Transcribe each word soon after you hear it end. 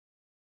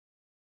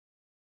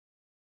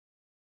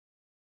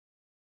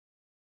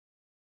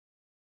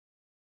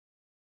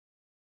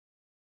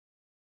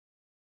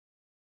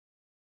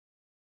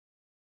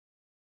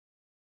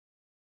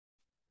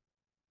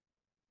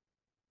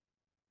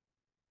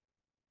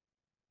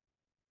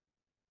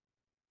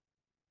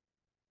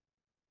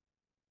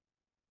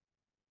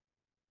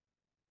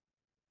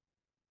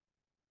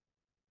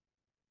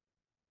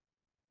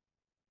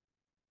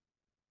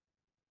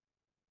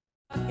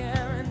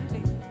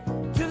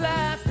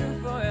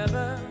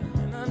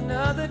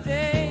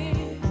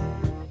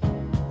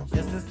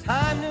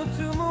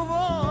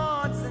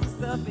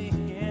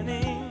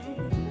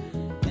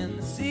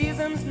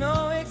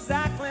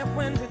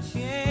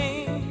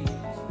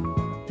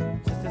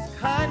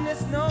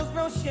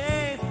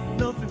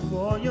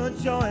for your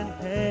joy and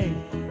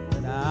pain,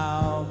 but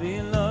I'll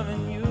be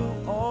loving you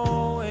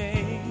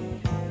always.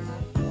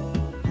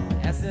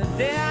 That's the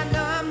day I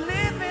know I'm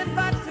living,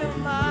 but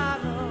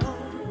tomorrow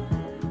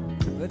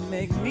could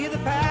make me the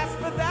past,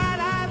 but that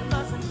I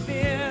mustn't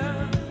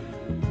fear.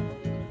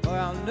 For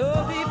I'll know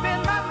deep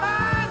in my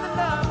mind the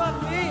love of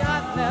me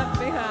I've left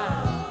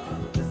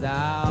behind, 'cause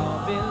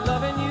I'll be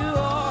loving you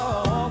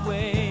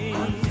always.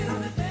 Until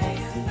the day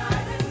is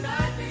night and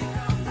night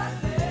becomes our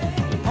day.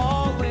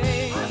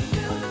 Always.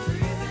 Until the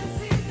trees and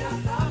seas just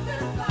stop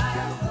and fly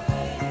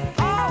away.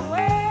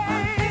 Always.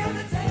 Until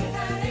the day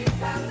that ain't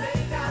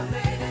time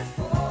made us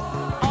for.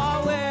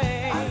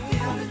 Always.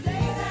 Until the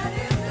day that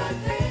is the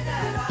day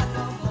that I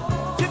know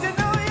more. Did you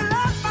know you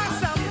loved by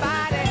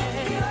somebody?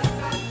 Because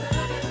I'm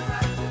turning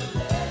right to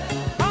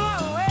left.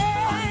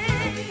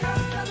 Always.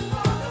 Because just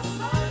for the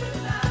sun and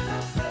not the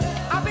sun.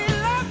 I'll be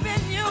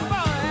loving you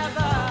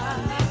forever.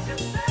 That's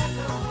just said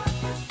to what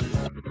you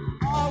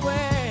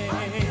Always.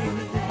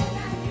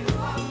 you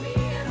are me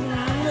and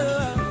I.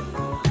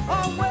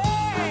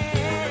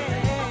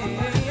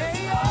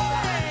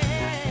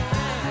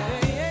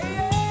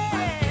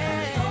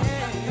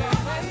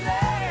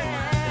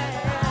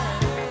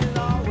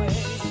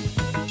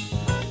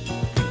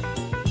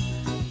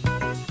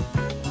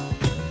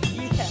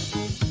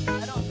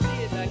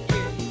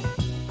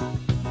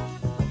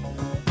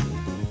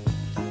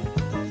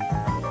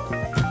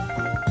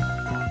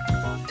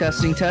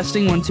 Testing,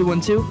 testing, 1 2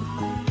 1 2.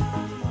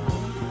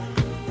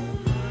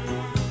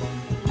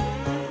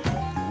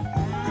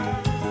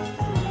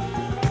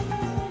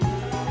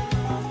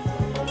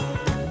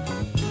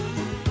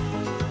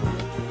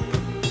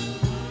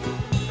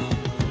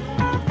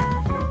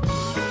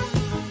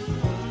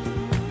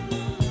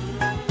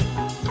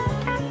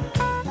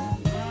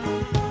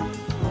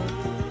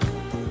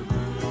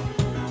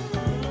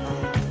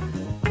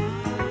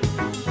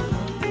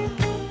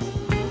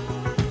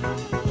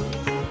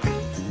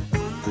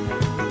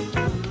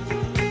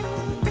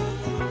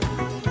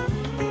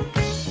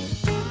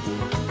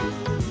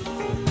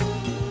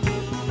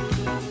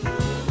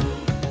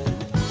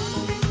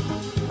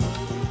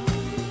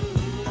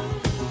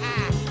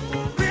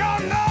 We all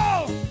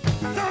know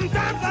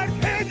sometimes like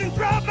hate and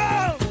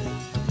trouble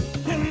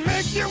can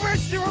make you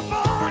wish you were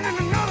born in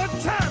another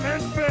time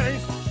and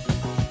space.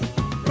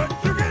 But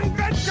you can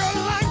bet your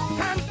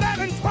lifetime that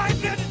and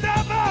twice it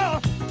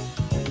double.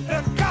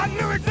 If God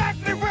knew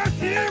exactly where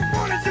He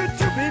wanted you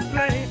to be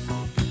placed.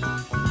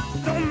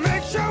 So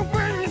make sure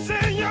when you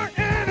say you're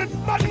in it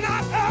but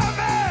not of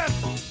it,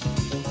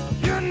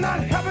 you're not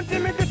helping to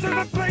make it to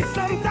the place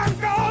sometimes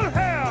called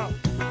hell.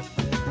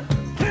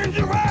 Change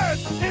your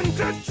words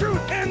into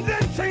truth and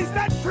then change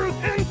that truth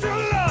into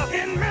love.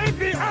 And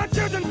maybe our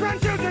children,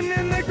 grandchildren,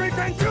 and their great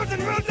grandchildren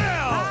will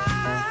tell.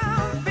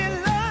 I'll be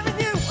loving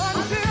you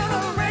until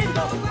the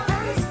rainbow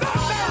burns the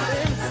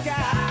mountain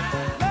sky.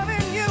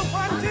 Loving you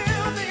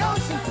until the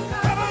ocean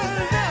covers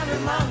every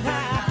mountain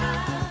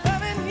high.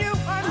 Loving you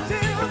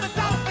until the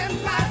dolphin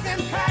flies in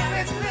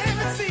Paris, live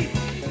and see.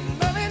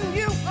 Loving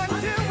you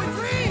until we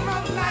dream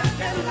of life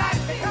and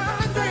life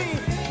becomes a dream.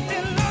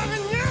 And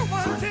loving you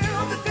until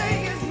the day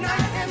is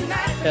night and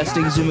night.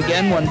 Testing, Zoom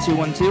again, 1 2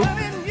 1 2.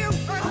 Loving you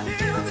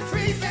until the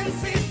trees and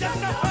seas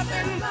just up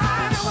and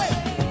fly away.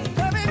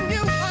 Loving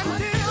you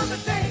until the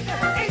day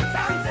that ain't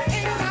time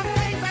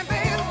made my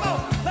days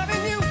more.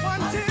 Loving you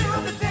until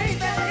the day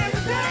that is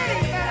the day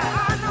that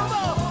I know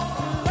more.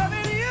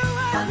 Loving you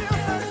until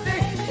the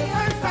day the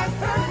earth starts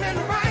turning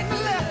right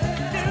and left.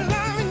 And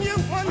loving you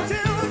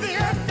until the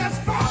earth just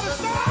falls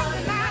apart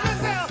and I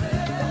myself.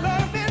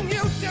 Loving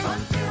you till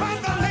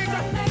Mother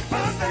Nature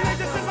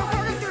says I'm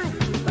working through.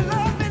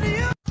 Loving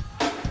you.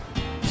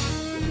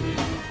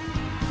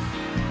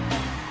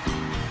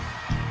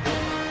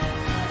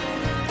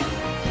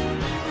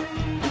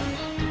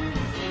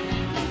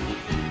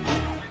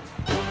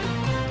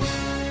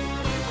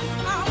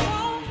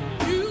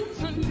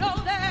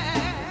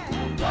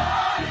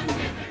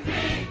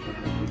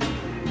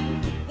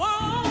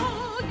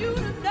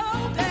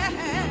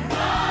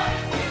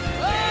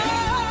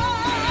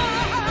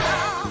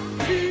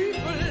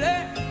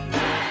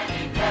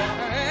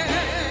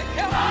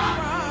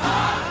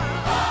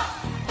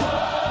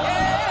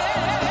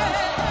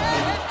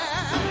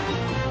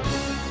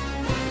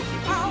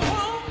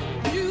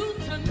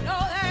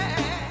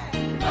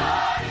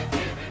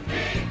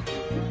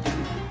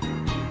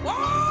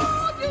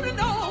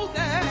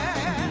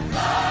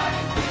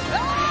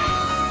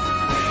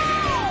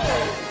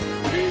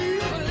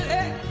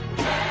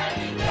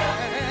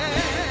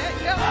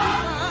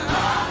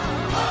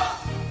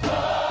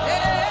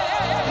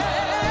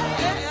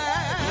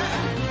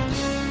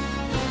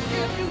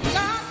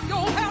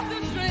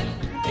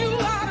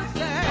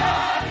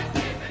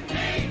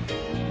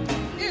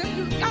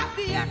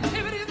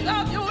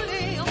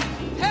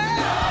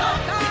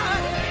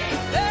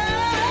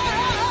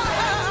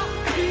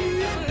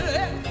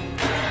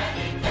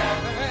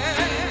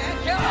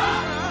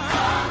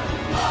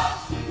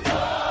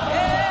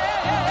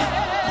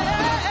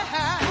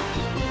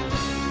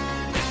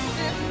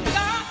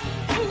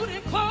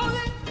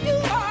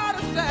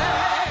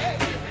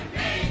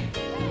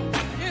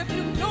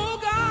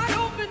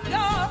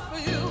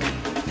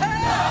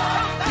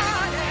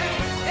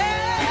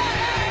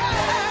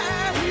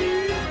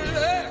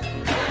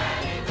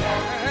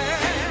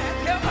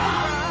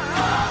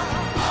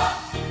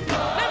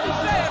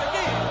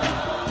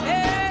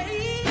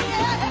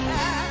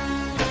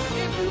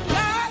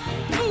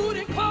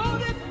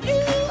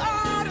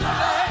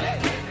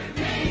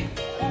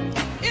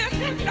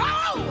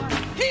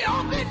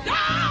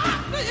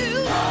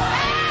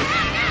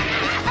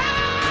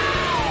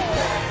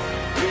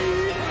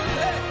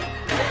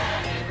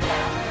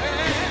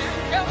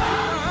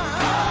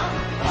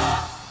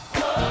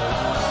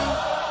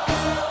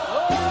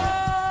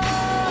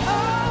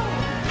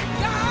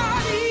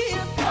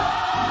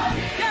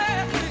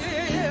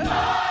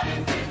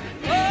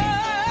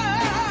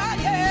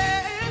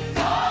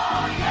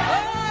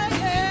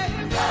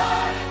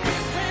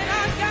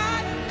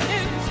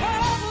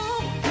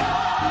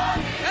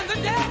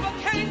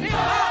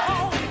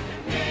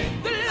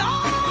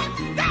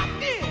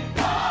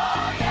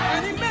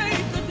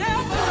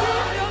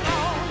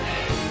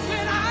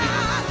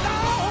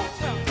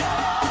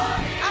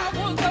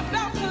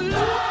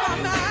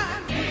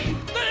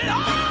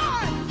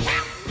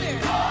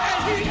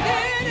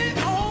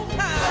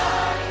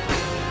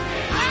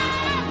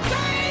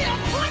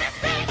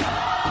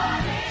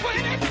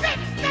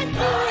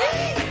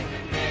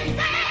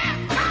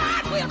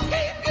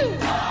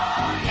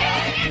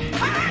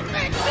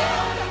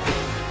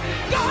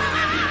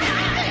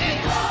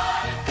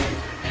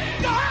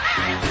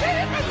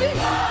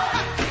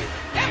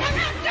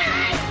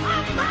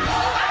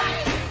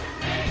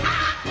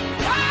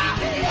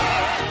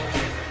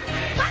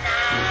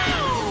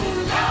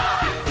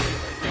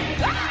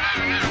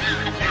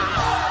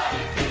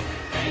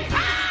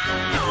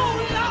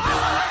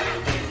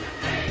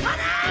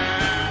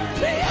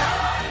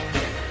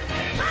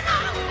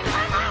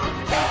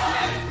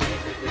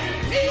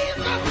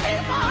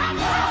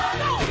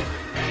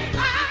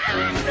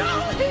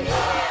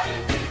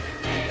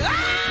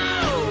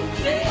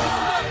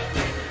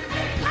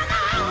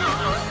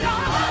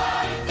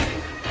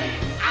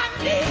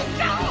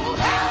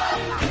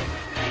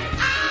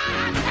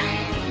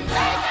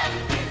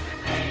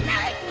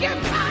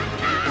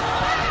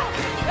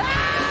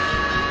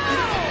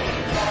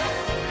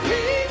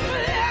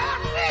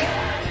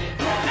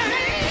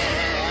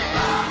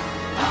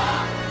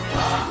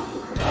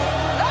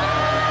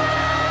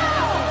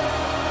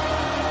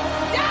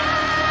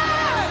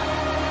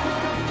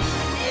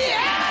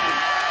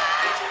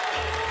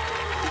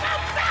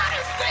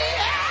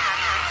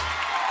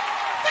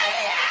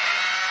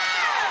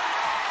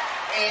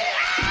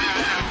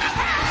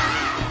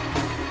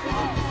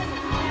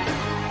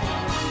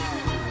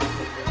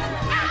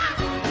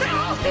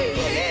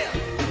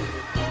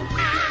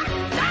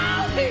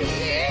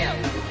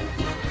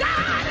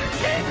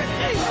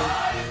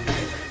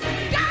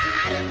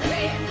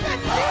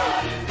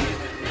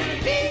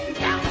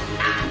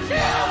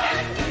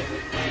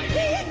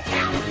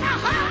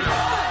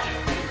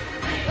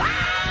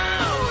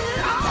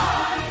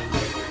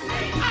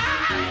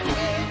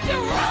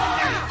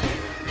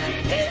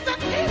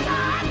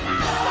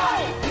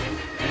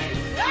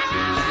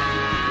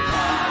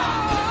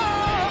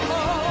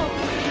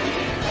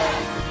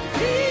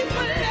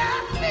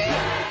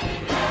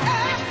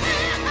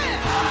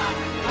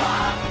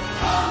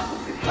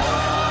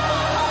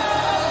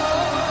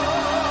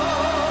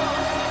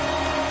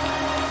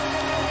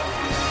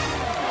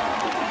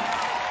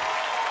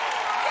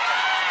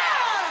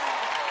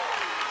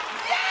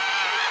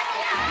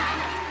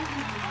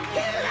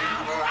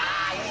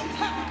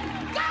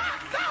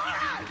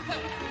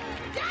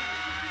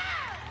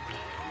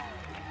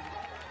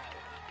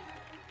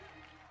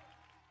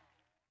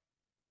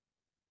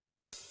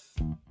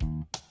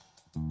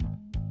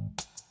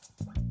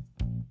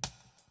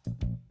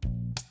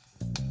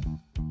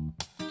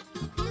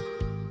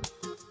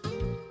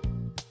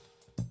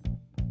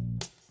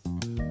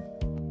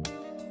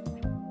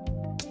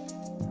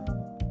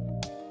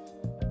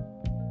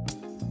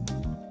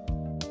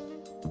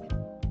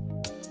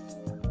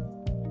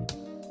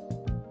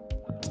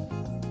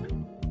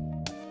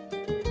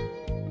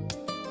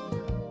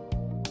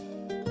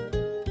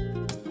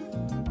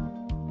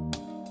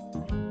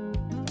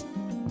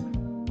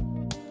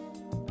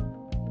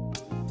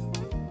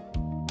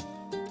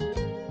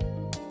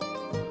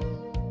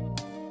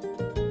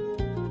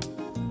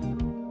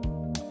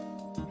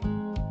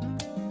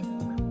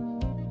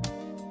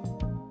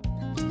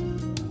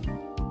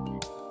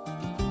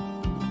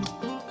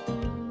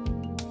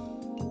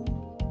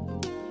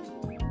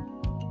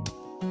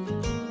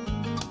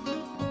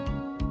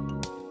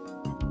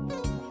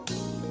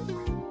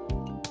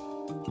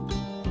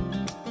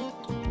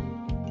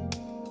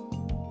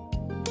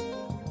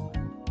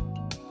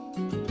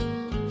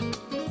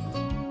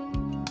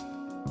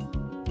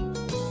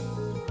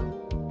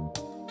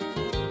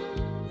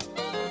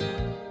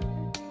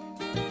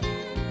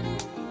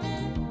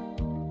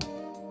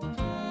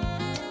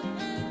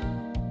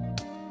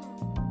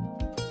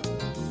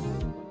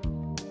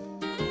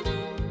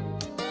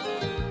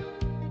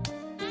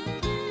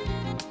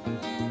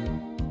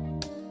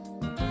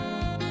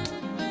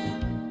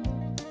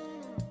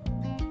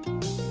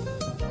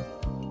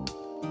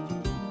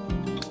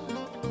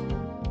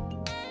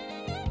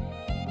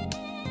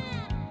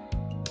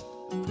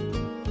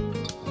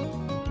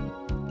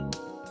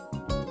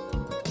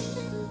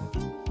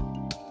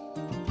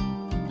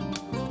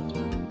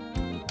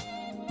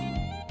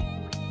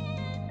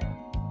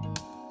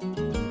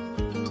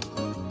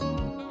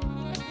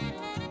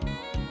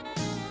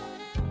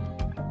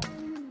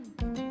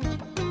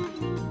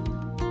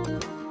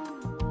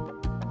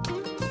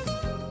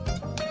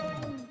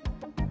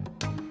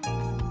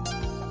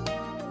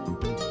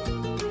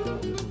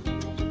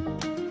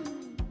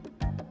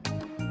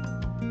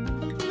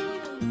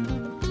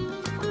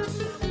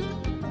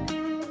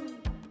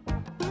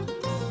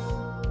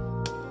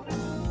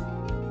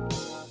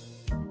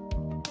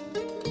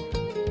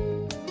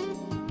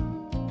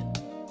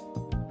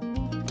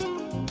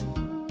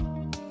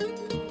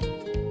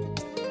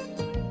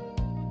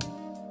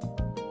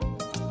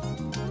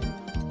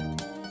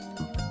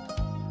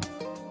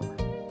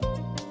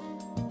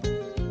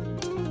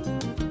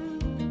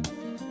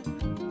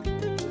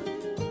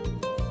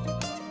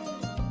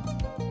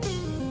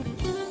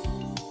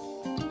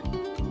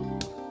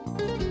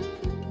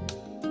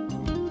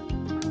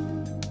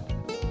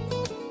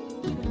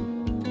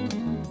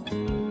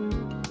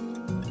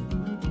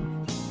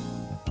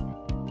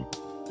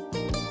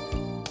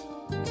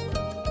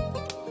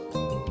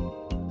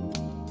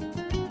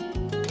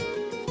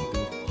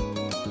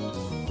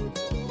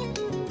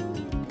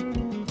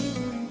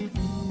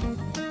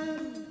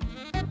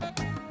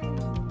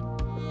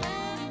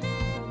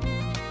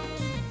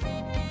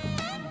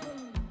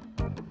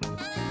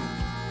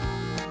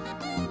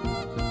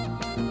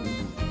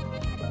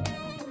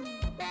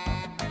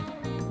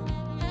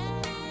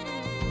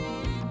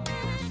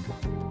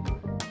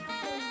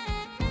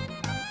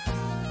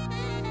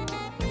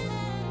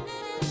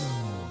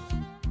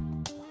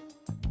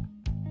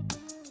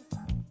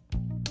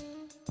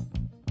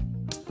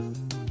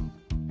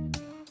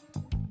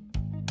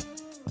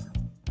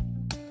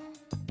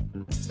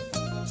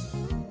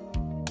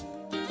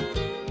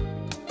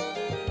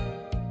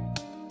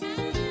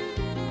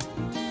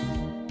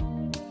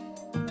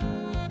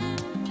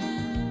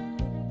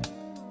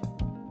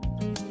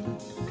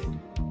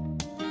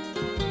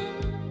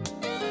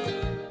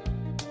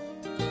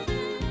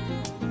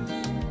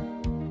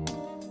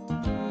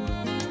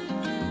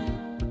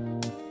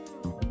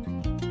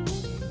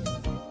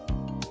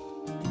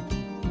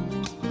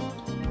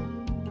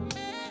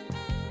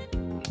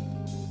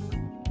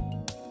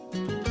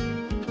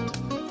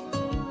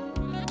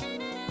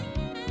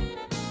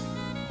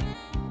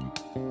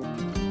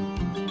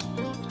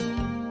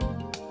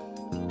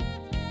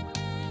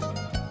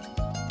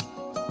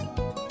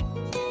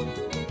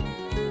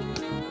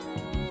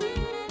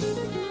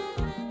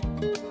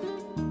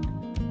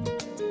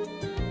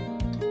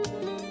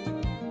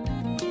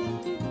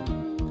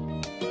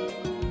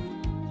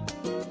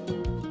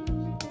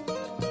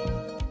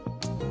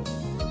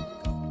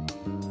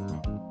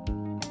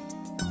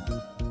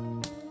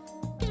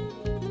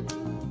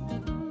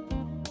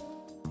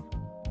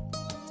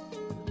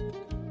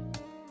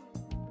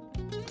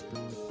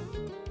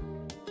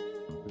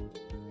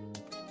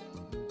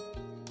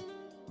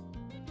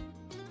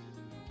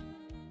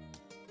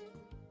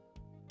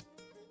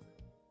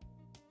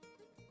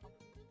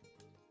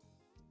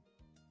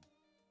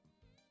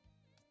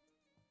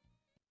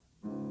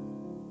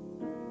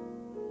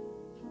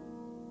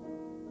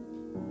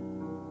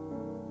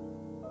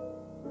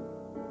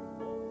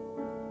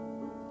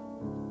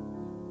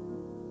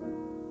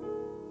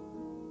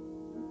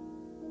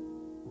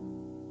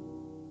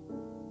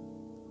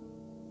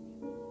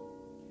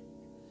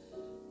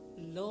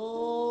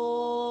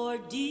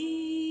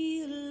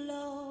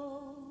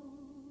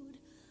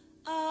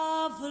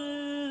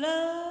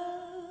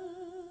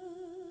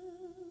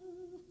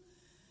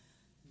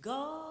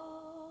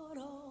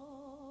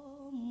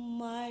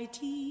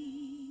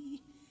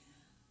 Almighty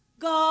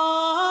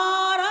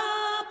God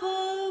up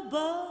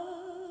above,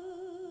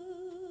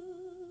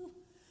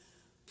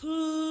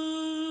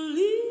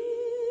 please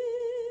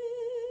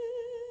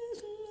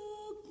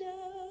look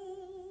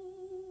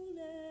down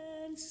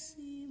and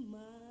see my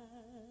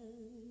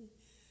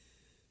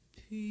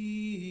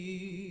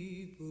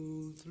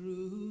people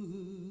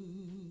through.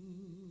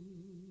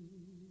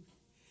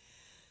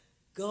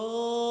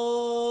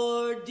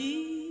 God,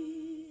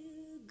 dear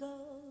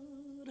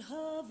God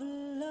of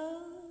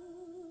love,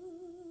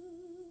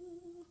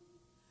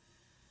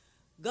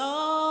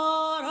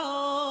 God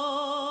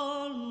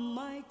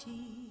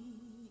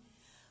Almighty,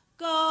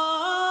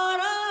 God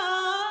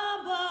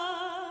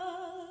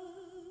above,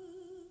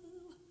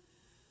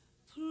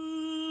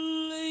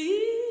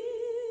 please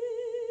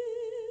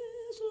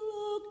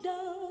look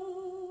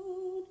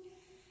down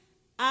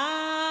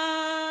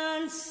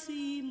and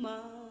see my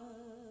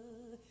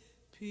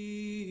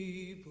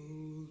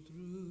people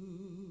through.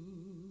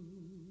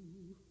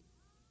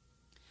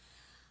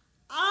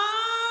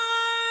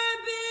 I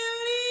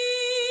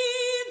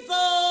believe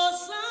the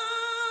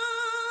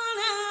sun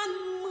and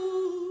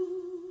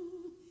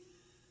moon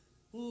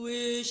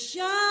will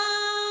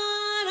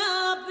shine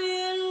up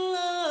in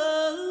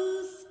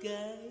the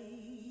sky,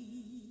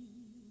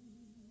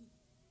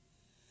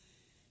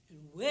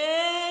 and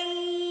when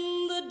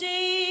the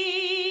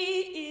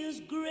day is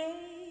gray,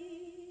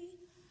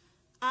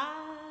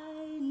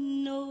 I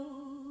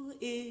know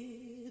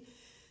it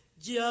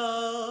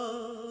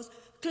just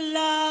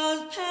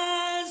clouds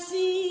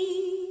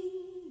passing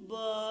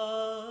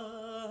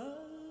by.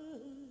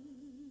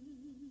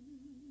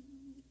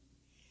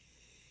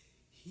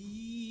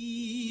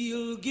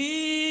 He'll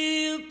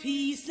give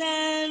peace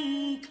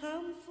and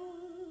comfort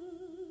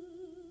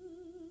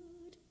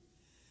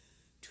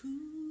to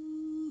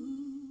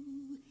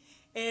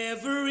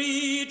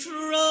every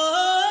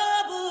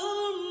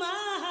troubled mind.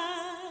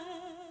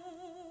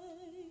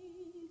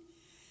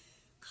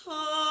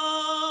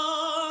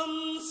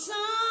 Come Sunday,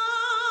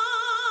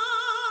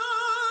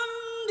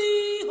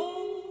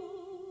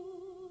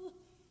 oh,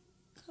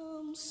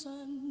 come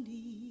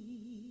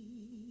Sunday,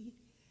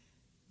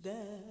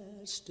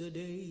 that's the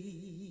day.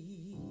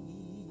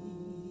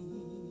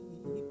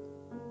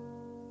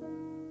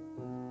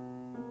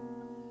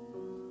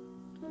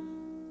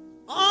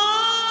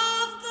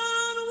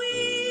 Often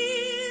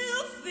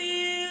we'll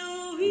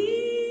feel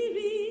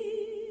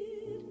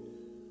wearied,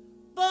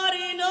 but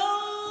He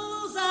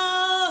knows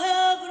our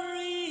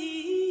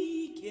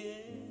every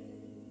care.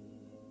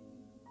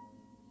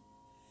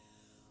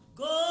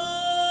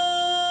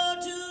 Go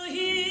to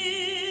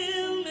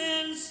Him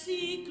in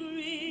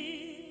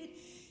secret,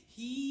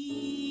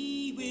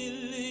 He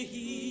will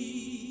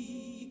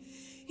hear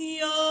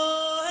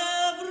your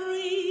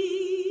every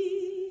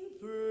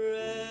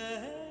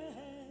prayer.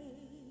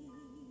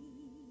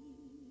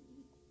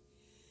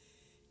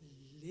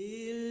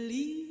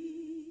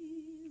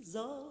 Lilies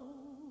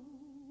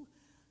of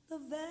the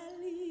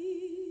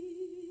valley,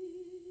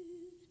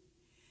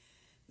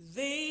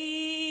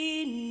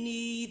 they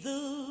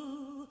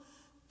neither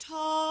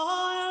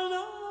toil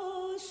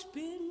nor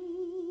spin,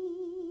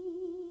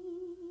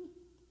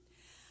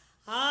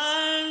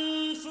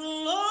 and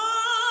flowers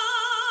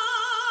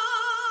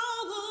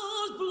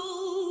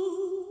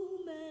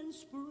bloom and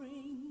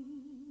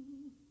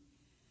spring,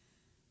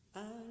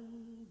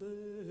 and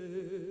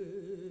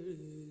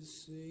birds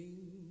sing.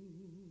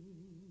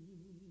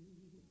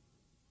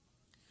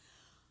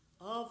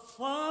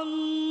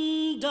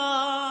 From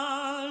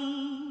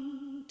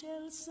dawn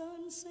till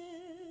sunset,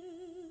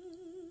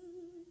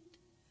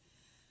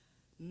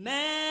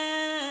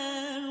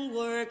 men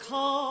work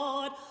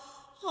hard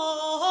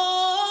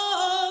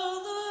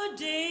all the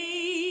day.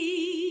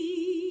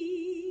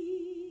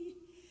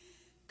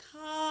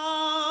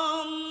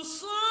 Come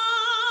Sunday,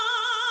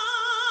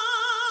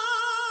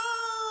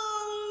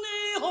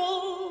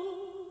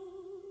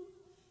 oh,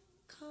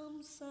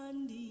 come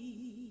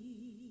Sunday,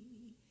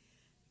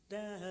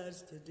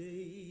 that's the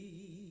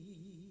day.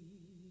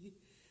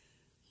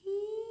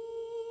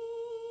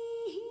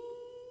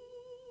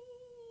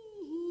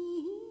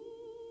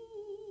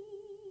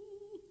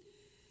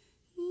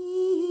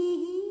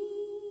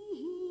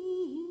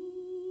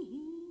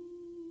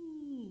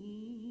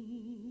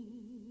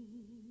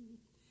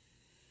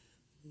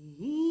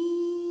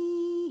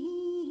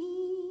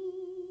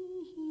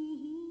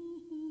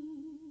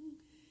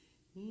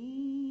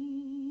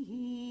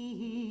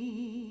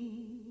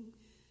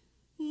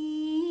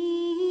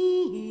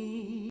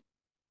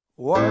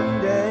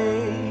 One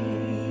day,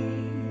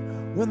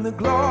 when the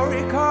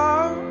glory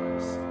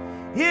comes,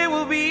 it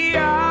will be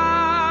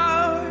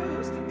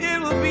ours,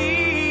 it will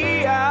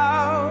be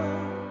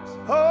ours.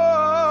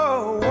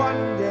 Oh,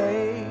 one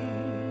day,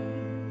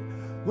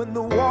 when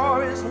the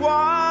war is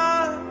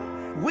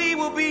won, we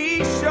will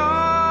be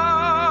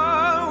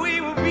sure,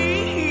 we will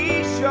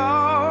be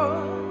sure.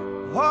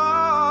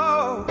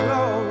 Oh,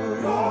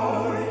 glory,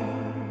 glory,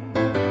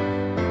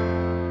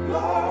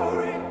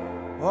 glory.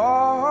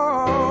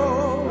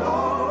 Oh,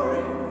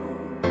 glory,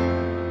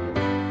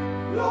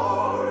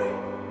 glory,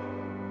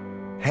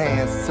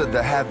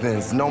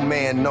 heavens, no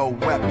man, no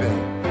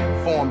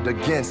weapon formed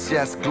against,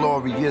 yes,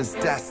 glory is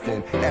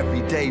destined.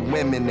 Everyday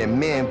women and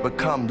men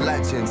become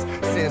legends.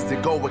 Sins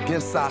that go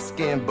against our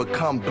skin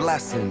become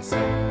blessings.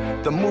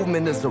 The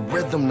movement is a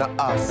rhythm to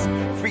us.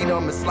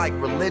 Freedom is like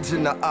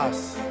religion to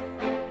us.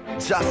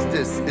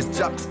 Justice is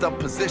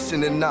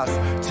juxtaposition in us.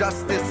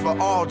 Justice for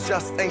all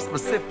just ain't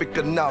specific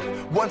enough.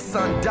 One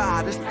son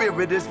died, the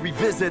spirit is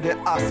revisiting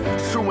us.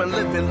 True and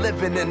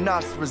living in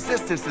us.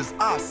 Resistance is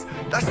us.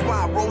 That's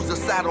why Rosa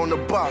sat on the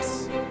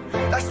bus.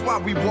 That's why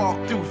we walk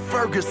through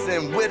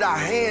Ferguson with our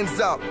hands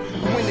up.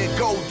 When it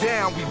go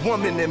down, we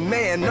woman and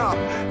man up.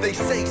 They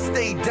say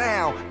stay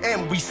down,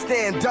 and we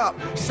stand up.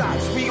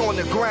 Shots, we on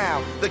the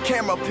ground, the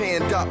camera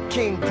panned up.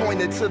 King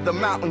pointed to the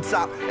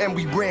mountaintop, and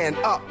we ran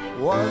up.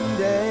 One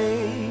day,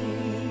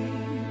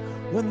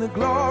 when the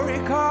glory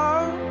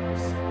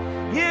comes,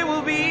 it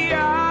will be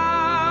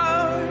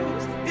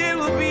ours. It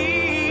will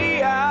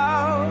be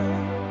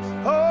ours.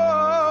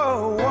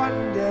 Oh,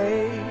 one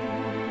day,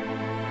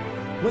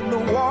 when the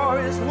war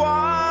is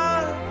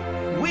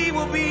won, we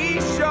will be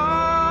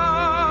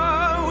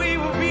sure. We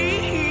will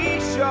be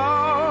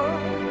sure.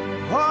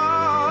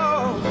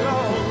 Oh,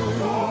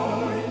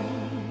 glory,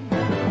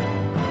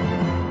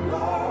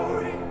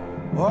 glory, glory.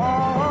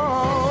 Oh.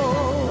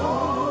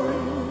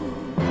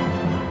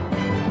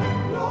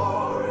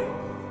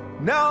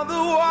 Now the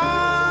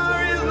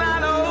war is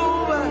not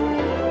over,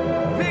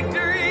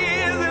 victory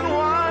isn't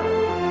won,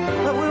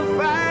 but we'll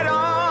fight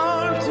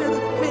on to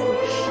the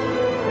finish,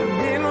 and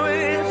then when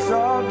it's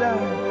all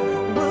done,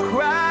 we'll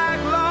cry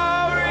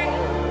glory,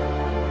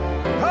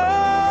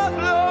 oh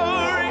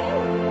glory,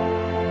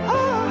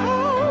 oh,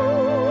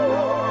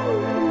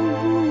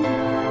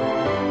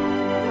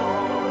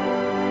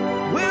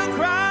 we'll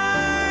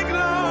cry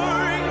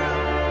glory,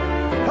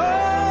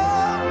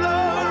 oh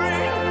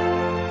glory,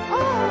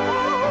 oh.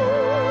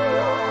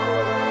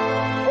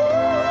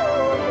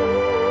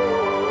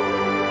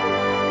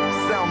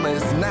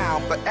 Is now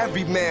for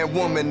every man,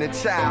 woman, and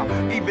child.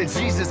 Even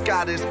Jesus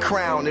got his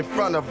crown in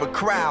front of a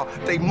crowd.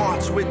 They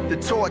march with the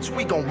torch,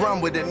 we gon'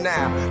 run with it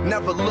now.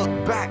 Never look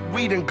back,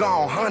 we done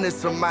gone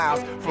hundreds of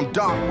miles. From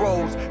dark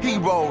roads,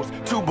 heroes,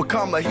 to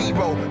become a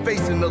hero.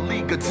 Facing the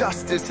League of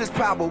Justice, his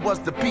power was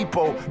the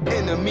people.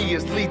 Enemy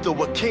is lethal,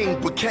 a king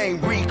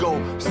became regal.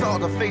 Saw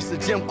the face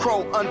of Jim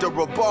Crow under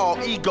a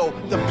bald ego.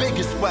 The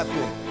biggest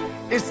weapon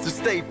is to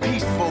stay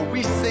peaceful.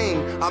 We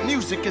sing, our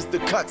music is the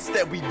cuts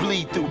that we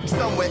bleed through.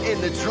 Somewhere in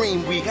the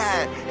dream we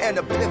had an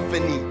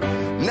epiphany.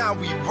 Now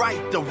we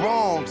right the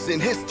wrongs in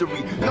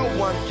history. No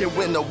one can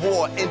win a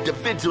war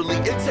individually.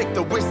 It take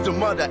the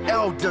wisdom of the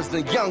elders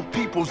and young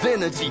people's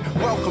energy.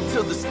 Welcome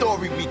to the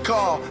story we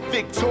call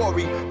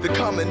victory. The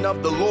coming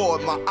of the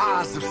Lord, my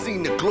eyes have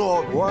seen the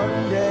glory.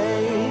 One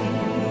day,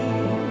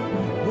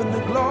 when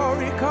the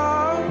glory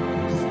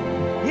comes,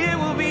 it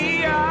will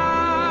be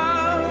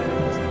ours.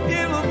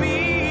 It will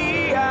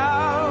be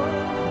ours.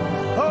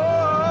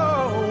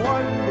 Oh,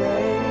 one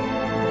day,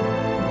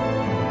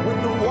 when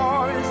the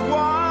war is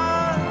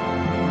won,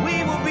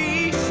 we will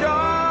be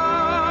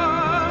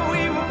sure.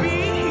 We will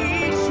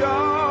be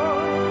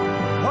sure.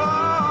 Oh,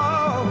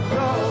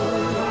 glory.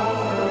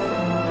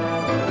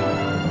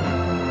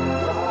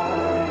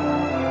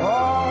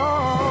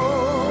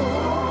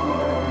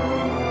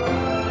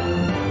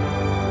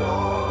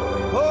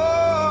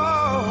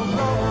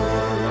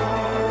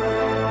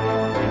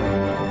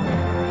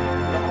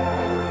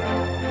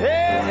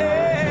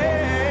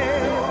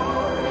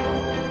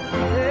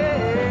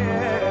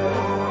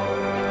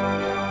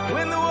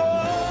 When the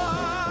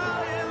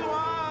war is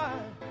won.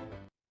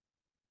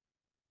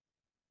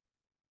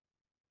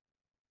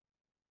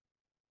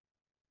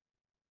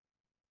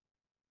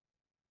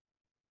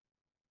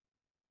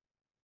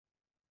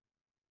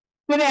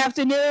 Good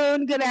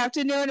afternoon. Good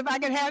afternoon. If I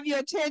could have your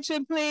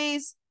attention,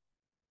 please.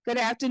 Good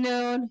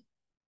afternoon.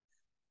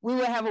 We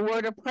will have a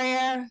word of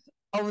prayer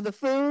over the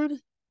food.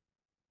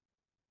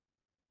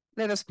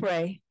 Let us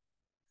pray.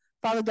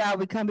 Father God,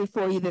 we come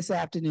before you this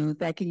afternoon,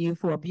 thanking you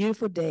for a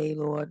beautiful day,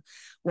 Lord,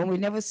 one we've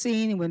never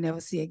seen and we'll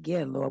never see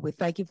again, Lord. We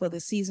thank you for the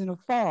season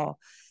of fall.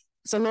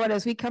 So, Lord,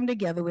 as we come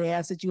together, we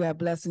ask that you have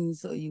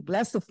blessings. So you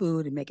bless the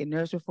food and make it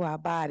nourishment for our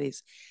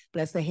bodies.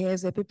 Bless the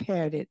hands that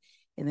prepared it.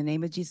 In the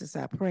name of Jesus,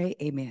 I pray.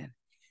 Amen.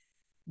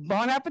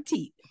 Bon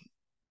appetit.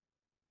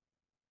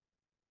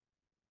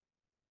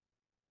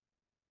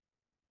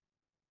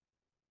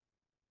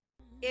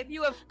 If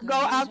you would go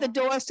out the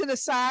doors to the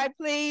side,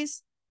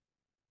 please.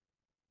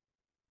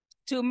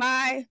 To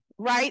my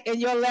right and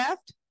your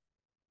left.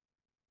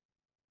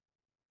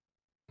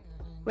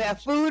 We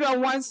have food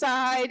on one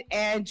side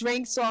and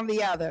drinks on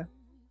the other.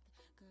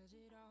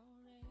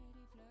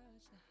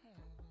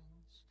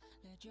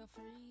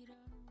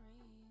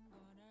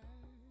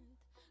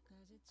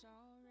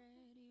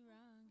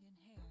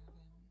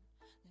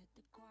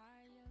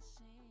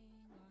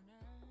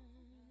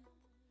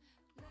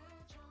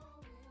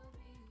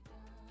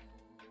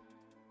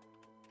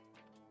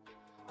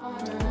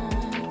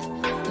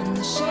 In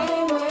the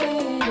same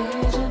way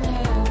it is in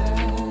heaven.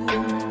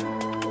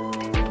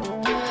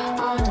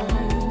 On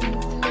earth,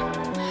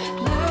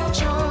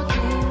 let your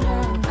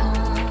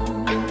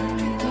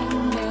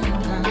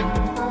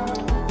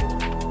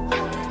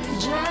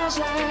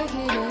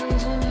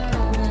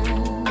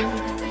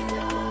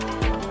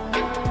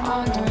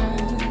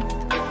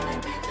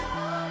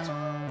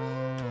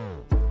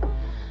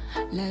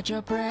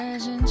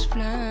presence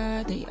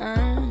flood the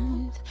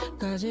earth,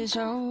 'cause it's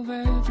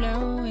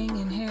overflowing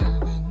in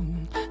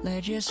heaven.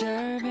 Let your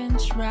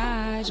servants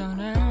rise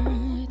on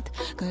earth,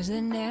 'cause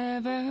they're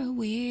never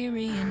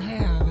weary in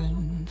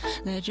heaven.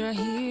 Let your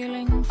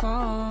healing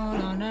fall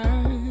on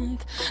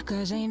earth,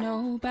 'cause ain't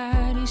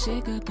nobody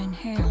sick up in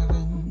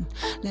heaven.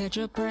 Let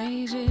your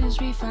praises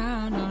be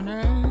found on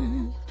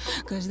earth,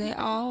 'cause they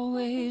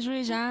always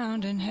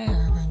resound in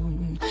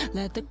heaven.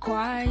 Let the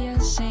choir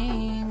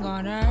sing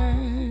on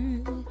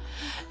earth.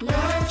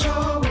 Let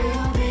your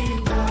will be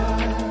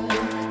done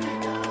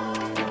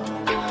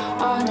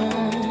on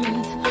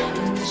earth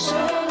in the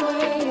same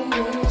way it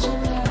is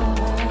in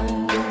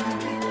heaven.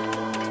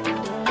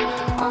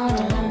 On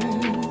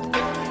earth,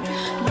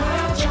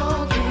 let your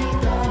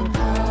kingdom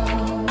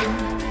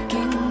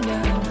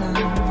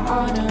come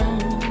on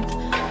earth,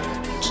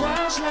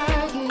 just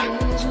like it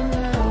is in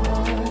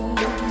heaven.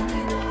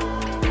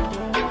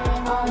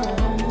 On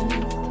earth,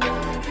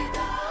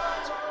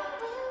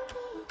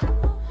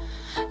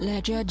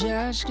 let your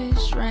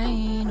justice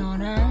reign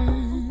on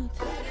earth,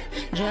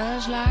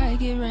 just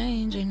like it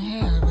rains in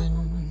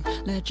heaven.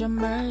 Let your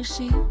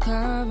mercy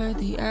cover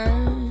the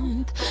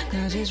earth,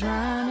 'cause it's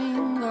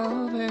running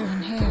over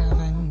in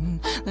heaven.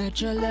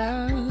 Let your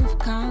love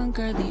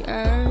conquer the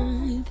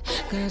earth,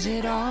 'cause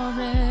it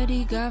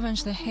already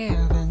governs the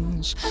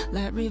heavens.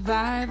 Let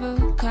revival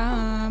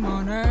come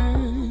on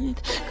earth,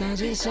 'cause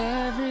it's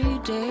every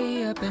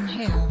day up in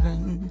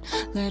heaven.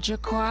 Let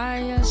your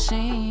choir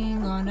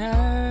sing on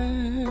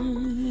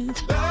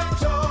earth.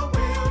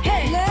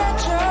 Let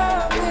your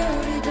will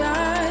be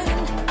done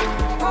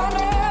on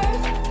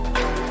earth,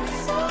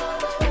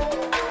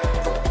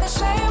 the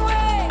same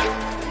way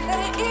that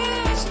it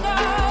is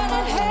done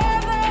in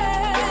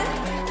heaven.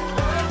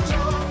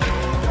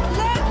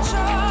 Let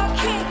your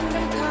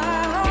kingdom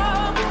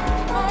come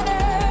on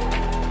earth,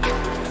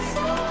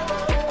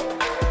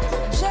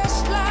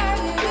 just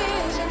like it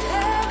is in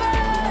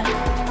heaven.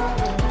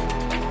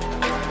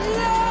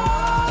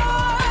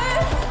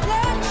 Lord,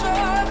 let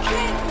your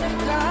kingdom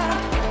come.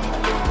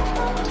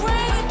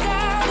 Bring it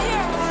down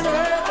here on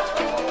earth.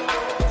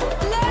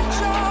 Let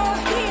your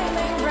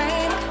healing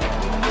reign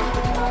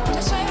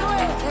the same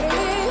way that it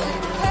is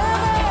in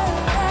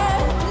heaven.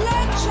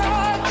 Let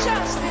your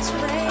justice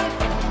reign.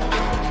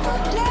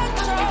 Let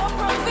your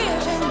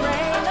provision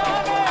reign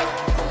on earth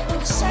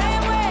the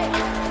same way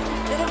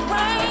that it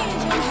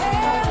reigns in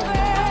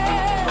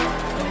heaven.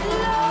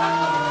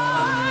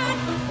 Lord,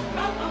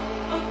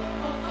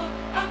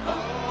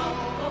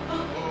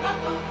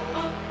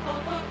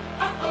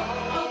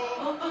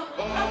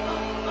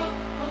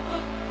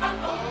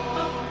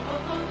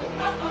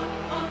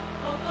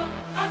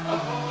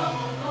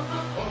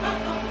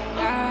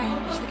 thine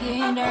is the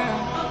kingdom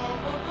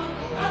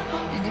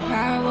and the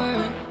power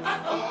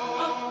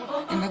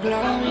and the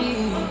glory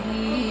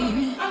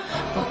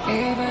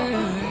forever.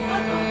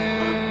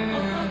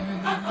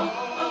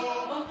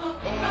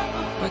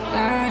 But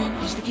thine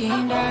is the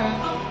kingdom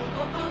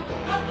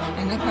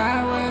and the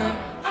power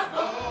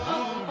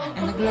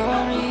and the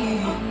glory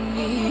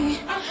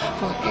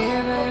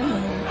forever.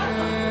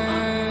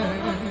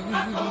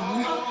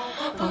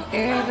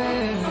 Forever.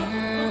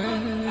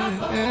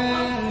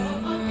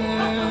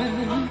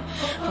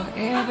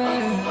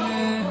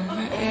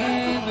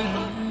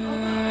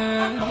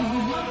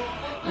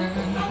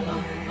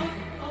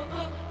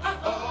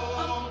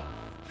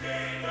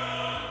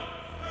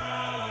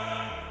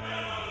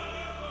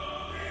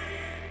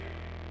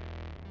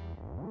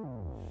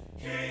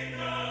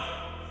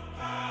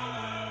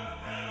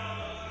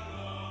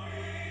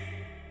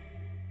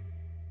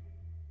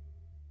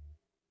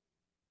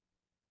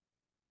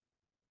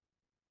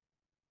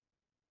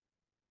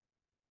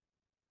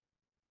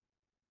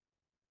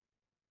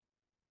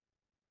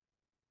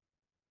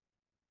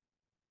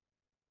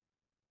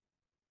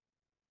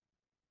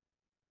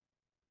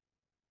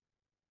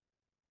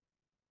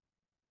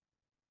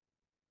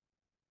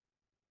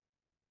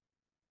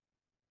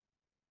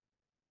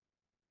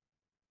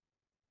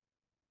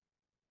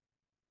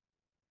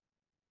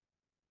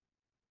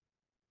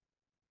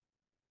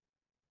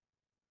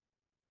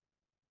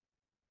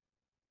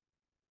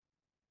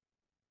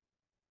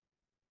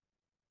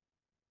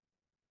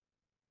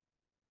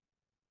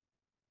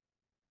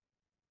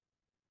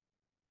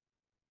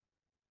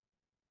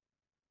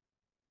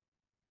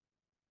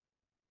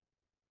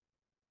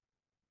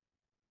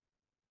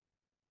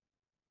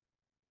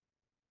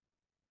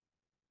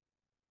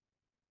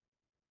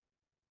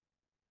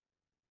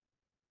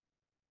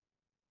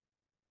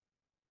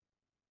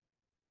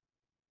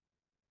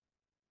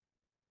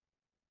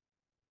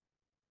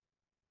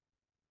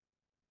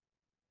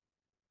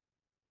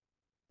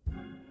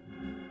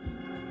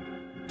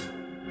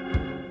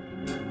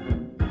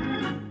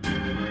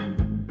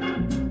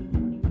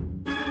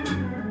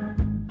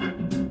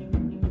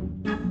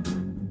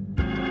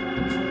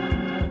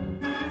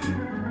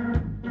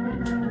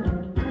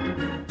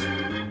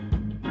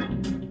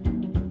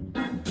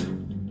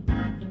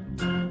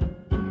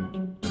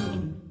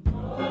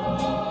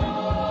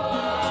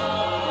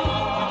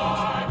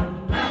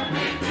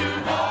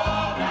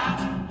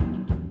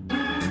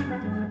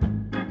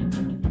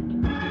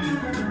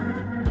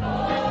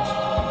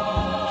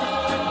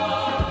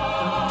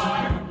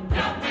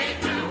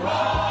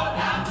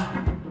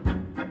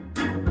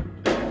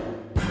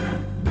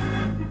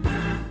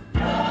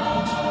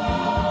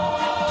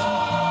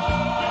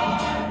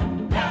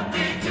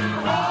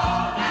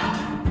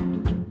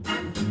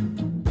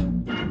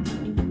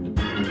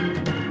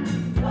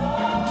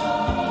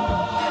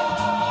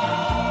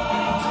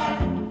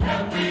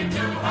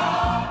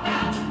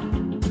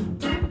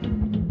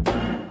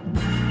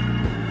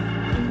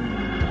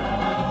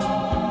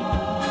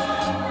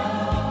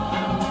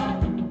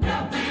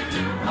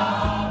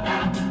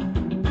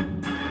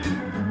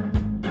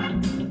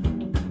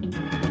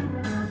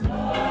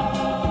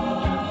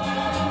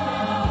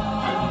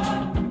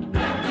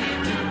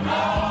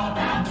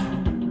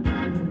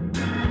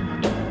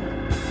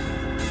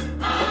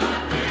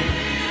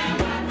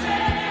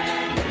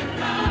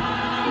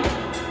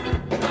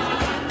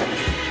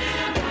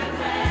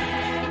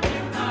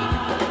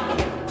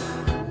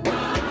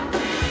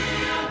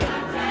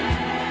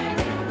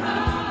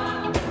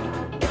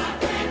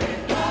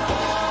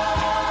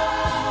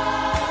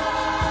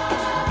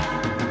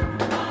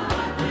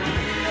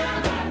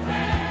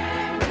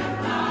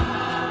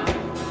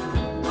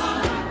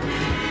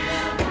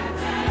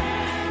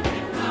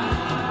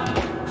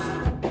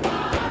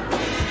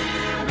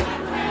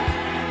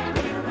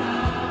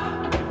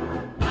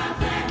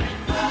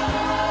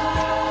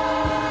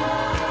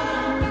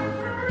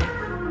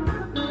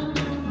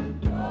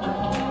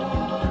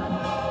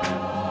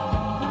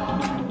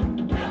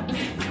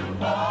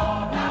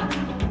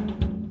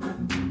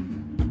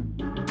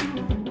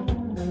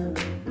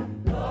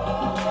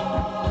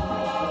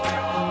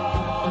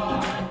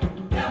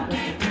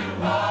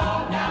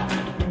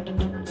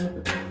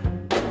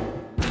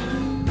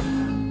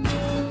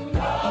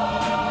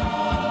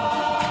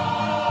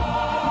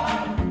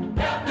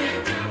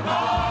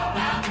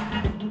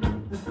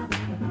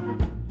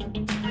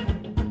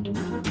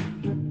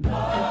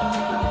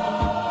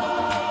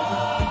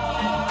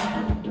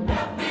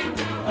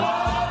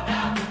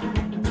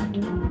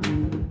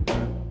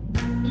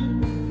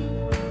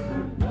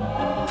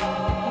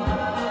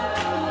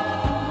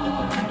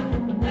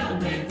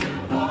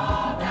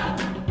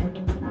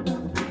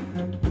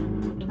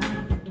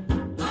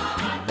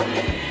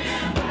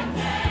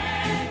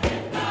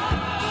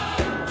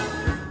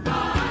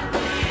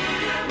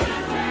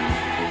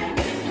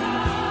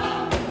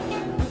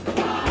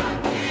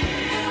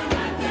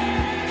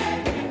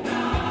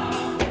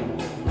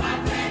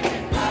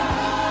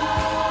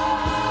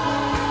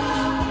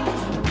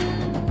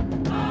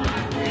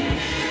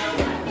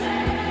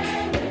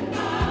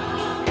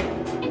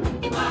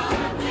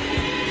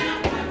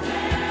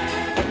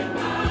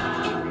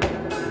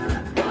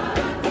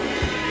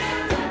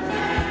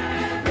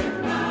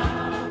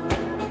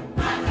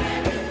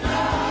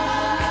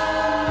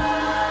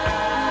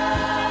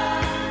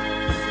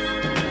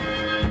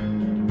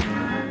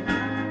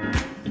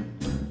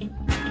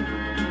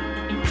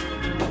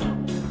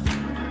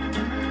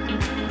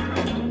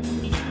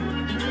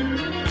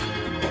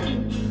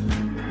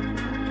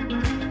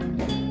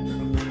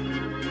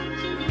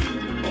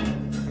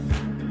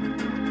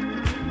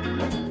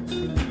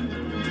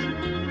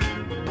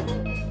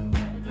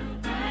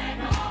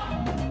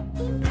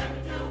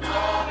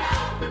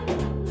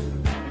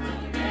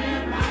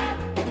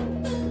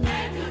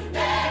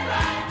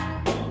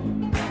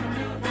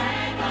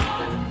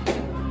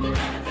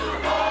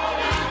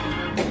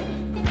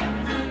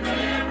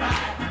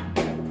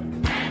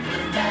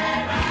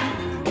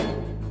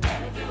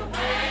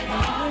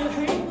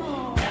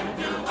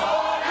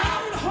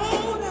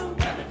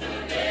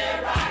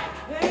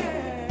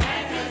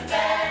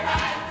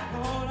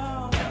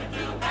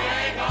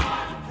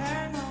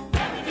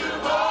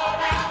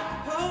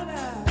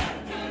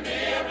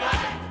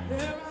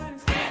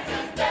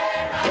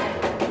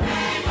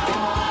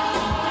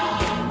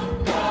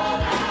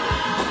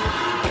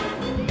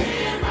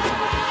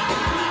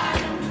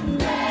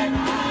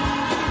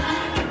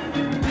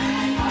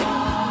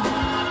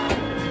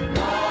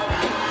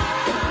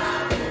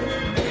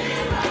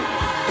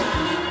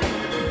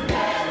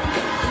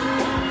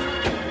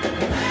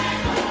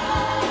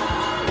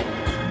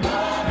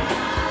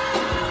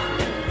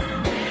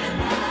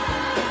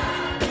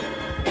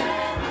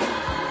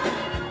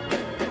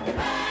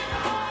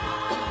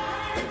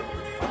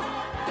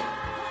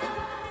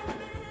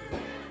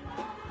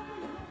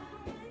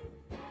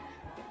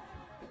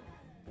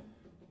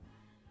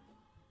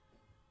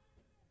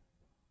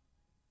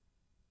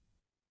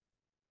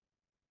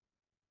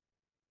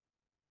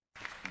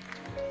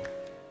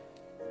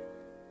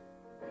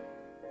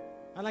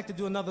 I'd like to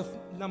do another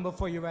number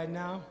for you right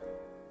now,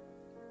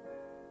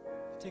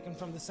 taken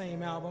from the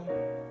same album.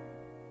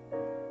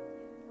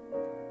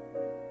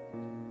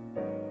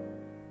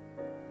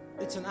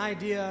 It's an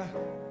idea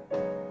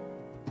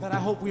that I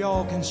hope we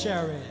all can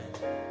share in.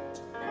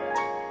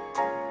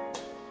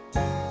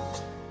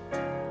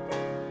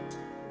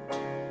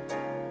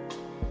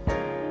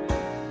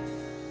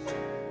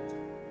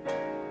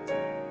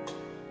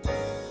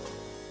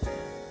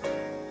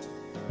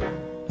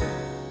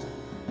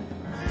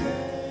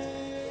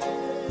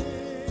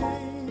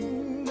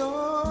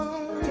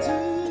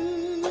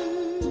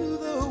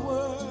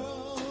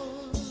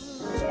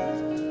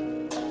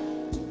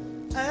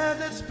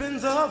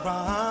 Spins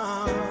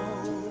around,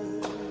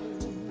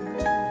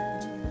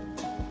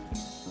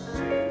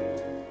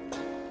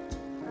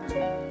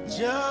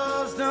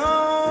 just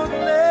don't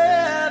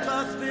let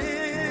the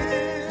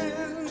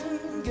spin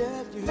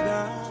get you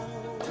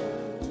down.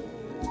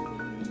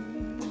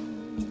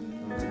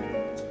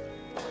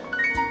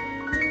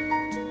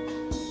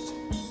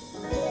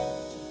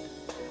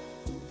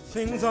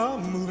 Things are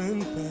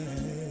moving fast.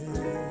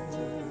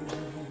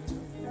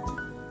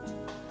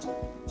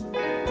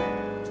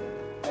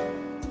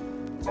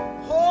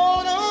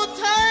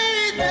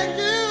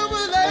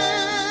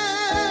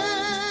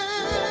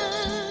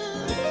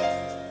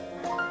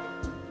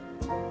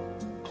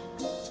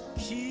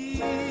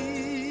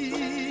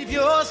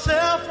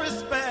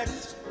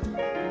 Self-respect,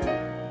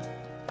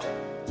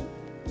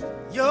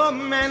 your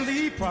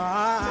manly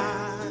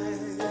pride.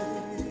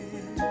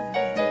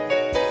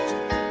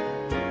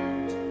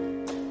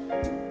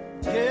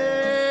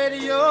 Get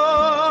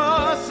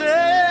yourself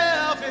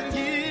in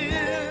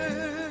gear,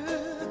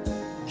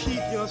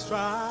 keep your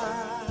stride.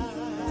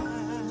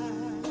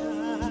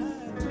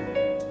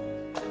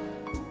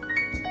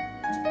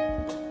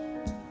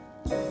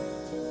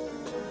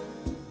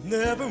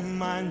 Never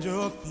mind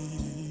your feet.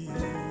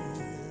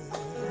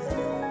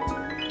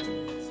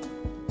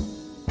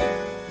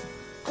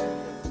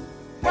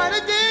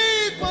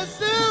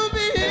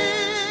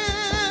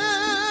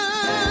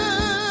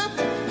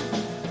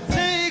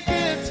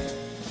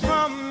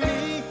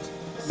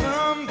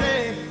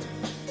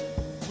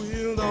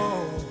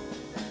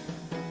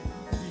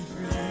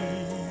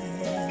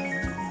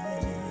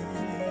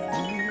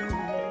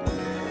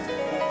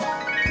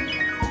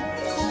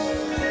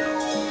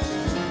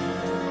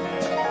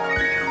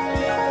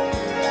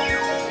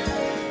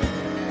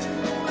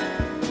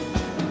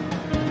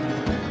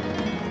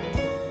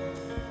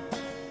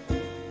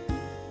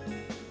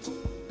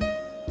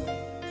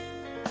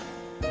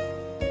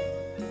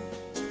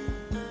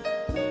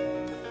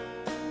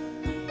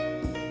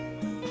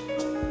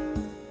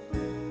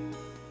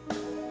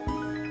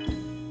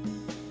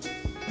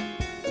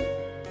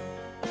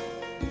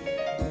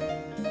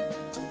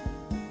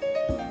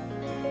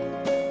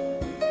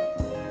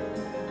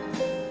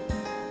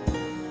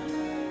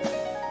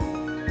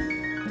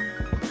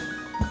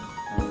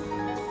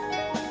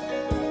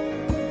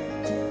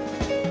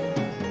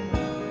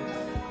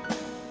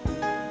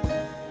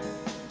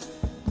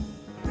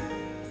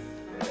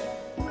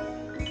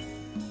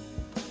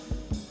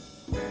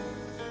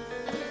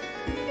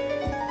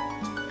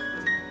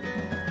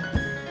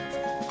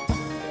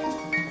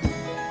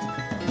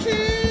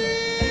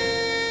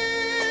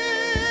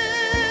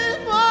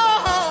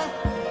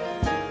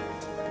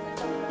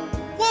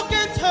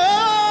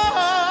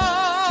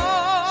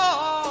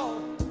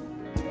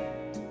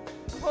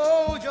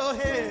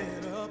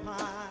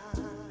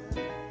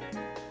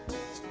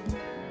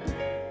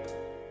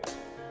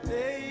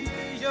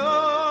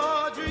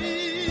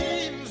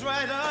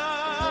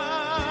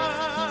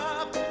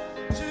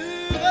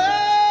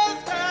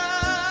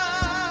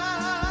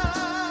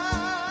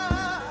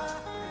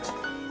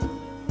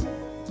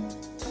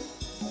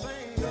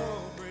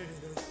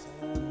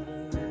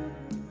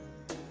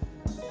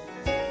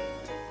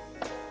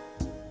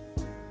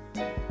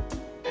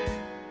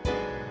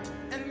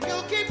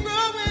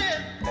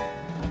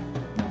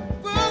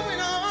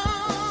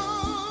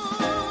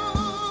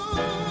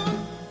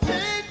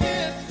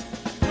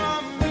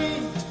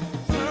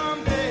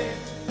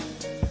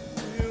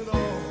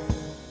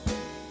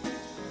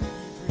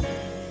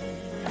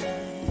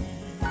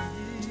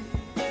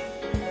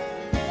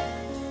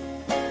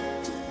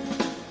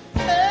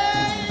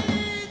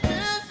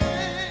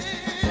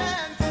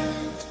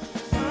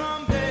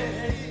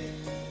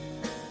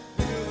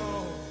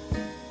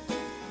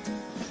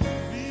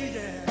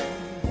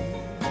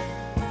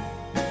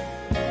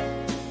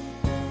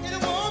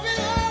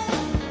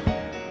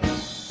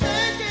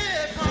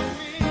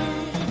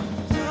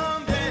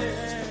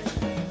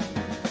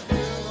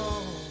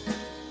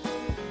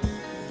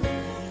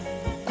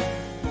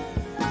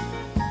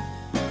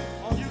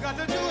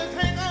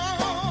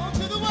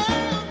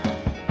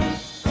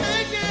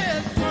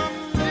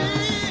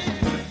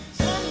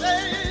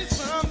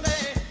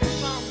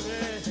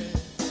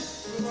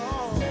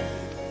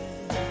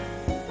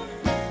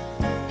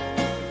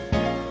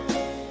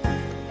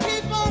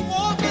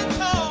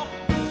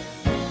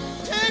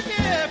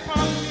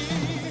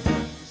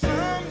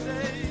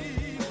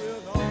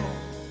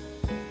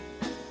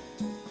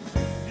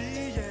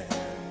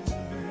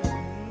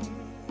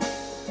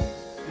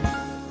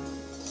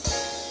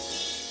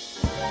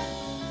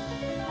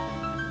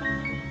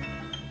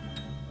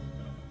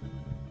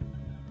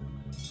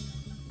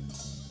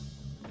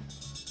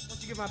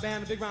 give my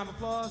band a big round of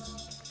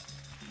applause.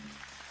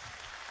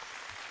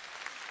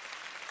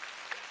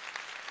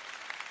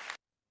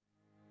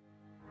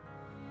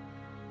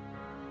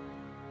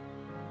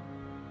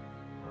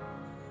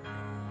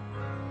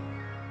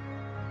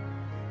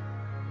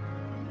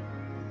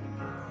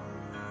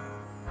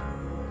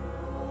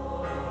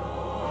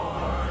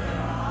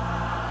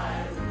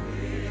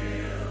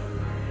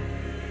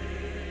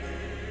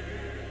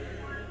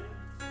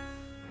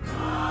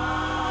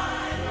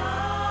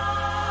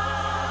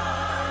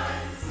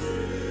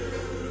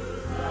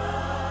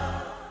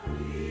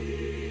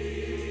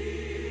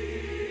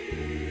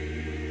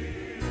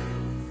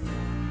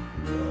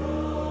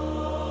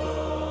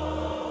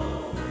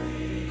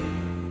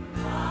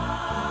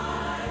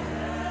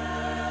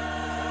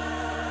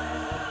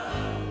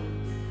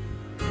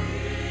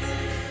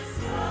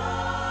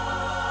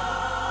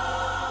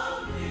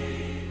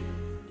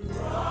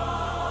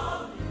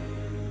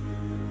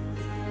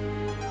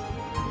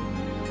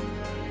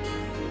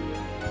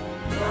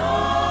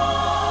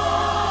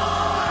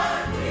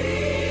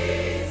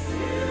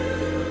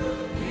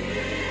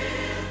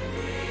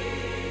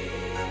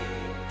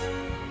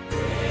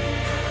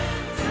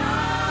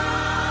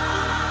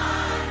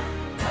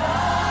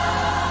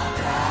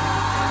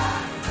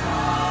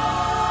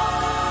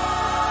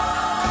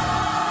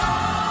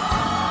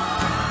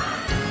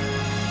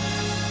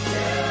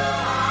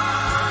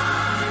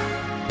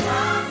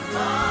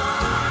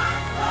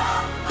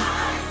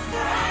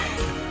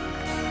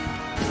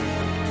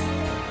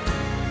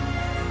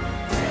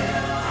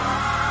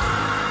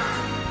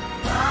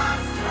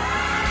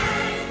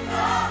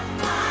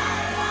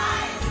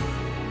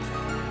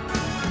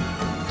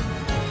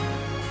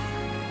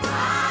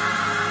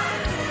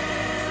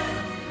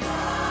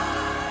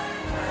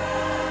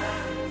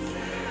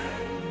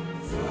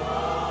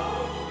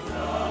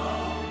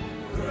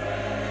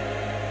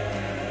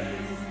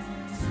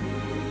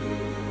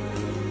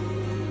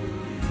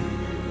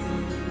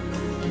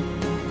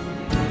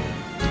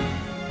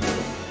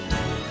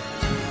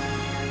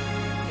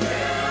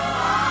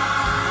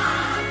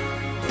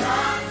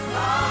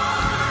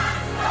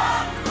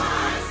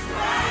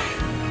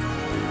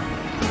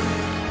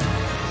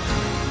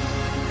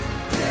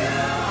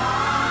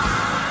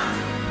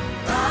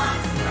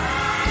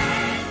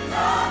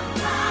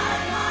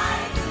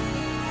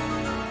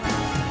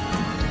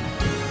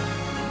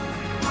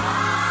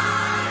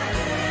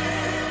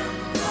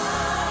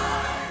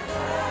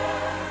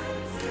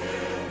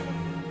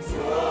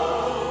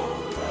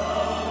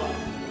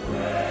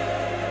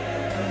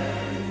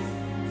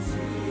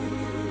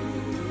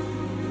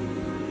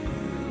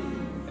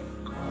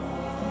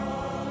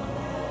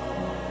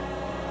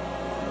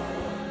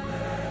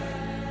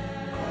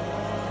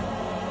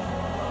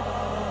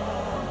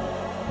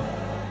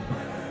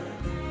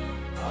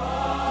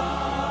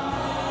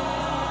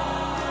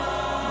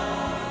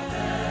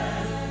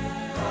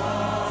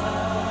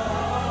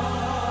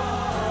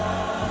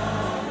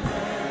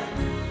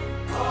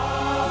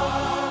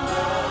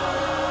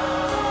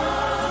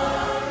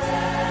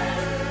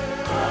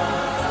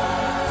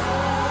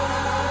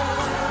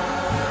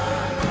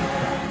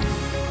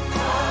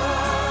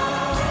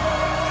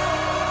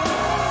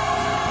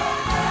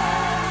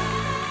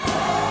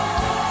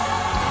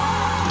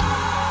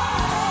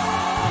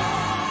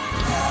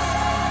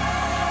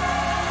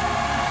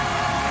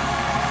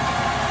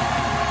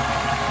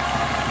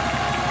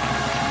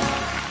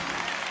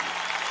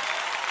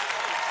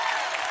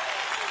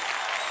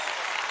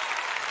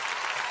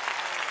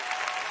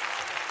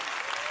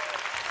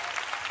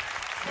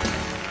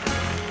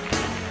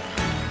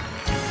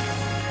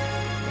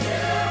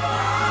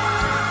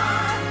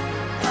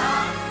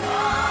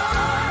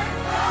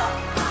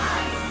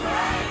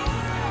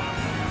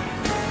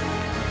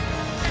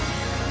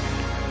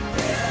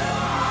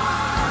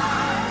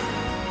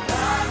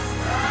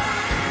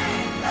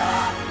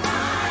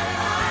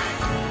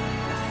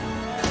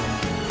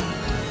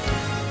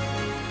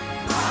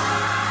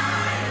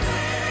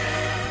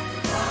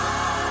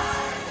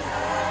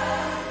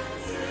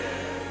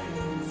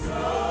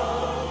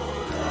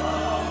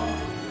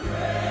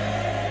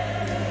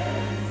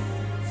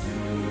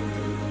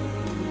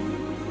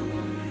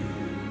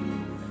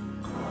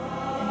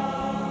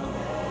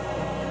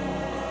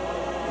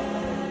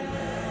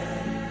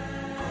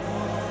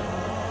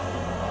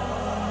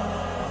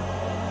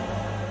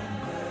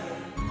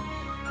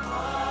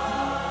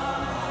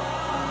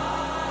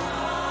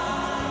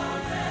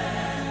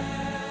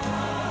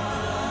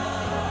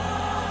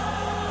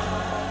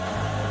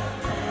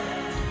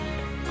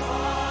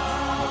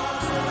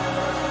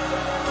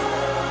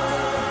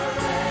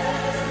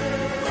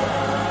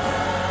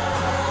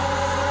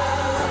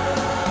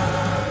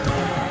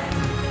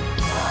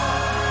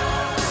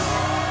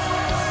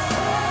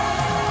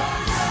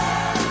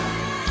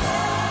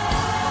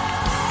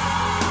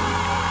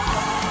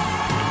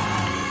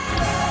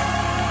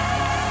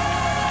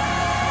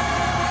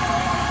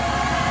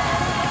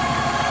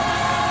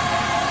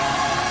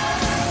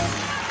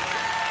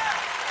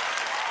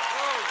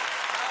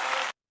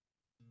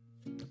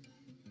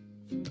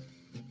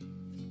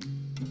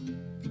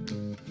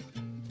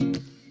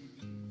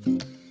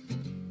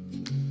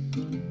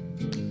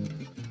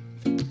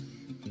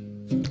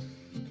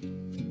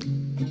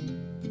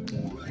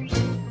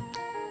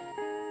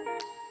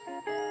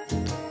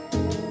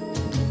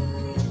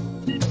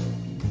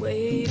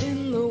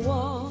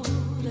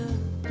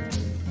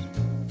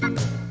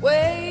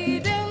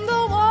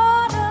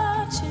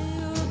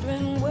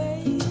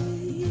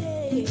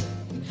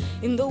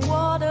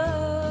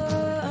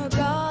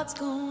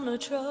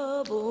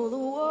 trouble the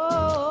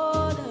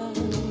water?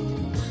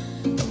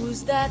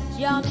 Who's that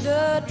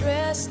yonder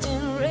dressed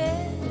in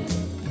red,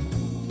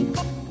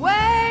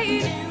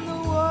 wade in the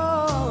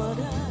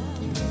water?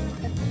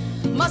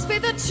 Must be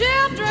the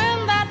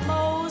children that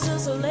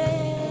Moses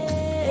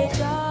led.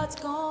 God's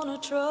gonna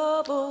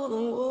trouble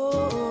the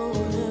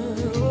water.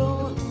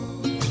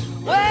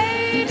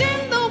 Wade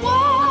in the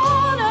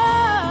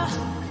water,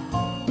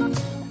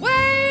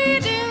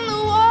 wade in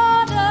the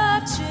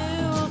water,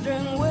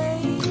 children,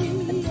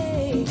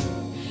 wade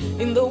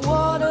in the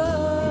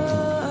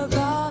water.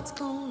 God's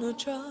gonna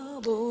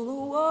trouble the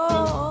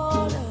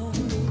water.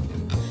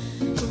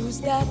 Who's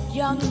that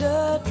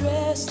yonder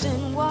dressed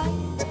in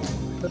white,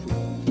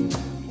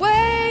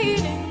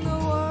 wade in the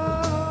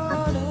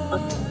water?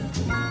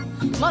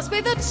 Must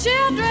be the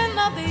children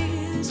of the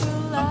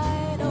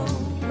Israelite. Oh,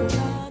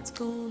 God's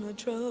gonna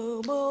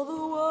trouble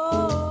the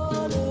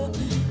water.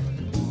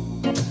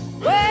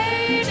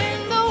 Wade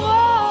in the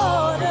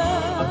water,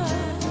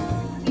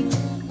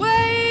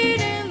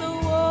 wade in the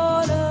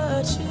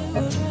water,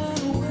 children,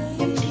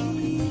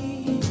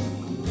 wade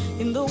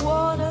in the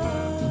water.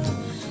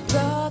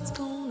 God's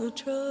gonna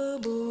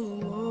trouble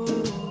the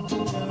water.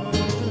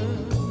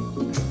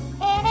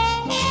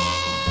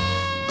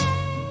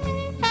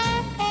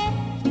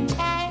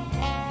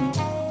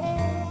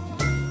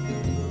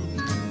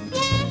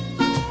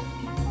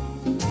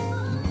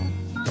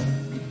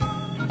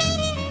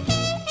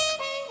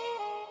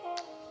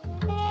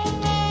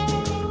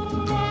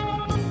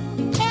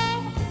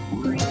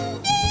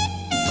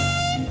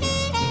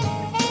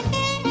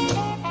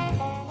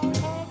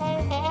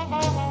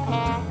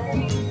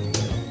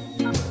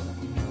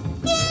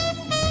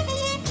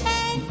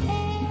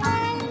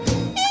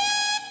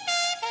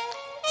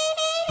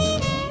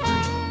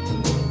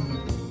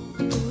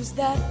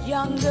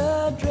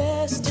 Yonder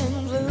dressed in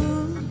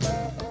blue,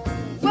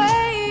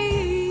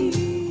 wade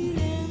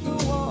in the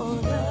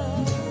water.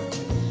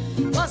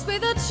 Must be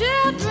the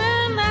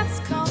children that's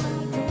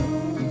coming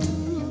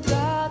through.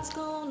 God's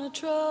gonna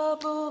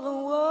trouble the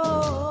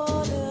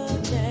water,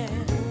 yeah.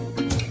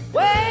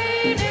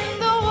 Wade in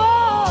the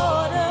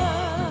water,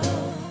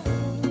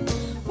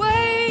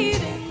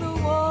 wade in the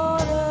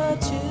water,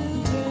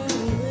 children,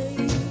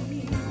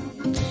 wade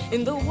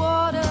in the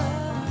water.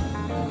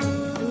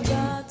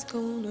 God's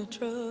gonna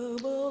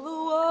trouble the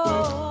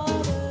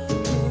water.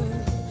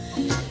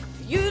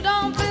 If you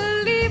don't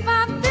believe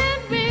I've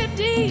been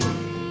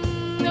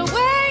redeemed,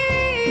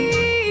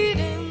 wade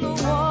in the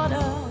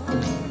water.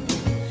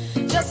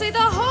 Just see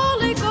the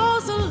Holy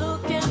Ghost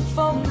looking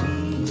for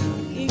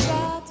me.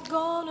 God's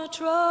gonna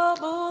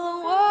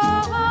trouble the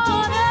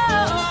water.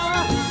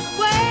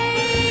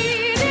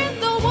 Wade in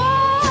the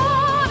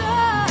water,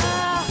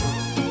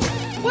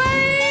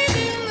 wade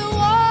in the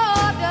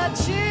water,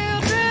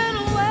 children,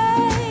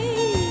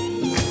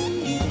 wade.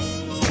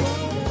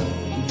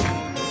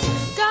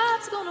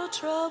 God's gonna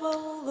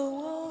trouble the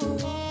water.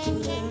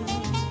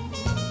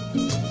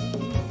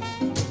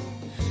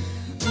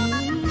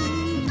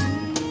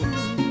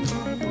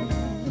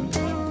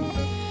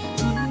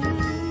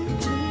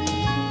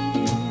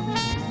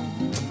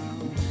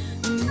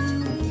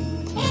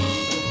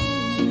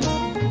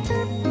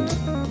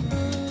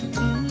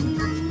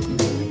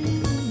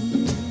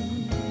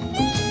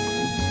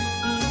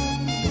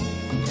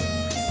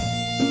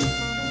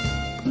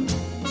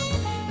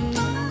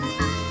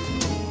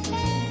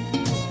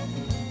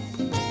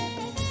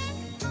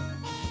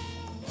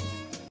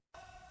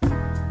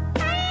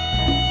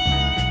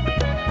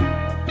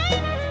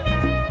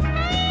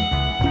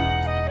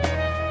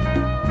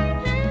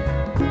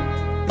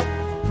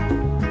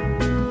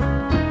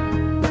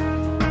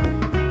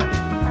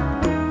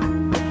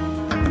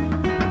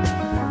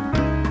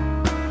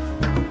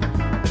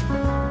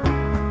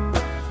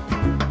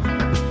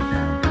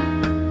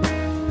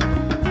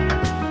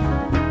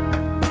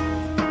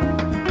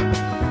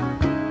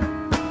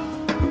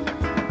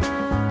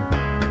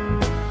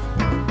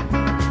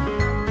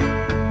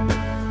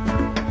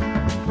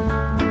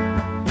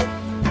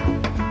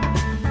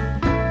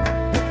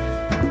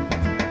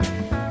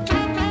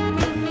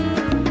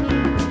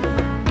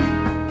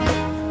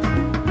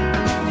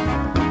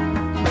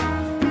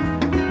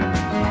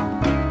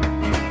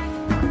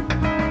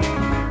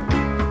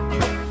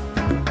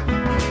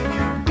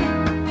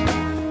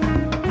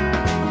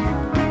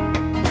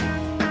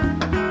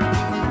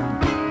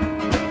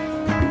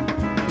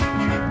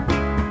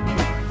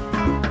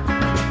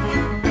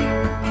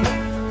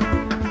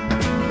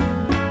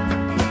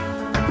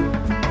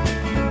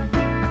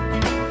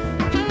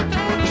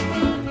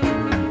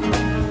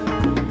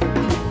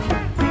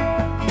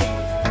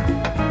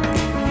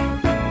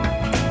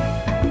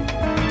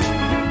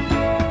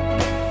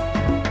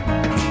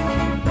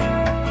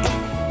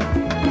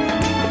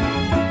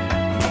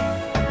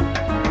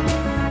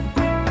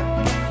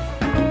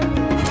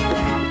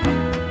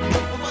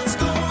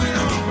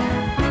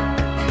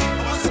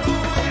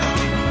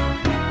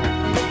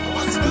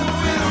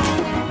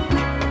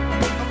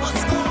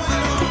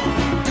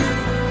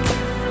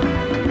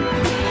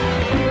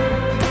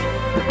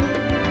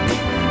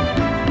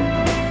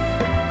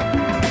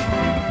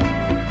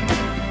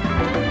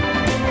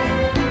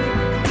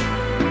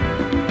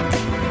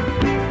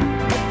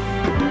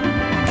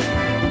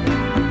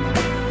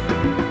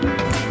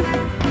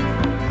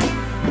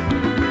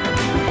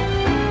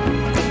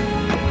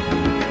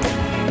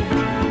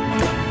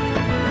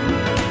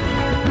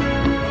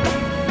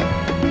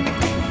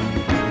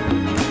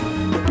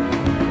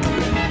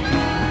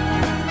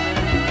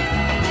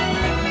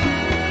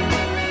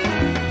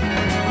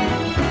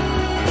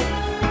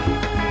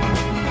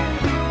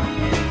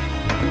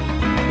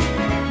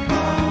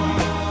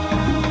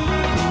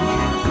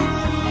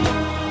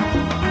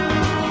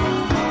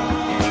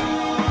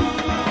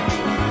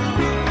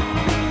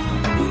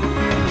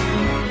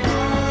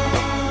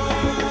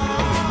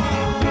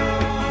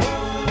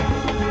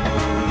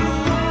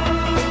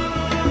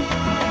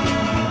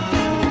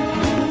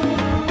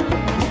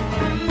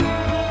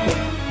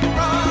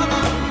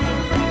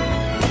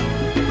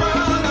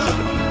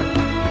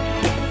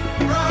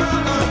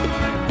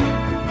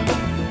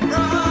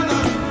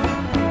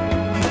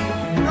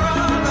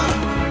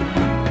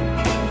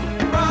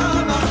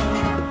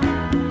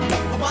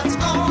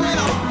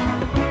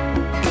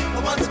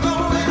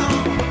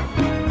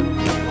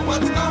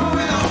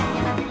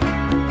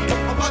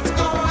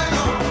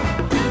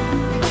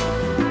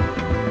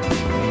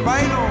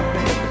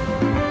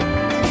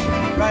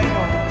 Right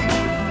on.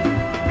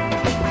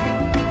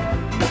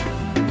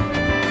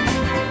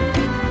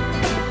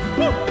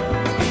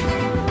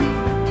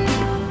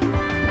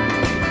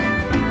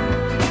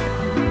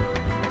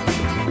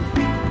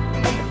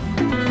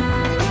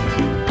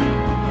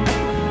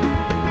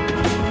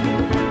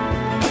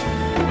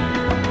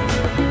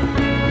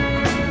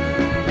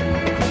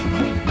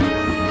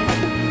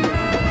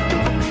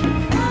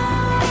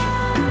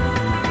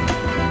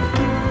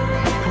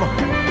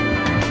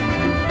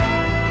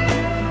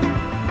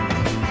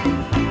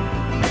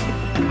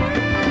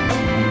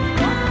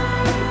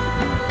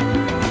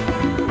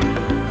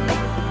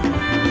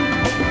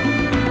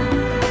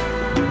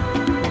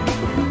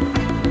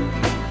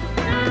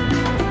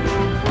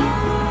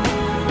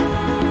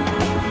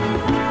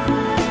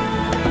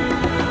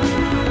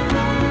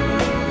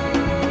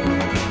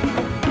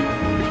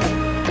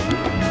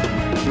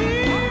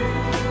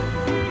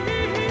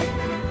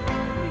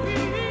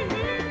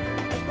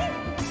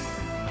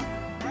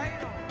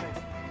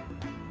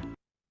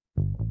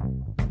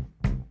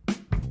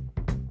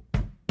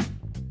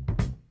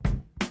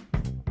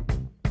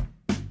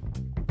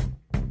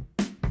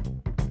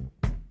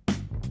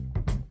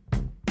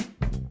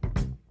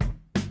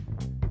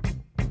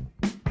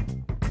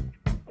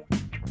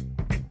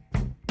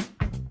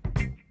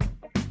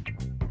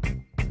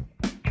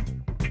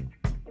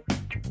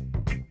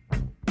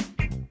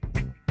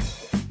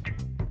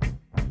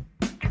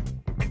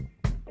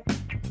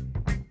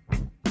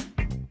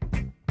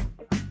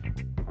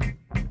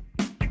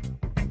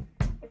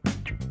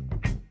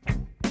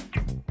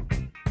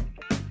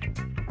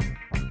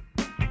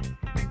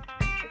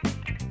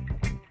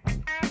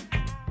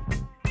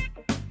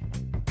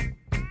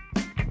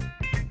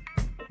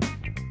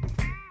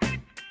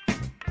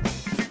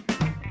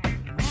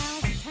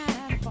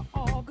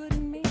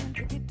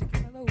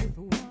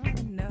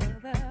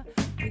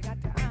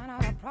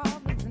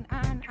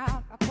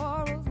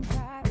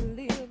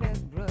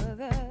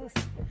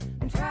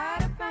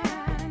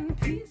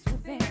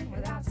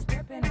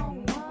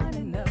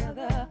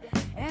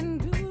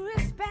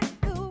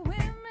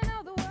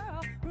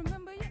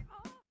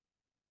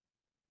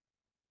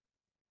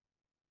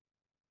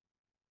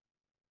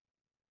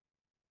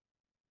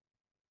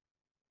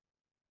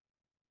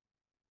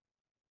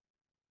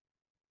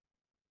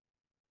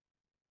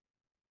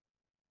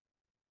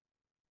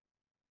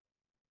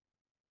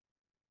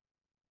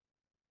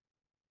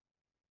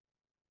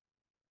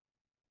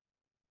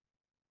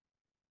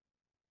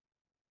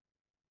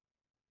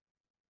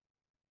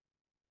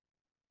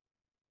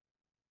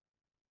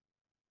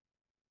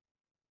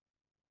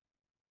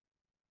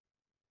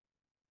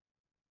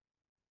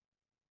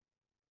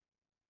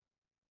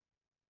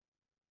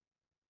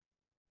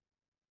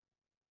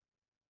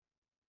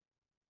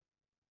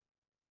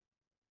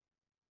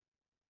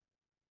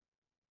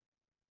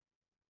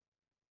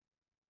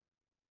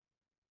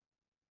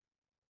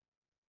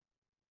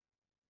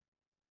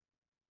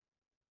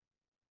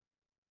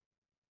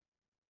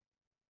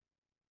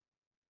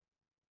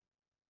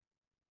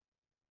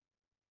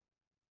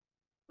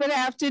 Good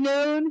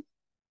afternoon.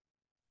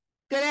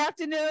 Good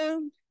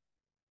afternoon.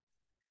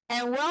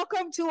 And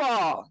welcome to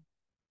all.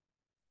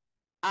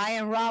 I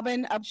am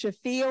Robin Upshur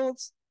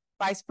Fields,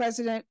 Vice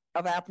President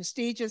of our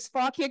prestigious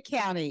Fauquier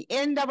County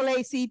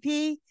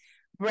NAACP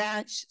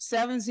Branch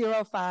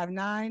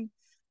 7059,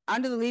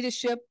 under the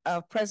leadership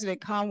of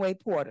President Conway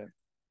Porter.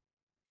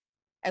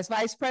 As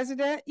Vice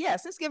President,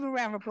 yes, let's give him a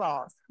round of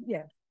applause.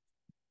 Yes.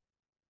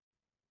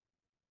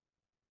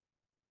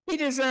 He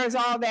deserves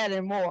all that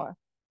and more.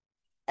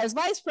 As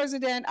Vice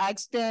President, I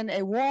extend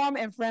a warm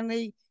and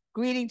friendly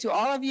greeting to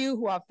all of you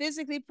who are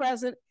physically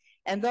present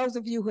and those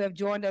of you who have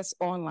joined us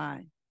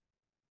online.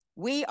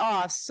 We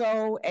are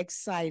so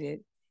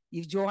excited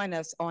you've joined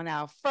us on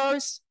our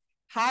first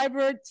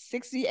hybrid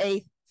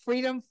 68th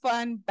Freedom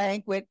Fund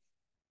Banquet.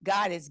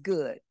 God is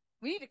good.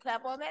 We need to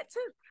clap on that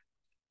too.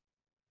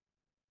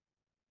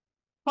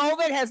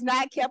 COVID has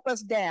not kept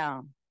us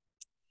down.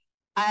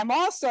 I am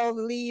also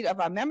the lead of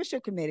our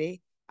membership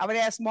committee. I would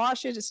ask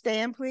Marcia to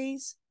stand,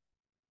 please.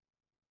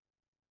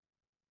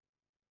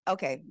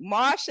 Okay,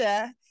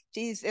 Marcia,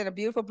 she's in a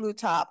beautiful blue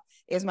top,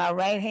 is my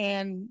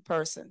right-hand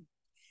person.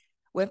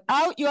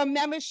 Without your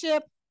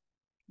membership,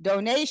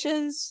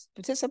 donations,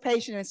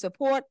 participation, and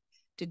support,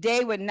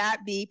 today would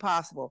not be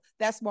possible.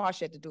 That's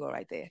Marcia at the door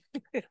right there.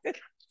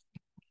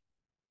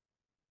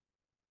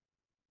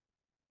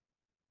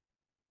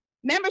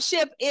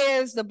 Membership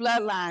is the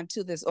bloodline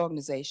to this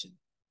organization.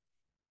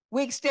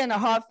 We extend a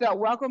heartfelt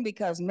welcome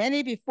because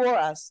many before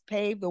us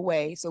paved the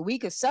way so we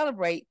could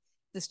celebrate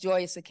this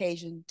joyous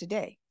occasion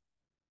today.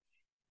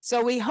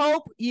 So we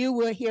hope you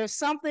will hear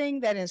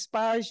something that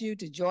inspires you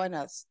to join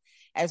us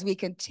as we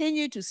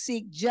continue to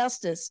seek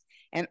justice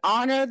and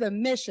honor the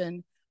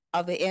mission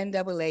of the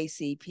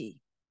NAACP.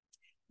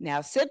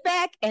 Now sit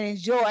back and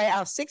enjoy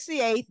our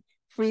 68th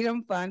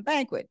Freedom Fund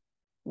Banquet.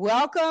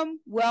 Welcome,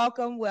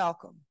 welcome,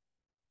 welcome.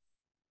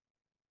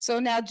 So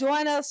now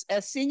join us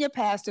as Senior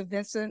Pastor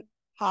Vincent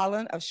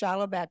Holland of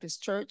Shiloh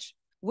Baptist Church,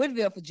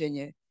 Woodville,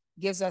 Virginia,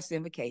 gives us the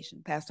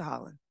invocation. Pastor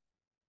Holland.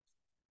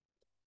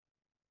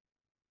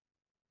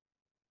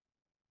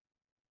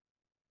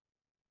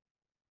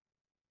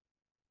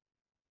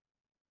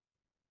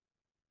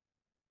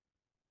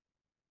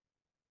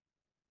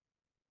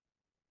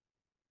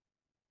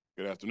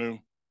 Good afternoon.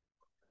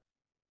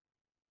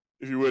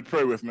 If you would,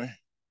 pray with me.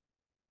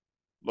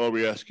 Lord,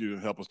 we ask you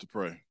to help us to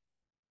pray.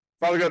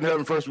 Father God in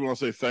heaven, first we want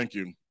to say thank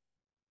you.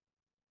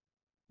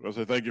 We want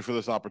to say thank you for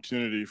this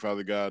opportunity,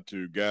 Father God,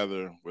 to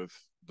gather with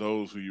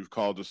those who you've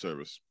called to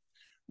service.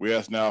 We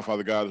ask now,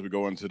 Father God, as we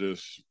go into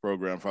this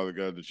program, Father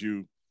God, that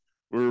you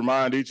will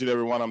remind each and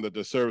every one of them that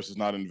the service is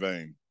not in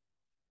vain.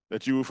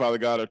 That you, Father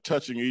God, are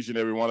touching each and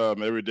every one of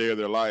them every day of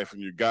their life,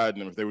 and you're guiding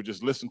them if they would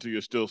just listen to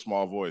your still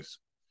small voice.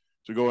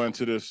 To go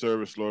into this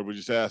service, Lord, we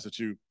just ask that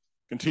you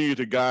continue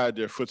to guide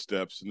their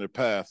footsteps and their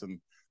path, and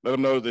let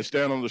them know that they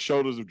stand on the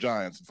shoulders of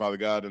giants, Father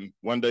God, and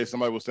one day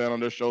somebody will stand on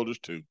their shoulders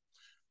too.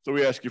 So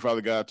we ask you,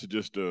 Father God, to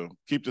just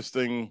keep this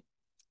thing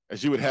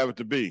as you would have it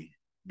to be,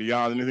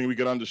 beyond anything we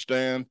can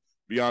understand,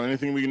 beyond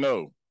anything we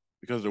know,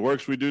 because the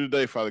works we do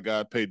today, Father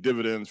God, pay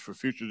dividends for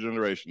future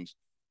generations.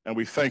 And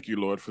we thank you,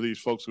 Lord, for these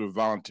folks who have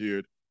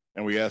volunteered,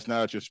 and we ask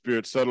now that your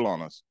spirit settle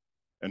on us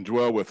and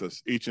dwell with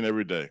us each and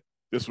every day.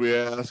 This we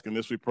ask, and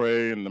this we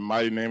pray in the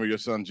mighty name of your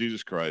Son,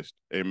 Jesus Christ.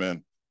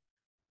 Amen.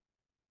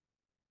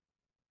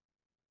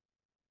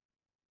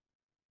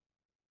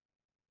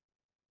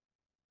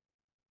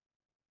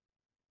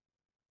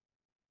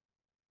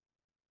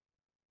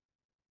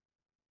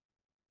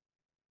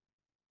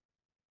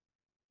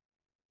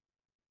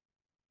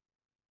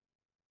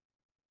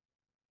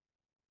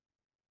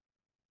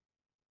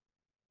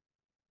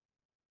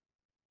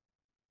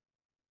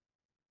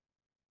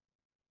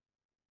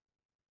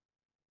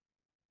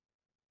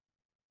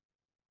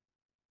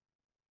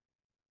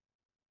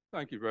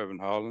 Thank you, Reverend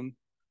Holland.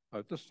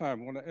 At this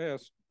time, I want to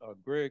ask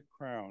Greg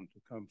Crown to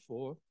come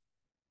forward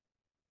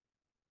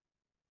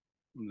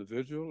from the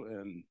vigil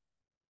and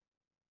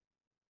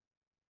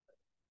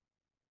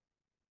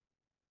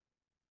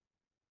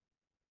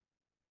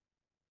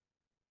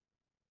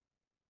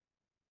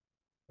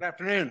Good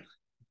afternoon.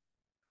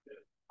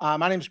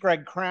 My name is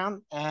Greg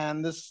Crown,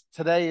 and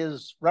today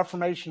is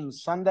Reformation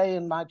Sunday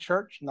in my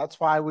church, and that's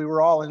why we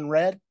were all in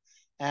red.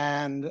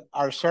 And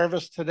our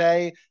service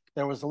today,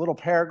 there was a little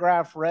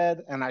paragraph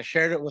read, and I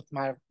shared it with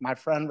my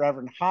friend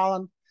Reverend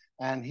Holland,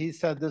 and he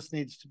said this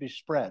needs to be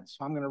spread.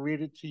 So I'm going to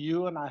read it to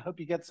you, and I hope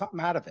you get something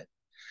out of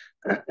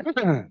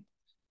it.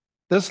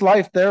 This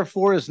life,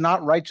 therefore, is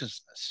not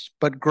righteousness,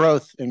 but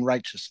growth in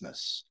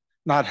righteousness.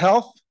 Not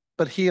health,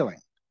 but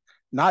healing.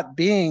 Not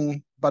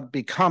being, but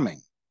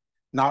becoming.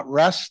 Not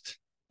rest,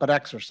 but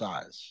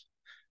exercise.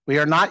 We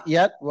are not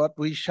yet what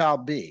we shall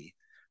be,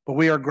 but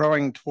we are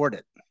growing toward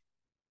it.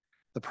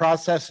 The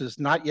process is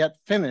not yet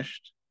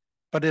finished,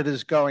 but it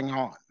is going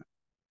on.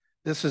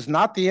 This is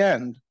not the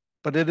end,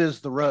 but it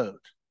is the road.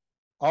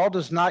 All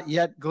does not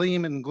yet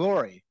gleam in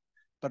glory,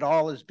 but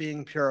all is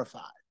being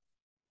purified.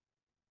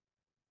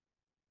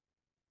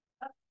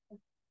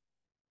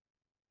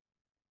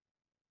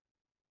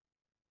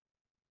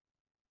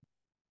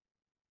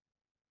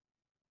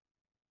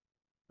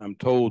 I'm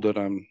told that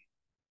I'm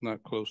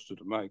not close to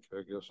the mic.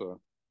 I guess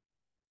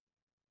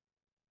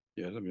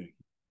yeah, let me.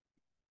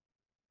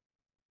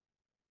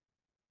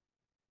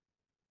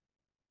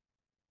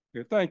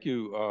 Yeah, thank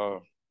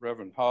you,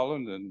 Reverend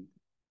Holland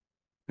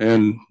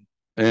and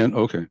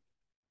okay.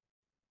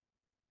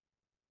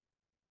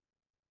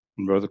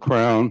 And Brother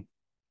Crown.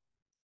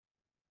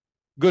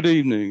 Good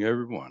evening,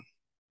 everyone.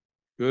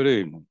 Good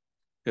evening.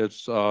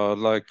 It's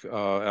like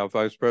our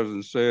Vice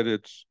President said,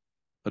 it's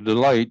a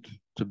delight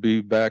to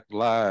be back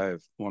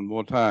live one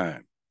more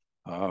time.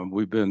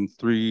 We've been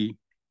three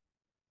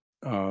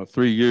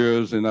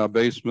years in our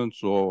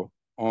basements or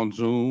on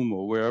Zoom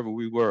or wherever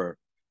we were,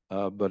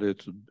 but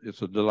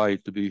it's a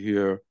delight to be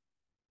here,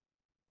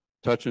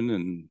 touching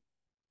and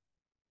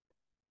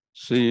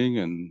seeing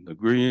and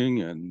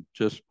agreeing and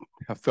just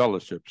have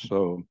fellowship.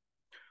 So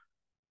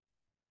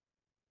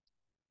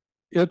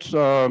it's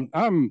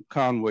I'm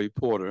Conway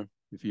Porter,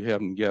 if you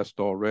haven't guessed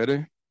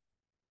already.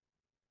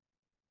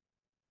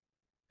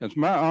 It's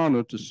my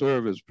honor to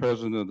serve as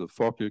president of the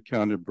Fauquier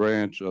County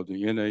branch of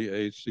the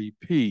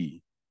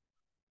NAACP,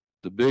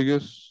 the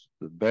biggest,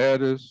 the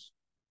baddest,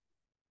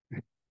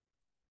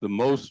 the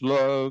most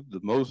loved, the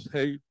most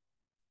hated,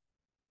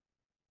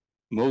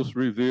 most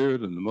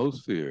revered, and the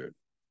most feared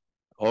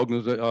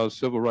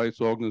civil rights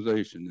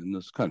organization in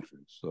this country.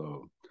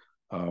 So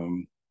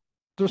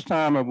this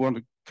time I want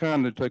to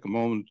kindly take a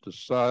moment to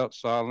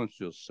silence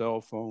your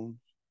cell phones,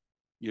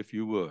 if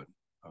you would.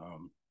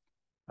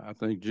 I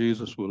think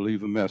Jesus will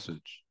leave a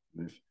message.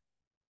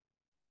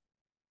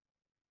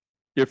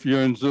 If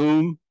you're in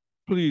Zoom,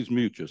 please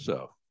mute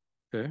yourself,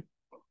 okay?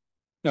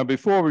 Now,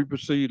 before we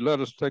proceed, let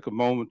us take a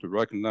moment to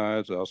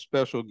recognize our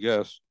special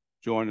guests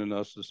joining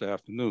us this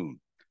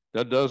afternoon.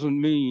 That doesn't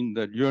mean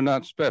that you're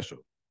not special,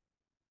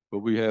 but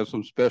we have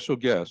some special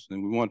guests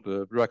and we want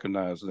to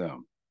recognize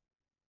them.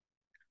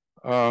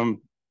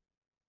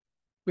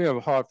 We have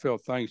a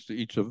heartfelt thanks to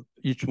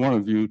each one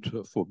of you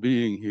for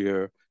being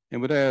here, and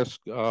would ask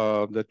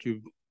that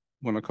you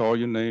want to call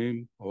your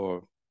name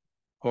or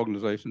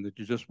organization that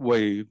you just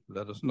wave,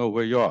 let us know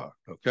where you are,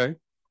 okay?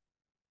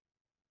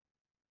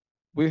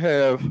 We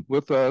have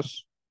with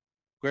us,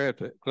 glad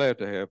to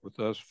have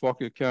with us,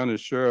 Fauquier County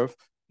Sheriff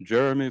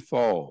Jeremy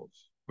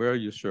Falls. Wear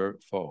your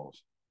shirt,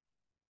 Falls.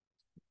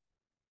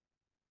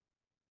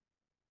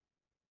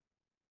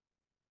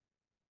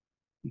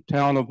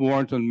 Town of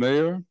Warrenton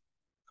Mayor,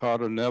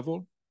 Carter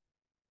Neville.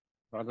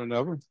 Carter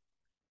Neville?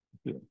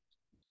 Yeah.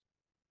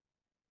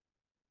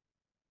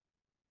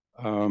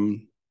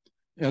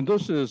 And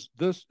this is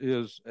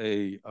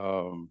a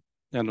an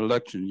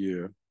election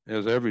year,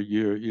 as every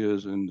year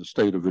is in the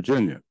state of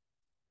Virginia.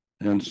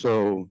 And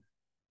so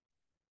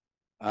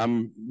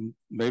I'm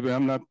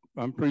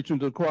preaching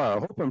to the choir. I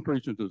hope I'm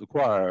preaching to the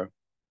choir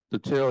to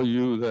tell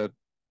you that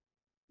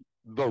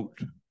vote,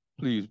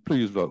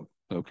 please vote,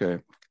 okay?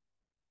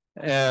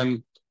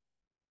 And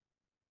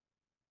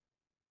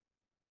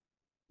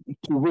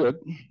to wit,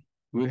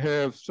 we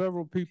have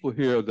several people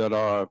here that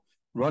are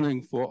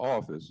running for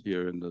office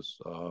here in this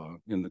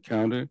in the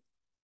county.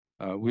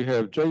 We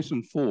have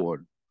Jason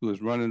Ford, who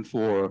is running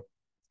for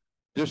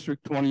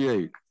District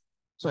 28,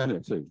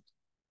 Senate seat.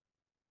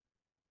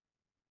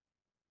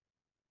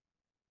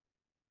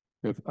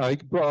 We have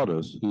Ike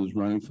Broadus, who's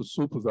running for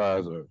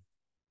supervisor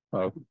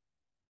of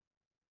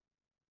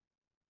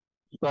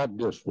Scott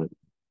District.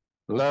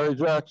 Larry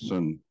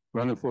Jackson,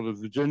 running for the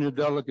Virginia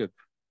Delegate,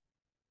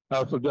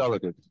 House of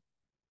Delegates,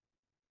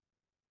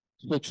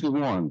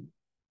 61.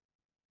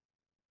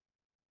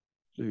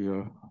 See,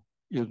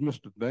 is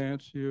Mr.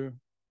 Vance here?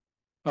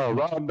 Oh,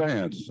 Rob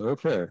Vance,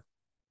 okay.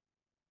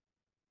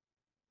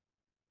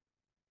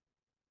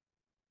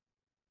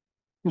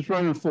 He's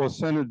running for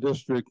Senate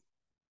District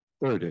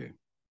 30.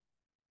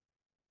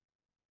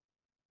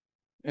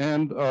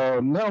 And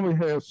now we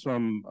have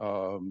some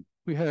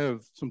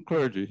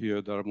clergy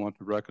here that I want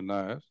to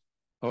recognize.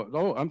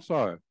 Oh, I'm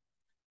sorry.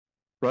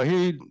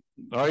 Raheed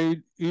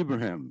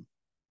Ibrahim,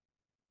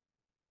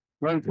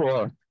 running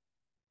for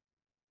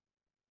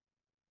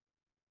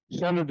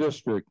Center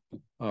District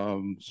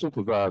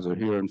supervisor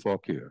here in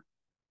Fauquier.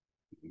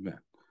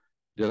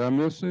 Did I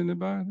miss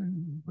anybody?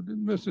 I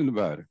didn't miss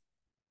anybody.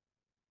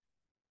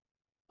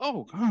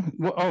 Oh, God.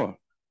 Well, oh.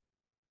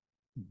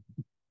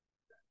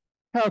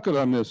 How could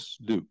I miss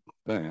Duke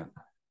Bland?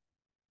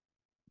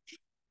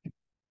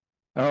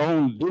 Our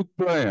own Duke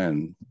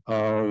Bland,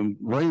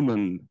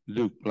 Raymond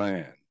Duke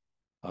Bland,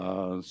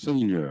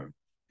 Senior.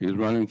 He's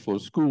running for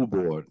school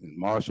board in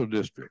Marshall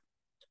District.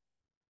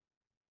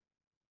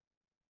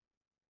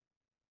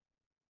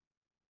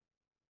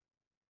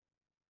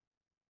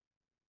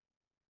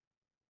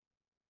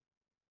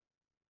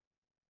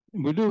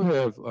 We do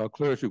have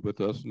clergy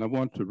with us, and I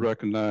want to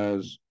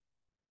recognize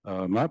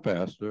my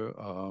pastor,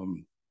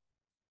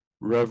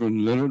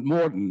 Reverend Leonard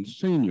Morton,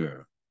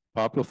 Senior,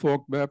 Poplar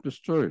Fork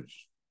Baptist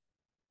Church.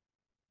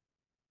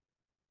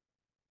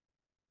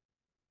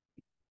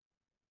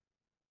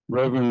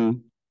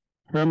 Reverend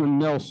Herman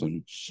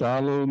Nelson,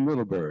 Shiloh,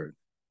 Middleburg.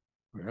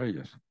 Where are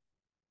you?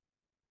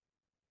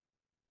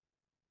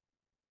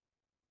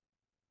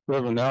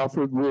 Reverend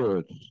Alfred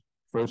Woods,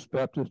 First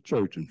Baptist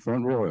Church in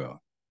Front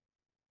Royal.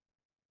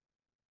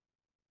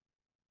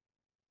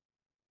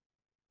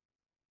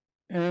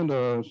 And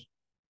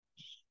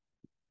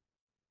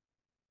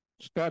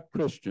Scott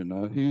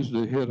Christian, he's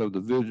the head of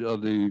the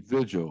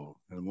vigil,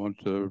 and I want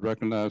to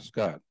recognize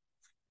Scott.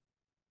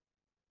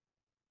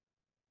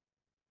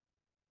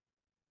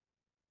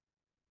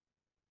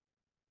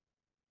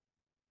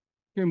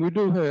 And we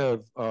do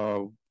have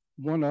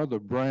one other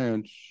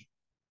branch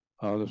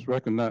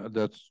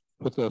that's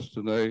with us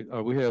today.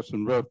 We have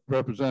some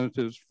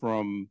representatives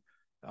from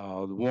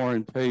the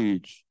Warren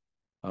Page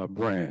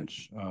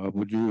branch.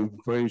 Would you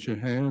raise your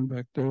hand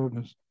back there,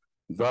 Ms.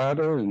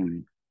 Vida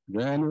and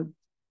Janet?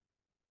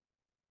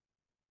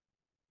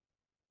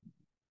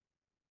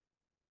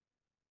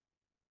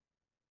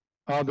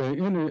 Are there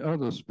any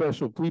other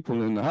special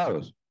people in the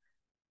house?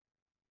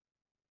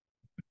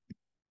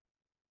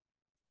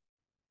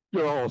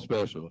 You're all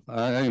special.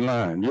 I ain't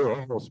lying.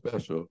 You're all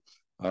special.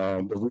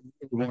 But we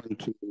wanted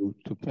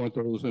to point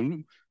those,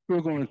 and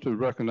we're going to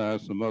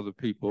recognize some other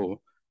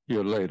people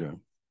here later.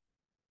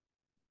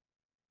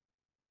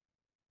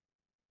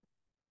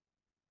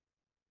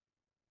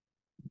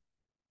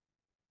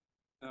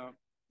 Now,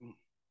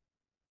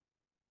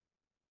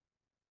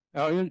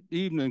 our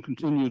evening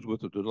continues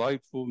with a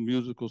delightful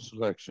musical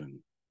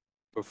selection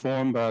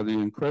performed by the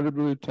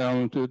incredibly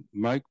talented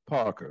Mike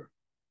Parker,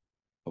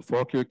 a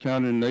Fauquier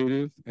County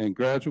native and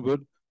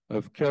graduate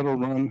of Kettle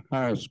Run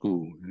High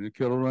School. Any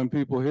Kettle Run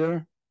people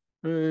here?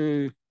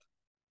 Hey.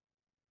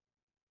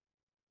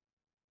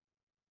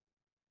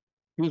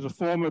 He's a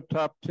former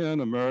top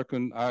 10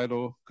 American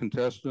Idol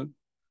contestant.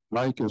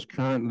 Mike is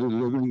currently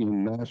living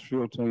in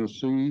Nashville,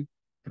 Tennessee,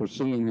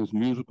 pursuing his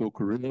musical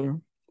career,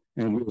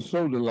 and we're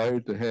so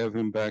delighted to have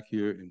him back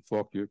here in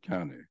Fauquier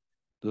County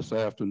this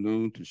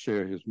afternoon to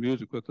share his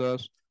music with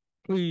us.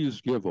 Please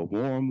give a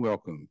warm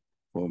welcome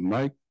for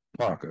Mike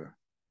Parker.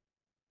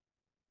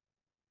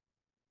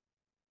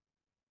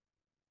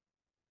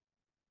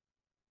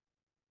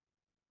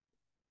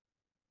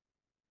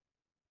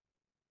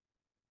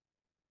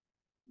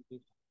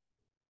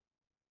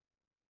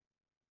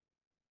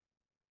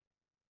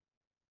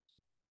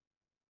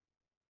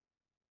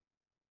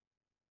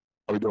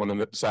 How we doing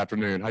this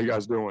afternoon? How you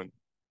guys doing?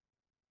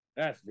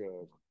 That's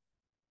good.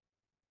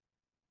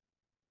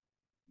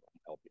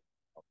 Help you.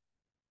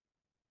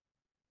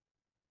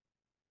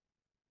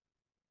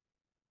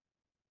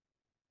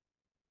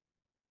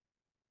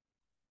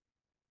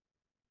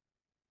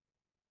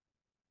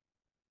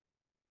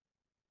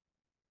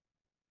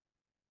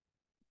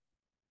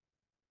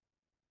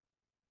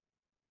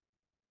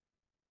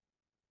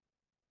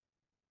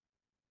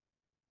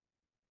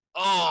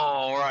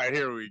 All right,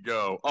 here we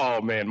go.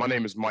 Oh man, my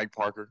name is Mike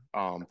Parker.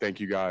 Thank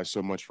you guys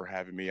so much for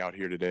having me out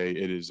here today.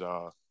 It's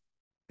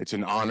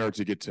an honor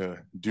to get to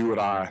do what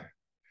I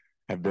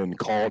have been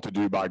called to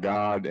do by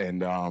God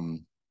and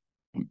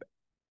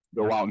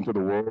go out into the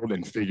world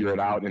and figure it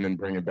out and then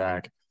bring it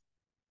back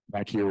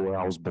here where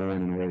I was born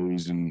and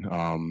raised. And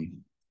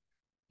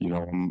you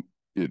know,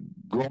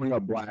 growing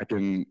up black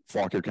in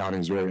Fauquier County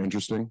is very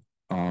interesting.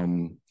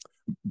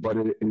 But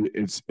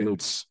it's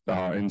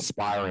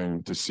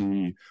inspiring to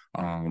see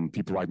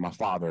people like my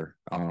father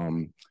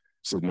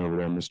sitting over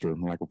there, Mr.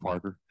 Michael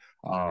Parker,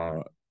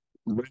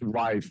 live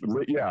life.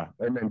 Yeah,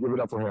 amen. Give it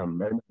up for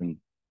him. Amen.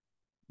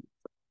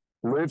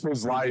 Live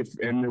his life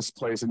in this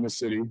place, in this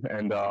city,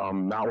 and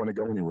not want to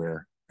go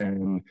anywhere.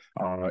 And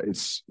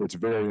it's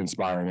very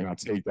inspiring, and I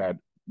take that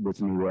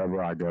with me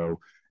wherever I go.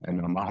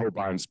 And I hope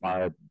I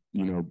inspire,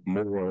 you know,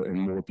 more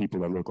and more people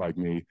that look like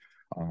me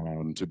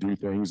to do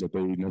things that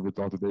they never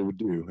thought that they would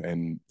do.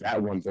 And that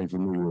one thing for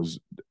me was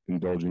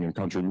indulging in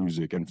country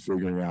music and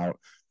figuring out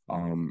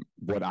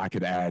what I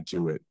could add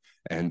to it.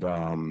 And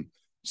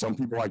some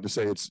people like to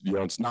say it's, you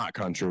know, it's not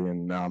country,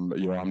 and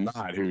you know, I'm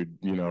not who,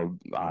 you know,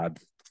 I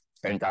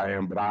think I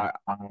am, but I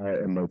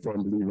am a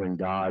firm believer in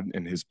God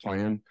and his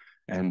plan.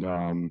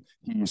 And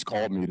he's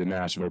called me to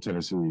Nashville,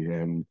 Tennessee,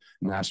 and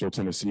Nashville,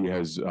 Tennessee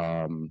has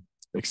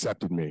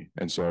accepted me.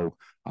 And so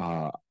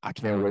I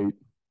can't wait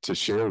to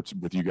share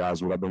with you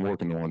guys what I've been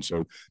working on.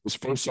 So this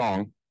first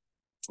song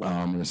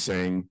I'm going to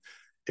sing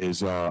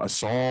is a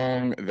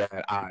song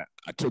that I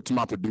took to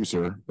my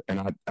producer, and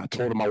I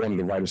told him I wanted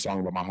to write a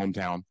song about my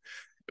hometown,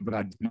 but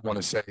I didn't want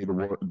to say the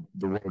word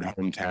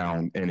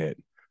hometown in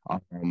it,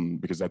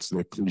 because that's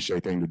the cliche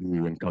thing to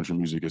do in country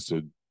music, is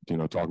to, you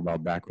know, talk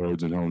about back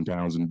roads and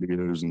hometowns and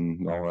beers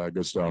and all that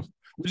good stuff,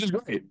 which is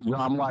great. You know,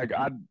 I'm like,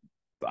 I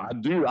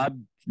you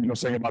know,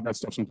 sing about that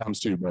stuff sometimes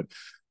too, but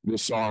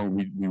this song,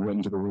 we went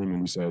into the room and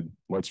we said,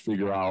 let's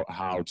figure out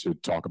how to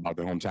talk about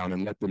their hometown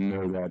and let them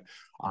know that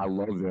I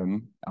love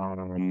them,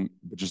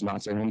 but just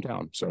not say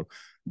hometown. So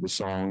the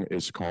song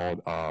is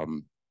called, oh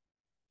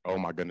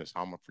my goodness,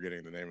 how am I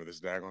forgetting the name of this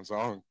daggone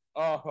song?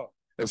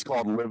 It's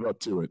called Live Up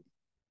to It.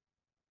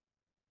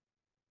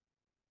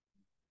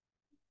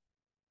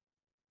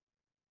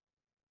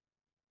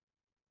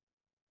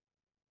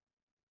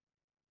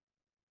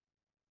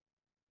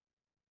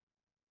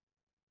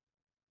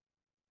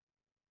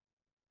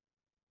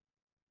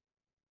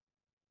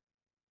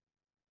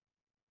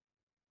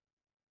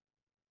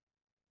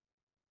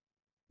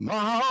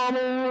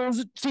 Mama was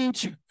a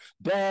teacher,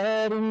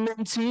 Daddy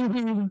meant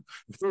to.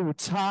 If they were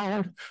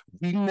tired,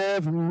 we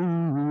never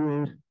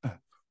knew it.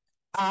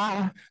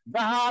 I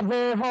got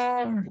her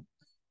hard,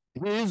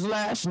 his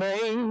last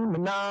name,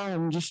 and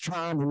I'm just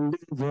trying to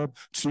live up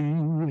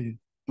to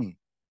it.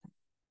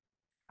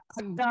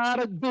 I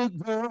got a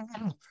good girl,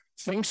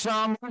 thinks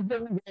I'm a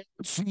hero,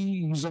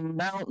 sees a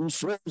mountain,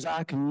 swears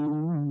I can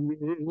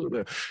move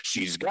it.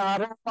 She's got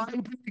a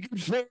white picket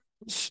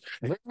fence,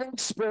 an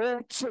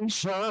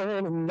expectation,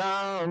 and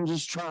I'm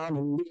just trying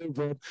to live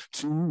up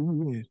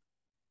to it.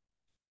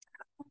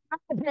 I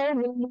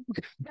wanna look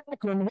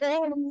back on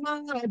all of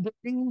my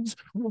days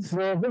with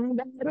all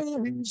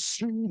that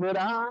history that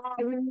I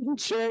wouldn't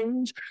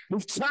change.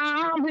 If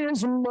time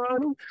is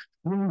money,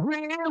 when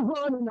we're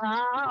running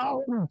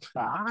out,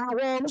 I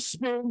wanna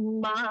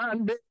spend my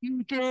day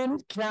making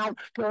it count,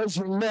 'cause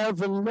you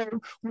never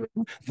know when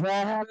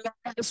that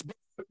last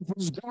breath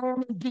is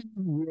gonna be.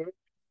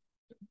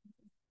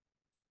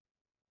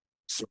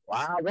 So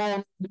I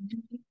wanna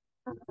be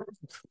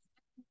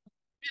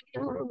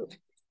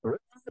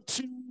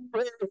to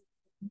it.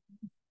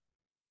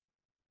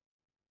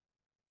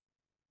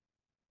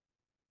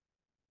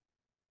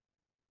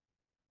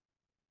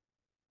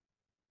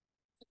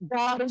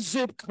 Got a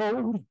zip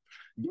code,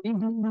 gave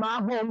me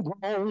my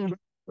homegrown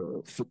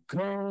love for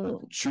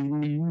country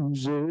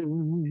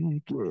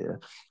music, yeah.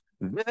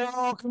 They're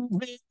all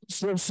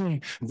convinced, they'll say,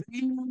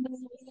 they know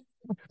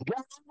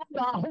God,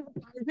 I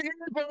hope I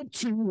live up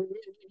to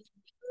it.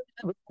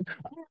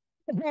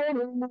 I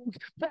wanna look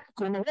back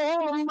on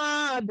all of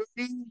my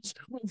days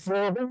with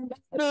all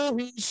that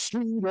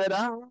history that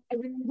I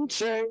wouldn't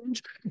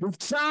change. If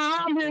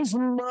time is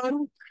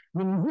money,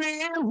 when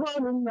we're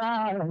running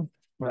out,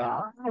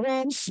 I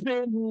want to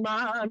spend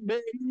my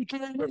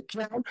making it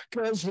count,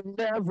 'cause you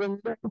never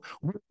know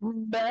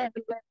when that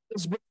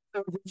last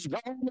breath is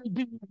gonna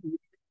be.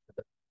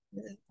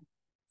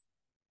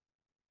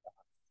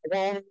 I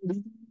wanna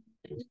leave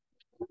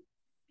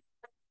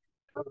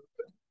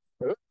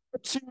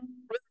to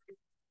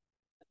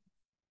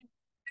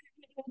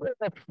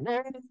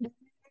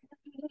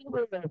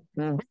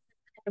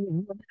On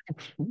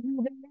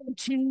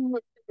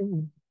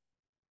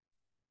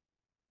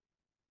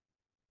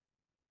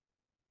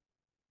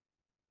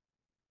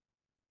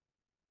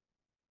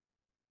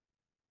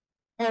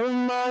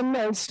my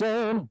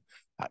nightstand,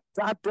 I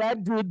got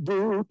that good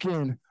book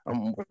and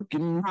I'm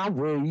working my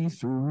way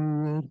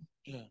through it.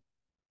 Yeah.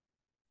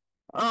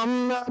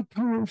 I'm not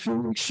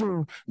perfect,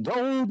 sure,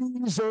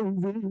 don't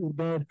deserve it,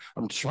 but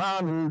I'm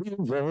trying to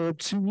live up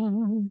to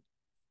it.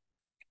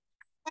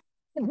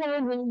 I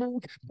wanna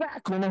look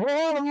back on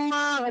all of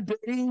my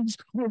days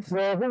with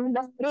a whole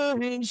lot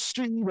of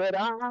history that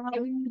I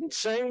wouldn't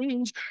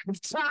change.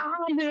 If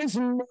time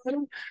isn't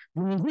money,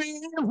 then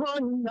we're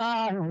running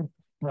out.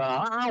 But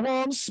I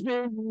want to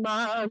spend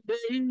my day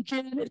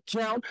making it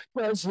count,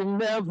 'cause you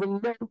never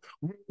know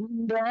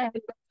when that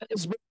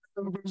last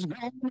breath is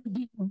gonna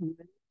be.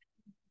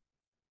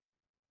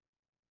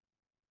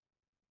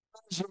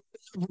 'Cause you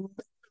never know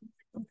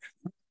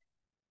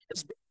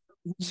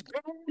it's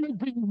gonna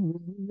be.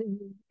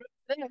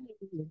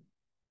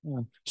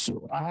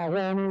 So I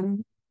wanna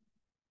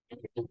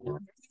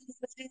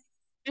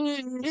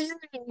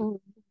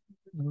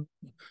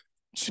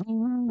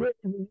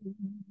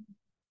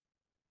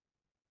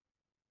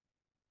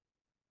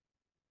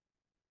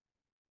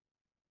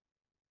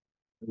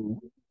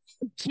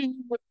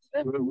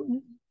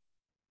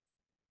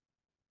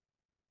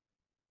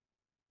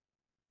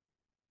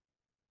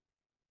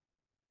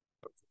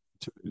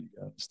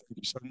guys. Thank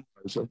you so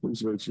much. I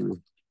appreciate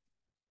you.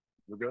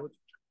 We're good.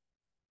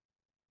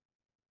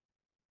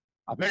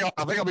 I think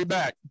I'll be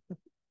back.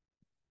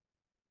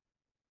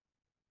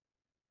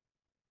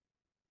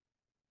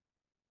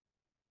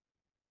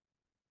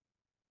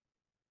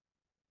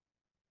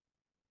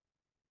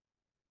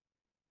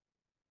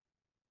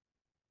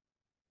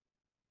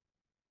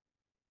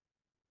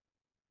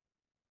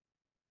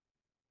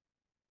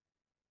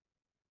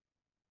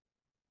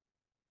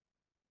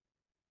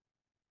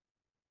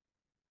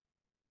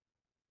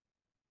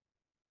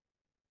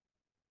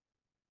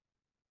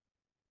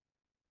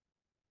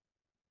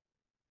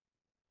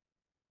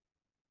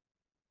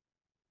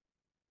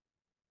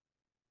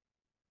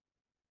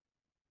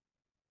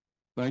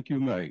 Thank you,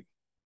 Mike.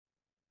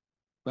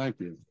 Thank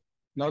you.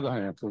 Another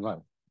hand for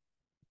Mike.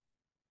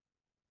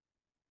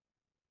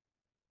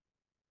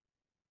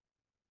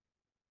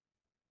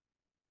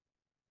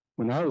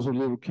 When I was a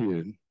little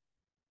kid,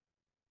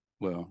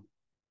 well,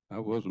 I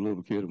was a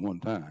little kid at one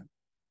time.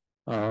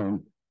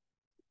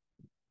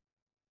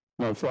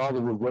 My father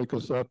would wake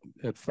us up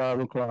at 5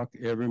 o'clock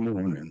every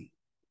morning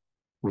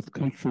with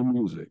country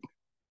music.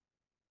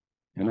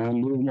 And I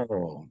knew them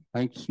all,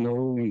 Hank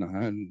Snow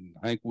and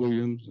Hank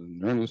Williams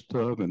and Ernest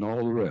Tubb and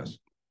all the rest.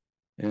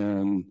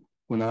 And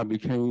when I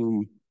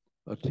became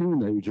a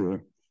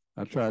teenager,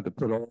 I tried to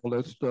put all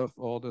that stuff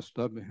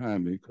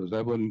behind me because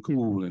that wasn't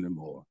cool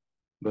anymore.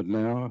 But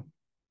now,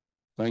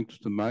 thanks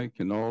to Mike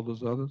and all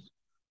those others,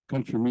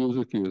 country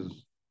music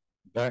is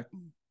back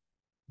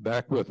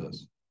with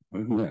us.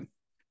 Amen.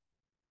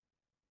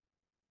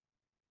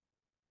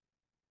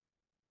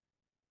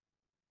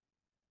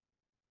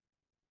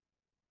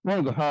 One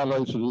of the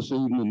highlights of this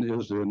evening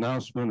is the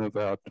announcement of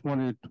our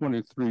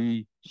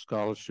 2023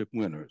 scholarship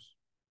winners.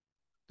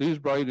 These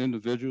bright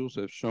individuals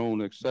have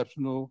shown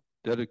exceptional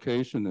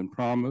dedication and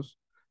promise,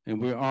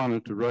 and we're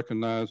honored to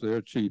recognize their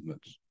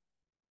achievements.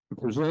 To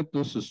present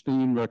this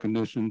esteemed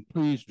recognition,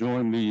 please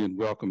join me in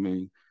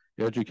welcoming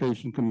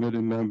Education Committee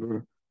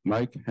member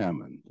Mike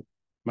Hammond.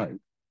 Mike.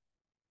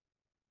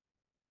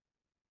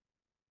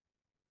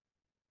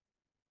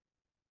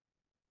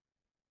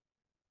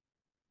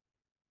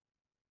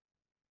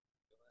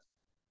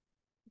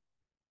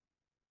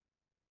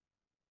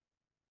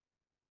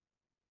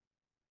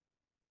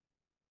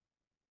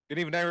 Good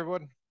evening,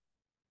 everyone.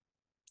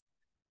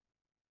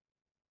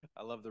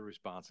 I love the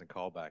response and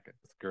callback.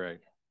 It's great.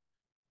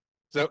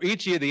 So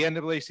each year, the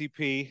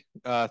NAACP,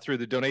 through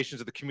the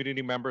donations of the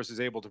community members, is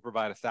able to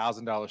provide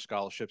 $1,000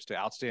 scholarships to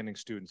outstanding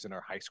students in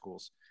our high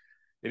schools.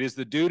 It is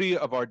the duty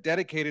of our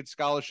dedicated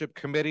scholarship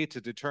committee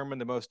to determine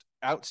the most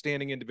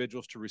outstanding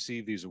individuals to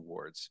receive these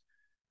awards.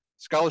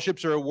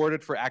 Scholarships are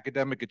awarded for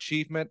academic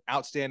achievement,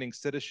 outstanding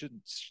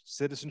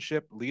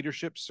citizenship,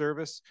 leadership,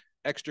 service,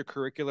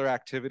 extracurricular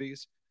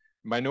activities,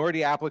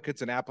 minority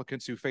applicants and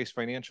applicants who face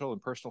financial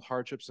and personal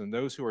hardships, and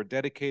those who are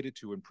dedicated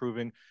to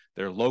improving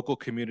their local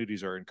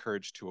communities are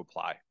encouraged to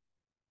apply.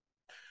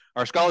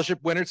 Our scholarship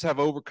winners have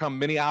overcome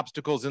many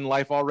obstacles in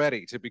life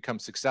already to become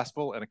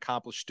successful and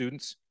accomplished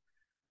students,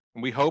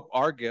 and we hope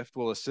our gift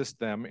will assist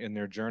them in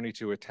their journey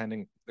to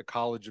attending the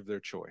college of their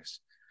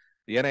choice.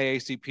 The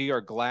NAACP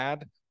are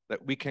glad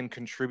that we can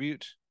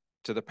contribute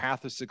to the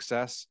path of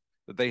success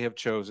that they have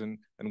chosen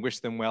and wish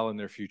them well in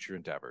their future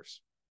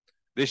endeavors.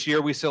 This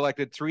year, we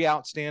selected 3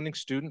 outstanding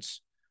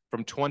students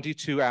from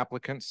 22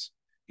 applicants.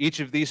 Each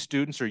of these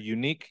students are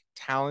unique,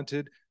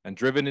 talented, and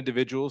driven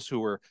individuals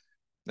who are,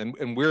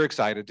 and we're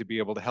excited to be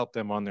able to help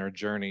them on their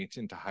journey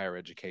into higher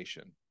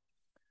education.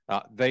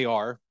 They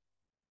are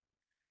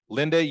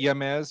Linda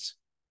Yemez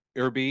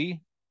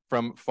Irbi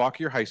from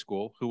Fauquier High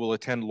School, who will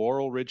attend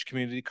Laurel Ridge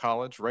Community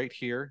College right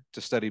here to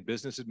study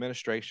business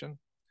administration.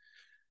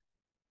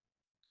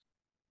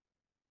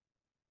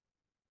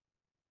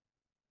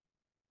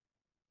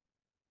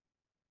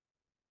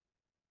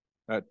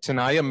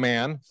 Tanaya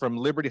Mann from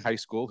Liberty High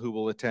School, who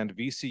will attend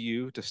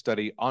VCU to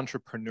study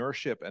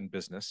entrepreneurship and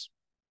business.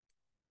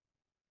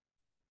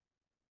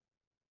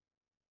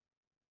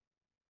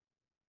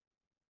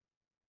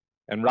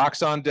 And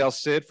Roxanne Del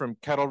Cid from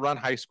Kettle Run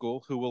High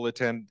School, who will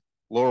attend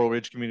Laurel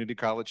Ridge Community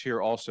College here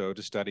also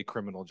to study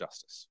criminal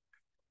justice.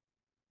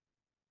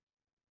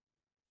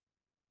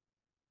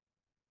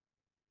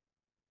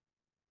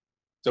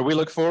 So we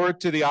look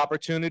forward to the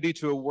opportunity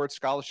to award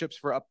scholarships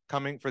for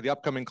the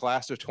upcoming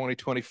class of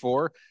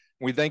 2024.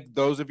 We thank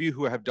those of you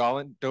who have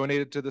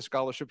donated to the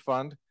scholarship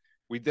fund.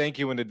 We thank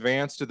you in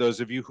advance to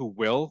those of you who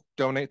will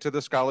donate to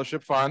the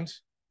scholarship fund.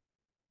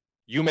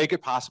 You make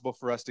it possible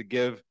for us to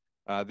give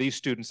these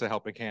students a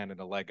helping hand and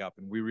a leg up,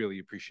 and we really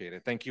appreciate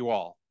it. Thank you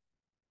all.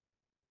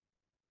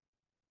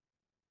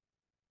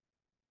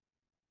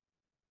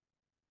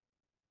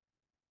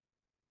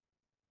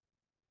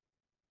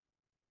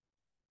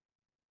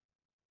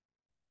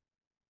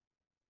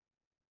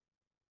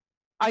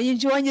 Are you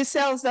enjoying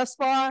yourselves thus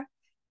far?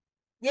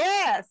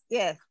 Yes,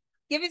 yes.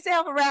 Give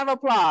yourself a round of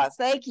applause.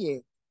 Thank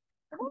you.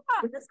 Come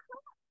on, let's go.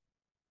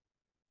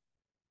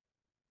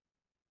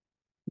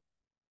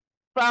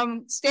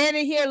 From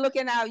standing here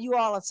looking out, you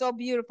all are so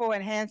beautiful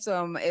and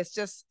handsome. It's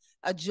just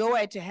a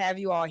joy to have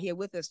you all here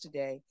with us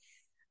today.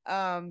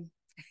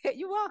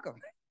 You're welcome.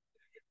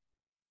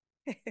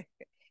 It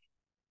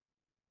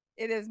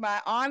is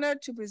my honor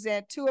to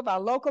present two of our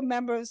local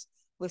members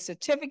with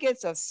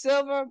certificates of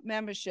silver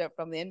membership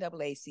from the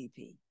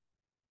NAACP.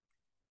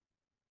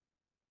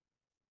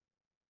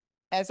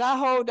 As I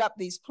hold up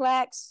these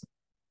plaques,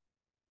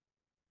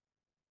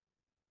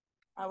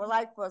 I would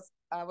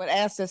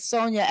ask that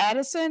Sonia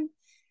Addison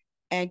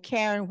and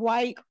Karen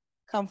White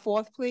come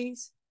forth,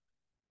 please.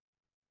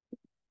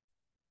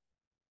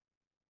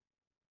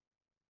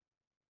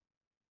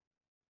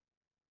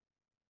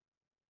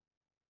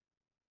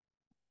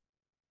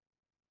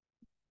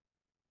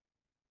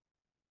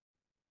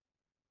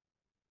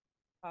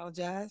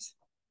 Apologize.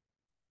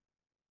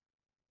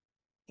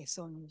 Okay,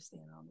 Sonia,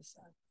 stand on this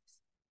side.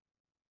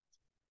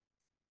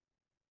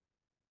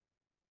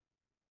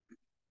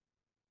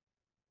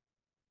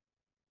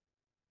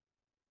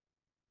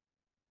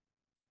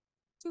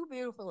 Two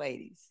beautiful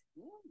ladies.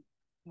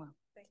 Well,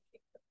 thank you.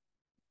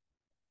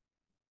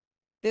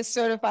 This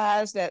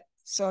certifies that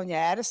Sonia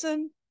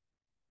Addison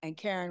and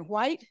Karen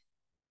White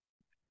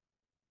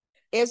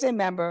is a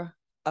member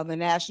of the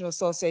National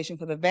Association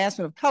for the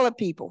Advancement of Colored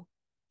People,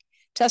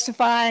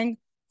 testifying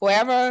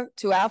forever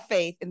to our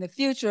faith in the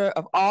future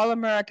of all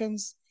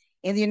Americans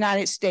in the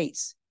United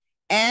States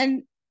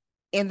and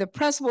in the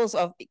principles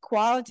of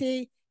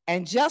equality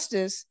and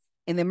justice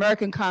in the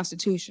American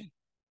Constitution.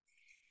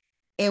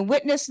 In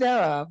witness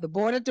thereof, the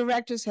Board of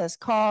Directors has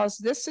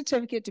caused this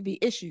certificate to be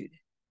issued.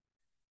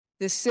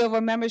 This silver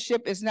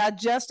membership is not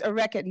just a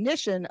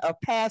recognition of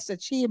past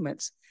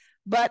achievements,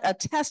 but a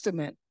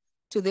testament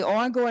to the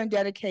ongoing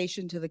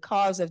dedication to the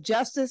cause of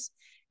justice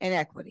and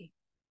equity.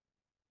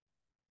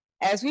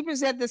 As we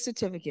present this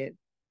certificate,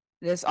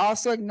 let's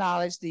also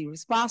acknowledge the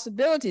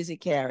responsibilities it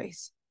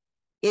carries.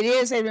 It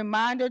is a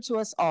reminder to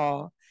us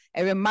all,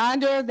 a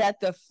reminder that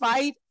the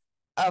fight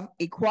of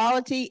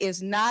equality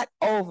is not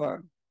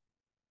over.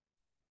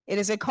 It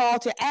is a call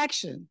to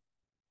action,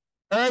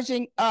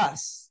 urging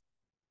us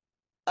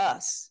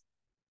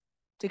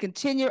to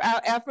continue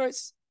our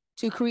efforts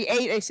to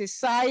create a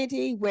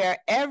society where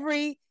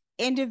every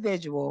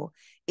individual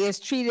is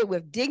treated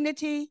with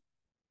dignity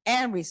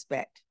and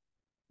respect,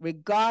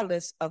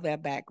 regardless of their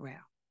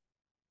background.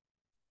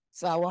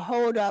 So I will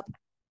hold up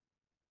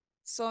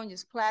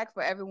Sonia's plaque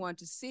for everyone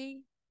to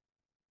see.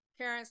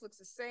 Karen's looks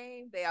the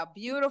same. They are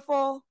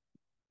beautiful.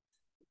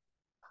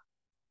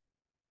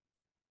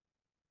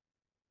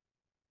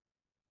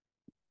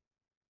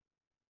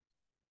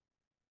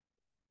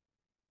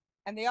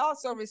 And they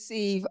also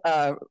receive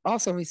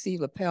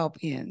lapel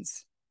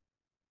pins.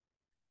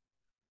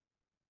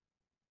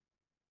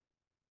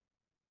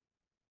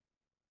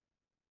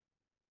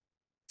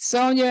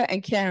 Sonia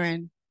and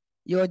Karen,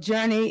 your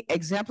journey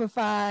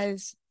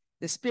exemplifies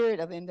the spirit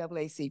of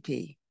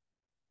NAACP.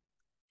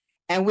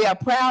 And we are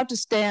proud to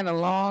stand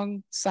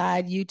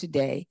alongside you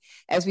today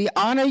as we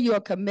honor your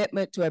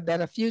commitment to a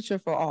better future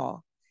for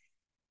all.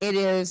 It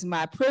is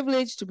my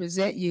privilege to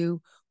present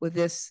you with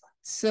this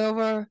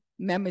silver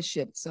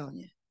membership,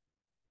 Sonia.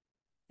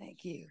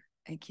 Thank you.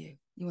 Thank you.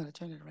 You want to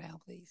turn it around,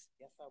 please?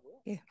 Yes, I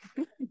will. Yeah.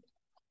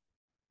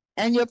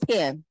 And your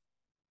pen.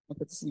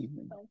 Okay.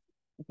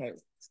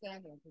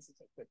 Stand there and take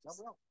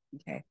pictures.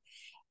 Okay.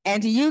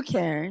 And to you,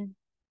 Karen,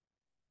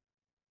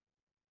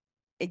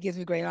 it gives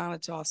me great honor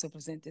to also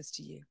present this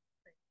to you.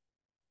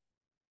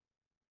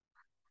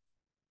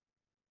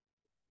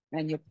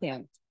 And your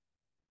pen.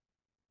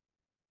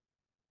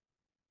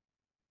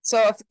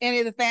 So if any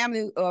of the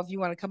family, or if you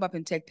want to come up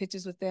and take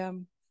pictures with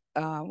them,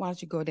 why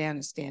don't you go down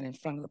and stand in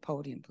front of the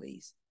podium,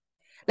 please?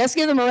 Let's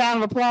give them a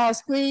round of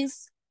applause,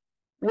 please.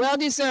 Well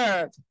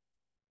deserved.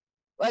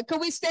 Well,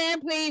 could we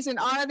stand, please, and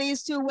honor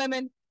these two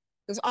women?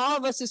 Because all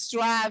of us should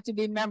strive to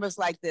be members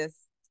like this.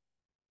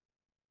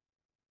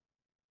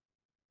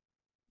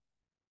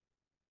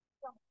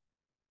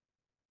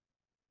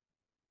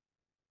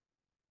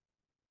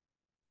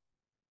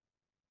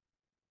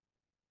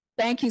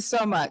 Thank you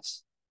so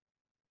much.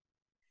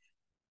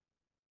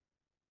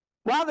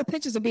 While the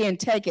pictures are being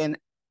taken,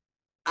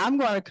 I'm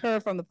going to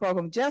curve from the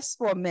program just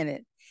for a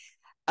minute.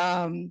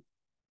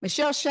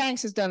 Michelle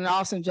Shanks has done an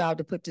awesome job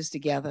to put this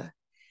together.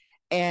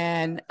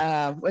 And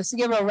let's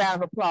give her a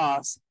round of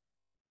applause.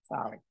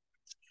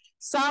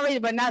 Sorry,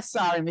 but not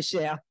sorry,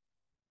 Michelle.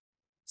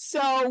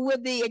 So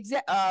would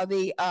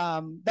the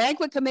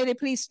banquet committee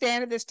please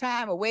stand at this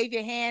time or wave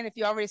your hand if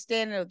you're already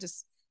standing, or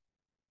just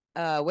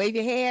wave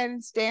your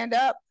hand, stand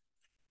up.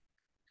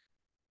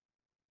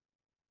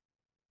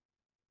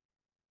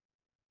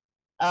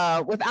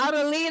 Without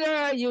a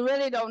leader, you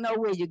really don't know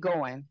where you're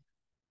going.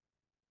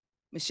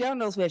 Michelle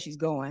knows where she's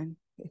going,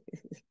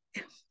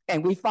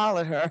 and we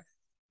followed her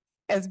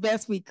as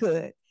best we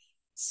could.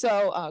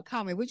 So,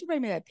 Carmen, would you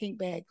bring me that pink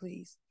bag,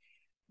 please?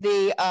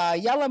 The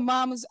yellow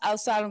mums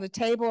outside on the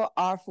table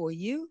are for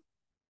you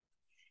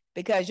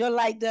because your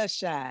light does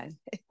shine.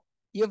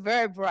 You're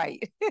very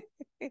bright.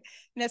 And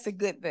that's a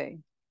good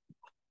thing.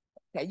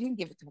 Okay, you can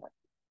give it to her.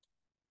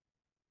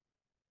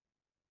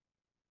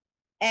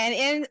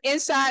 And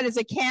inside is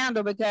a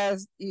candle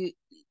because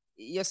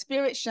your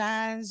spirit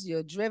shines,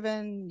 you're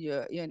driven,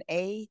 you're an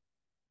A,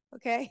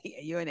 okay?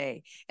 You're an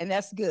A, and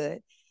that's good.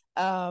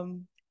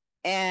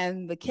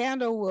 And the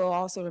candle will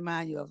also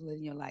remind you of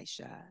letting your light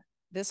shine.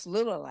 This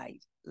little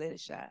light, let it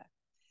shine.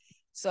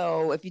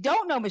 So if you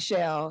don't know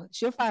Michelle,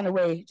 she'll find a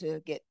way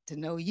to get to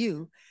know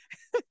you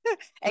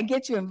and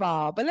get you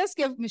involved. But let's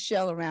give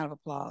Michelle a round of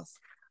applause.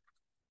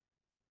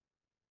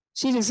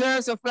 She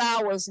deserves her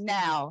flowers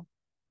now.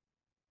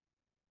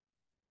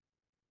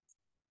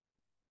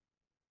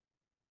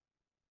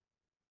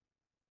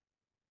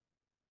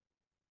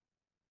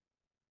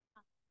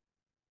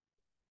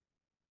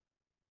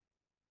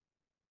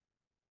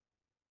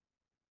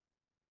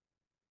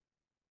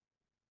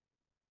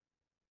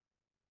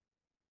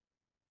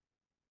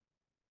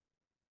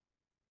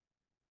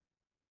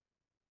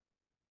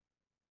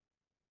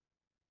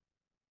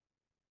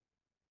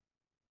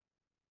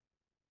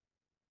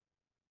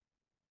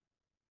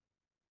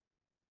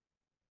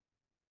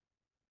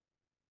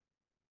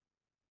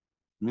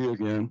 Me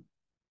again.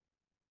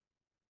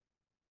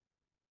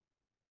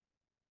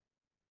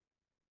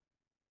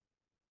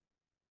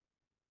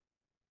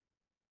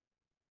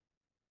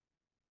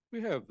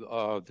 We have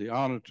the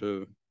honor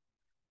to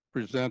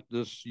present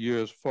this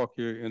year's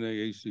Fauquier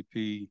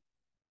NAACP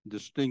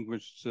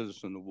Distinguished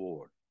Citizen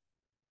Award.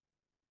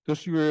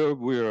 This year,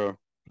 we are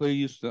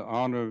pleased to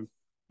honor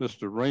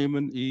Mr.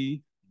 Raymond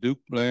E. Duke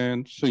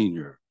Bland,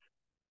 Sr.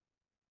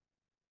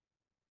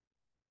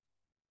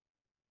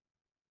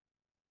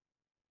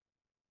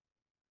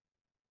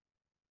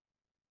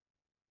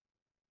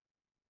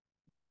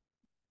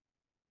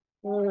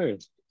 All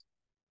right.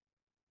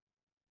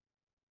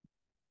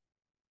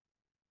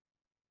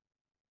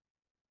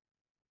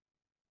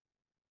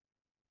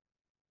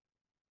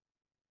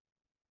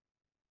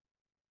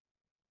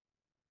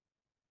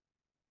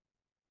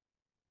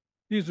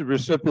 He's the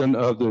recipient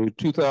of the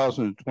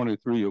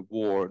 2023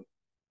 award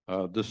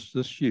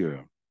this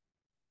year.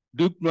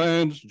 Duke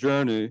Bland's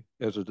journey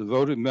as a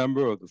devoted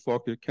member of the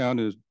Fauquier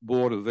County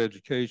Board of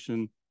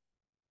Education,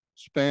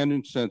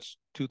 spanning since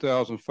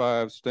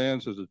 2005,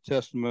 stands as a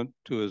testament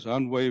to his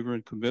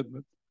unwavering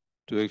commitment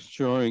to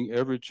ensuring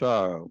every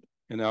child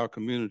in our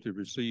community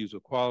receives a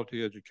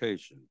quality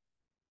education.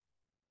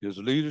 His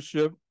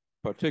leadership,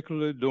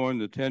 particularly during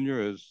the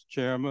tenure as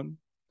chairman,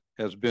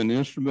 has been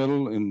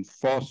instrumental in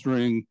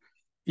fostering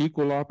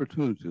equal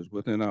opportunities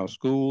within our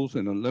schools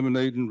and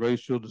eliminating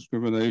racial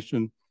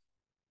discrimination,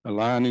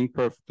 aligning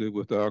perfectly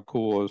with the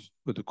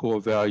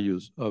core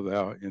values of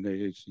our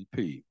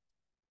NAACP.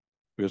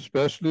 We're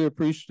especially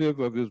appreciative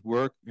of his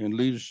work and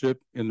leadership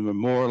in the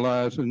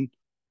memorializing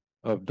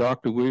of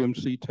Dr. William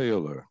C.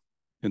 Taylor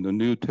in the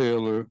new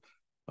Taylor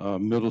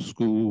Middle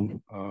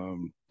School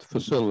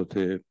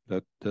facility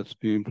that's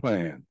being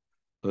planned.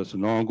 That's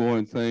an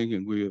ongoing thing,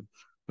 and we're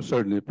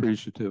certainly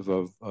appreciative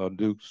of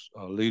Duke's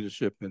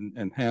leadership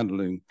and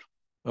handling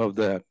of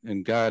that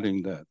and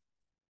guiding that.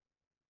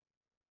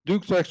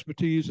 Duke's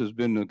expertise has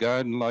been the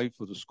guiding light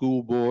for the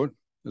school board,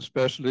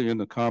 especially in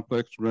the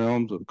complex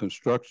realms of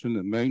construction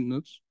and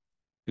maintenance.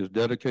 His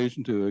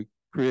dedication to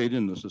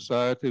creating a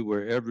society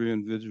where every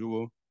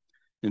individual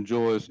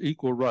enjoys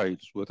equal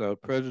rights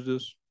without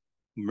prejudice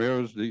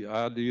mirrors the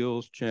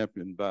ideals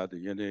championed by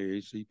the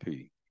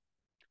NAACP.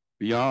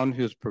 Beyond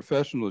his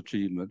professional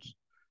achievements,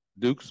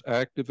 Duke's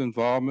active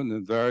involvement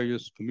in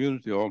various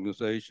community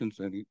organizations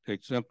and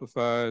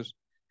exemplifies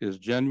his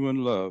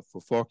genuine love for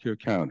Fauquier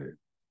County.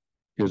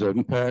 His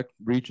impact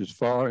reaches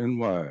far and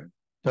wide,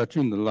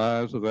 touching the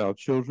lives of our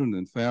children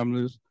and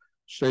families,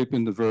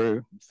 shaping the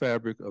very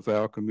fabric of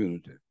our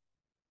community.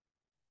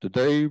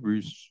 Today,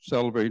 we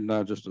celebrate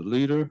not just a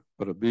leader,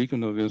 but a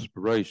beacon of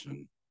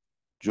inspiration.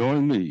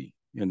 Join me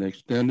in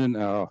extending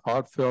our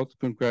heartfelt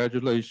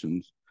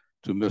congratulations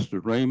to Mr.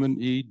 Raymond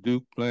E.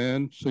 Duke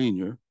Bland,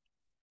 Sr.,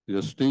 the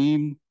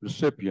esteemed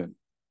recipient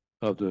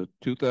of the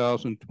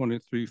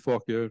 2023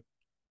 Fauquier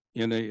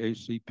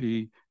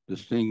NAACP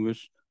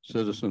Distinguished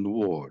Citizen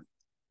Award.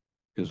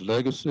 His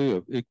legacy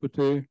of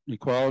equity,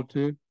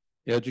 equality,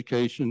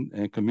 education,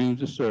 and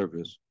community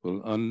service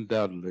will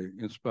undoubtedly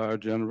inspire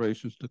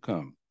generations to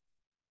come.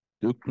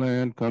 Duke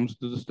Bland comes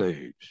to the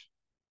stage.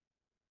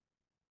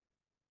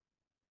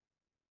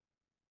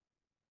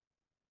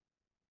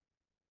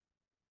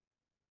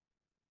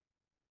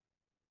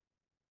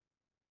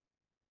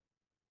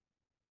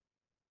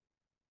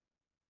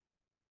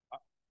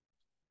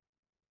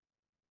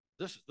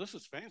 This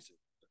is fancy.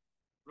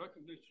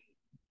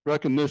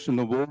 Recognition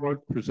award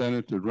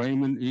presented to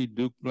Raymond E.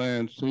 Duke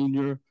Bland,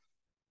 Sr.,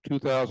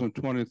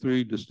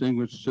 2023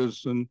 Distinguished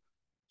Citizen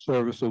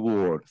Service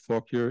Award,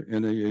 Fauquier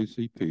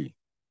NAACP.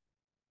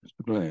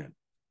 Mr. Bland.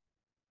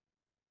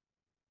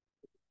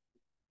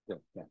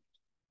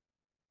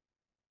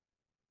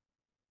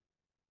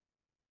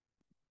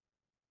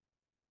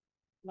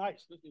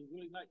 Nice. This is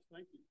really nice.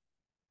 Thank you.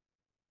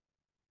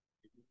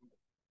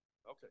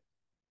 Okay.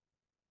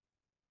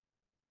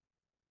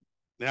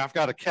 Now I've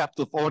got a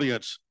captive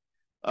audience.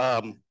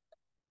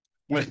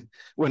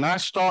 When I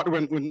started,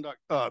 when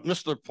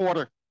Mr.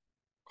 Porter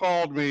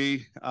called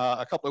me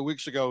a couple of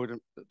weeks ago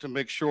to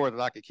make sure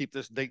that I could keep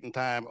this date and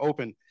time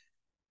open,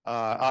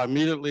 I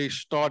immediately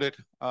started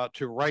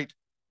to write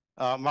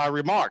my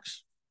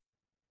remarks.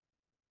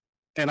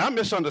 And I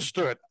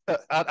misunderstood.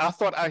 I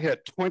thought I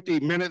had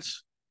 20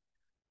 minutes.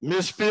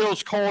 Ms.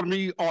 Fields called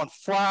me on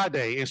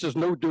Friday and says,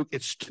 no, Duke,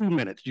 it's 2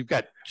 minutes. You've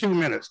got 2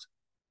 minutes.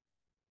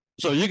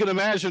 So you can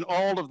imagine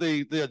all of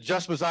the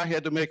adjustments I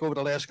had to make over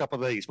the last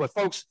couple of days. But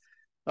folks,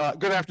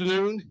 good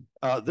afternoon.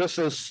 This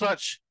is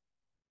such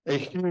a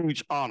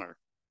huge honor.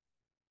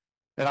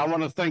 And I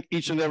want to thank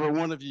each and every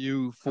one of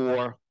you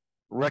for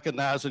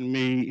recognizing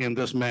me in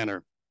this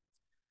manner.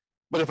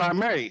 But if I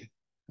may,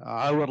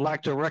 I would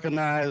like to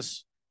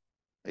recognize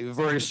a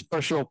very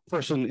special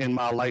person in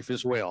my life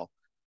as well.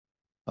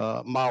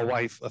 My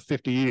wife of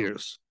 50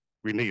 years,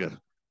 Renita.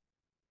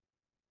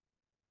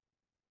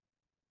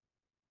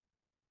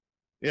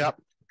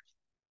 Yep.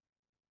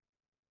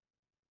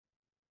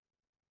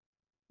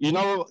 You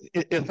know,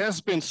 it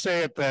has been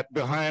said that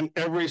behind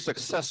every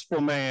successful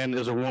man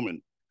is a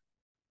woman.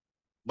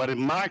 But in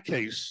my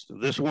case,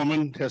 this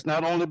woman has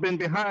not only been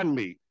behind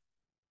me,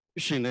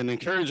 pushing and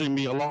encouraging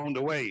me along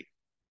the way,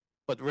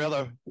 but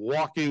rather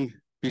walking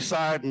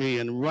beside me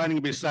and running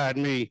beside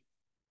me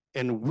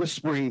and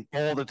whispering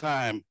all the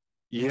time,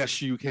 yes,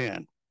 you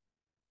can.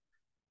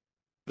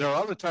 There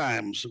are other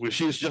times when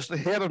she's just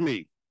ahead of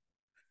me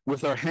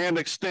with her hand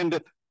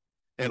extended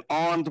and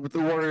armed with the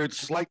words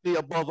slightly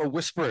above a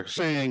whisper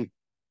saying,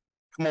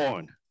 come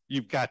on,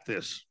 you've got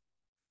this.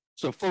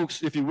 So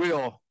folks, if you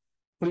will,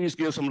 please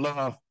give some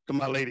love to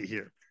my lady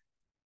here.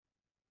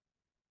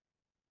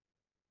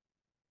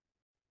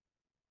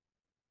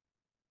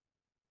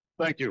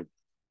 Thank you.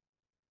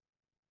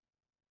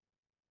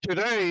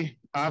 Today,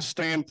 I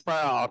stand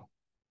proud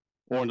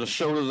on the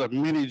shoulders of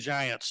many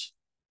giants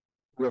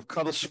who have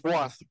cut a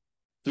swath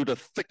through the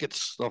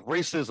thickets of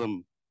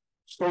racism,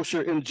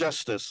 social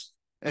injustice,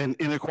 and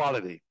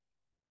inequality.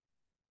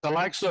 The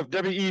likes of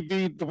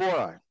W.E.B. Du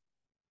Bois,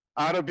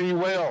 Ida B.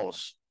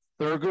 Wells,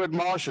 Thurgood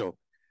Marshall,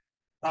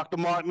 Dr.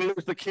 Martin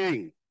Luther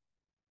King,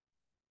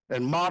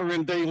 and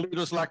modern day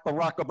leaders like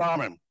Barack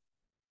Obama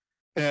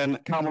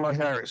and Kamala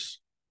Harris,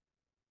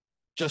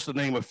 just to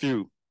name a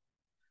few.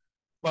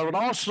 But I would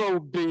also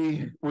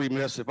be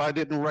remiss if I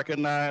didn't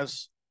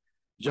recognize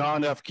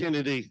John F.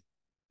 Kennedy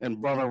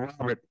and Brother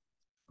Robert,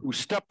 who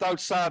stepped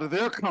outside of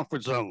their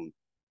comfort zone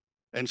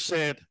and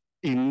said,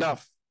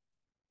 enough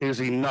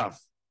is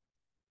enough.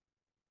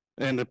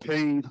 And they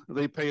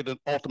paid an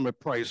ultimate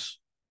price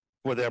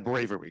for their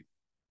bravery.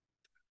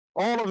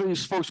 All of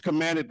these folks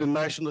commanded the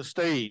national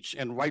stage,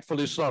 and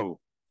rightfully so.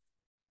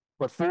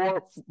 But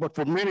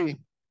for many,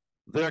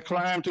 their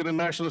climb to the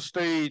national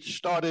stage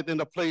started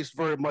in a place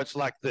very much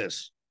like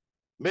this.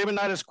 Maybe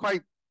not as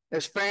quite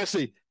as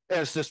fancy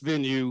as this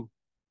venue,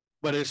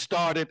 but it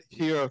started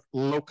here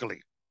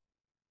locally.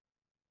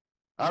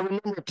 I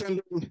remember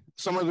attending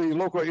some of the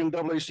local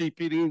NAACP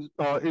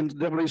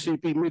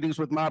meetings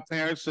with my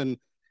parents and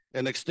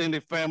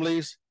extended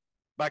families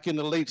back in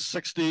the late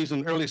 60s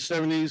and early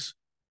 70s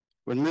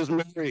when Ms.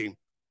 Mary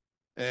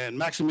and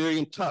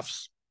Maximilian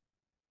Tufts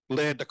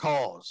led the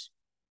cause.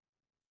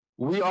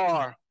 We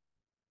are,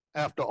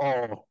 after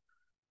all,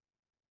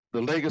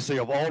 the legacy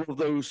of all of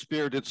those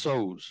spirited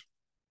souls.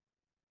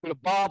 The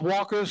Bob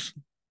Walkers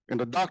and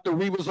the Dr.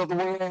 Weavers of the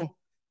world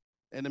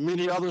and the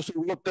many others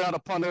who look down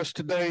upon us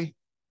today,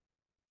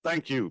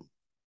 thank you.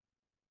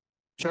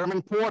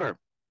 Chairman Porter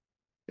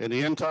and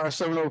the entire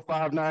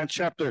 7059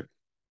 chapter,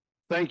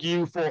 thank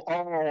you for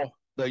all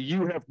that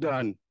you have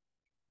done.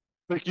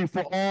 Thank you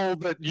for all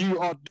that you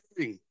are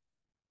doing.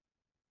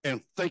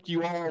 And thank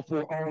you all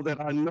for all that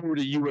I know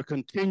that you will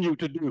continue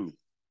to do.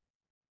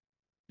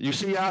 You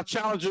see, our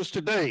challenges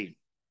today,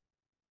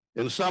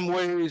 in some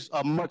ways,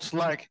 are much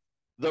like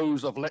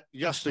those of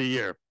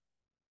yesteryear.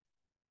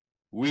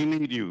 We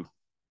need you,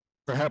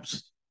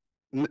 perhaps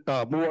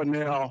more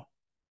now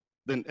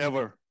than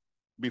ever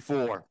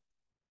before.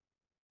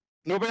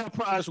 Nobel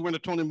Prize winner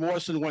Toni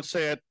Morrison once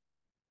said,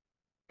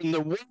 "When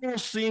the world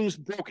seems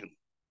broken,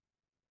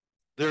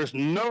 there's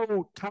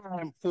no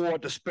time for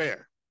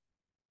despair.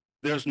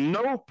 There's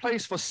no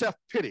place for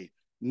self-pity,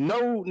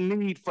 no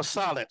need for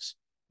silence,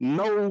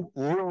 no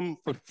room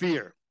for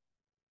fear.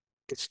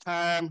 It's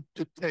time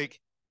to take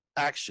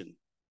action."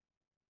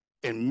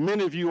 And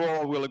many of you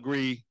all will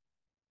agree,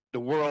 the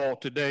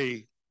world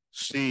today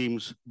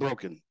seems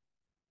broken.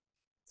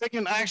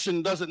 Taking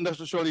action doesn't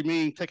necessarily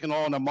mean taking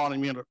on a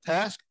monumental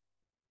task.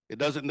 It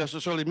doesn't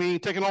necessarily mean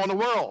taking on the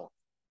world.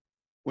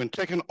 When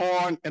taking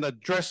on and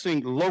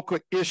addressing local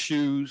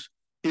issues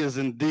is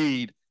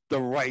indeed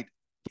the right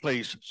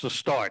place to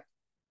start.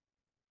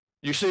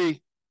 You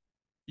see,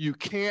 you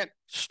can't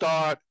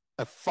start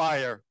a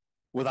fire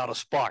without a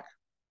spark.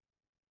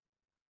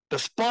 The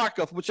spark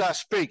of which I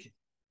speak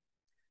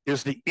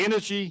is the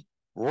energy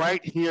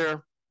right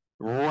here,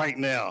 right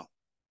now.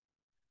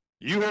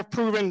 You have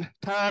proven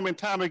time and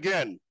time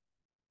again,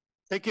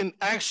 taking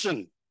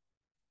action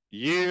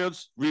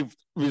yields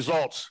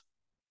results,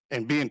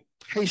 and being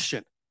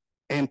patient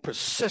and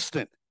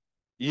persistent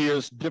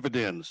yields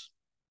dividends.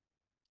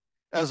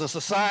 As a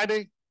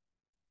society,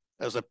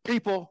 as a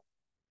people,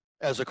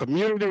 as a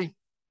community,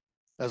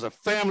 as a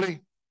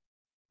family,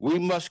 we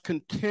must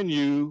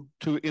continue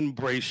to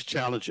embrace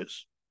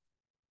challenges.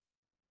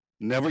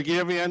 Never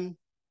give in,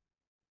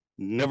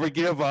 never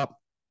give up,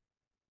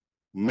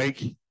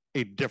 make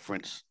a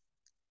difference.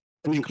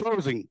 And in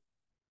closing,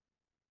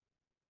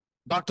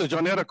 Dr.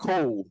 Jonetta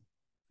Cole,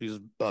 she's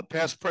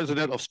past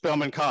president of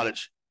Spelman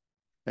College,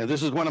 and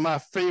this is one of my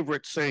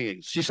favorite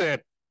sayings. She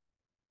said,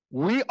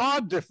 "We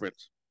are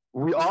different.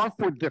 We are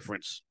for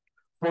difference,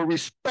 for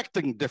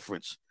respecting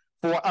difference,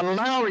 for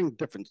allowing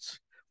difference,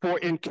 for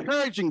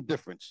encouraging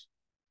difference,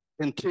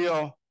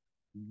 until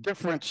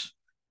difference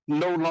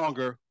no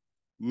longer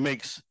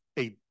makes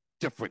a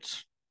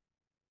difference."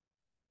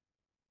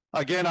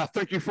 Again, I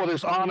thank you for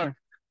this honor.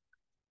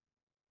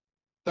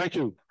 Thank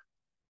you.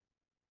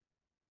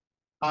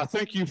 I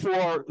thank you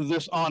for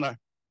this honor.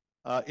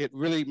 It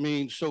really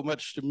means so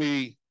much to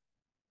me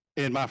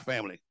and my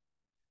family.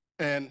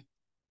 And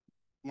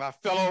my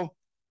fellow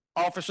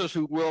officers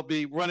who will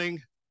be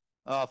running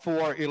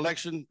for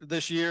election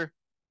this year,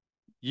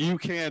 you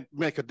can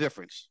make a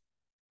difference.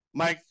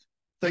 Mike,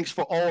 thanks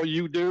for all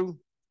you do.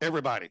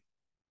 Everybody,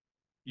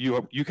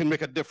 you can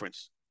make a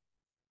difference.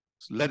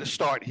 Let it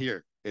start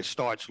here. It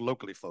starts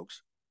locally,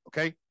 folks.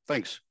 Okay?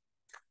 Thanks.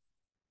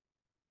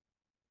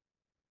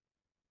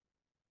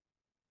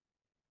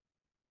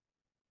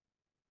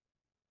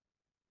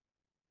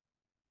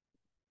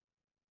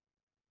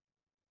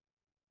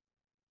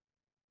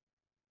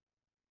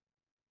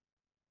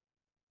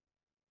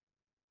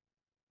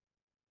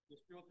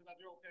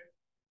 Okay?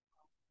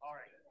 All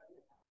right.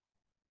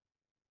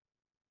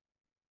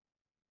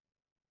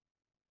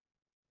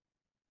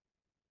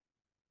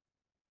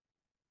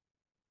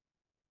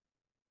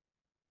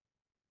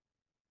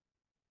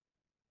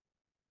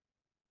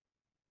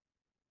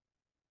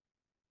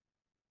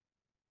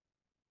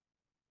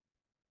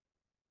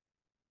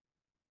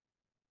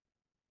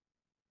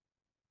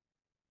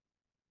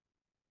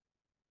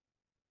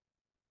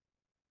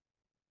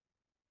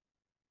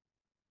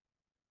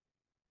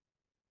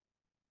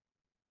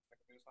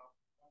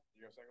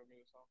 You gonna sing with me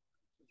this song?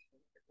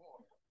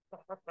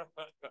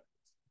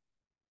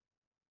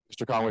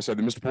 Mr. Conway said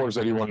that Mr. Porter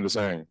said he wanted to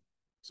sing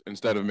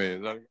instead of me.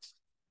 Is that...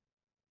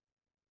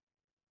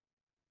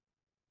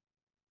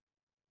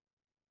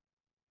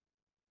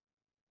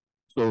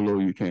 So low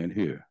you can't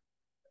hear.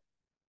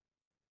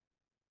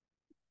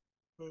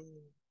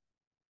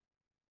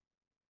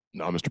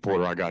 No, Mr.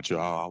 Porter, I got you.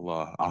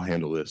 I'll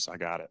handle this. I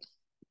got it.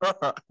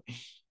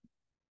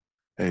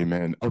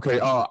 Amen. Okay,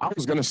 I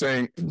was gonna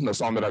sing the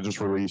song that I just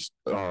released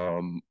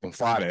on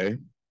Friday,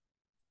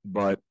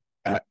 but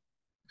I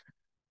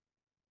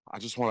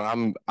want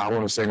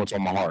to sing what's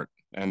on my heart,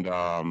 and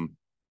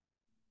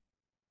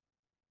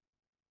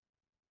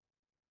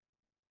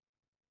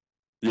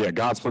yeah,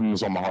 God's putting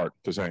this on my heart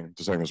to sing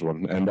this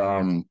one,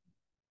 and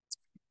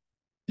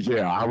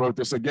yeah, I wrote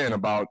this again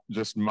about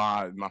just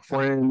my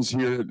friends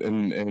here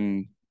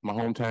in my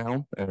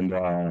hometown, and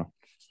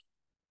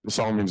the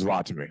song means a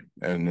lot to me,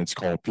 and it's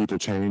called People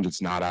Change.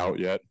 It's not out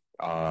yet.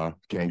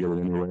 Can't get it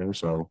anywhere,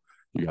 so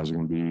you guys are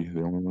going to be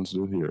the only ones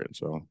to hear it.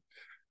 So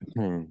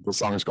the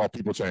song is called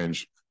People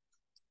Change.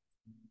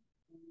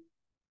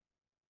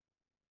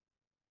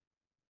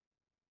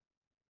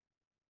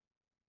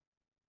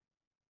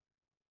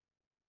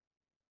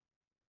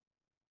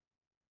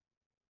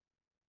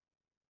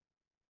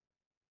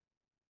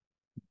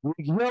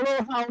 Big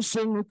yellow house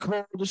in the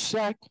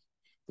cul-de-sac,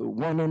 the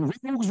one on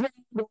Rogues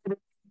Road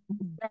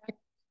back.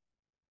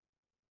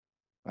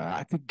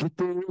 I could get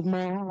there with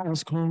my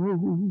eyes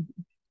closed.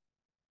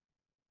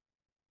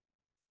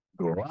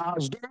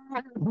 Garage door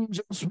open,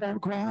 just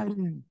walk right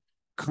in.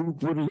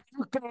 Coop would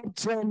look up,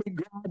 tell me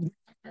God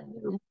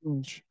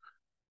much.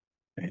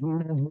 And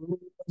my head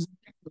was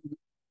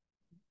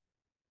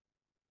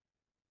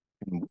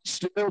and we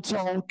still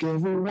talk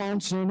every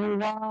once in a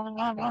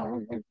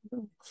while.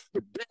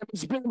 But damn,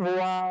 it's been a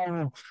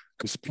while.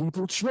 'Cause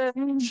people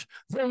change,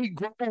 they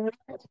grow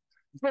up,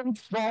 they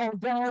fall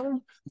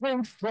down,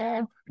 they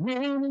fall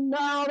in and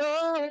out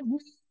of me.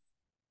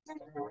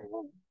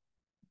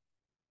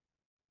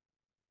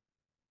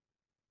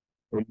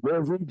 And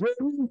every day,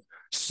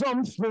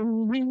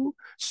 something new,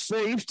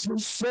 safe to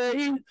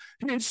say,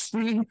 it's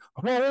the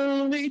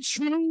only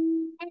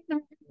truth.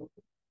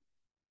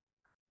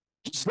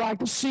 Just like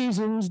the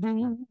seasons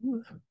do,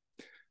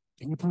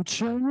 people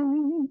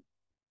change.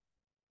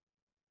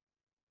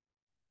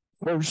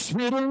 First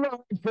hit of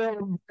love,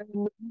 fell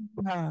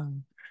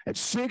down. At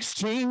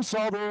 16,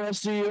 saw the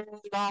rest of your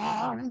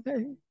life.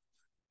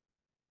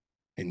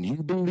 And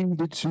you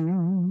believed it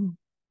too.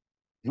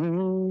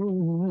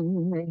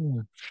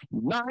 19,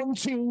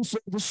 so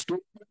the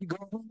story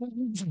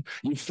goes.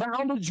 You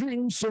found a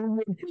dream, so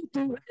you hit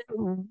the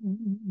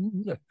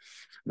road.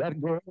 That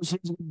girl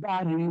says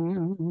goodbye to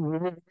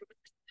you.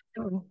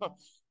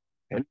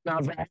 And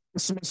I've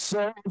asked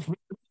myself, but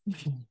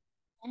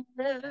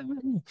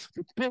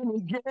then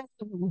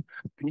again,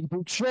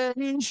 people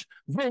change,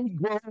 they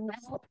grow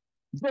up,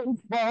 they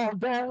fall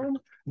down,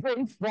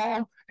 they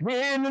fall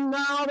in and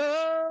out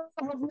of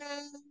love.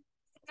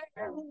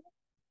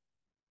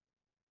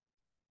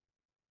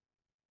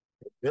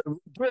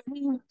 Every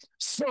day,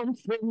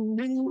 something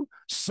new,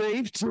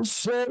 safe to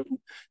say,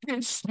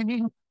 it's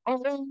the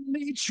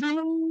only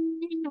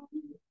truth.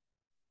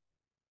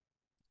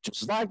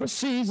 Just like the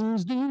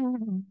seasons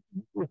do,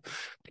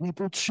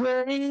 people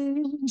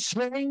change,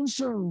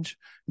 change.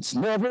 It's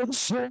never the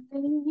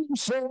same,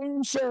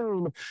 same,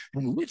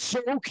 and it's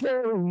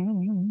okay.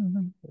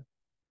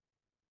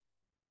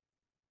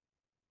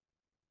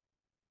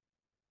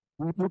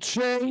 People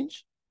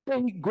change,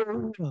 they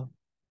grow up,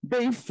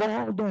 they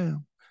fall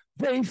down.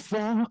 They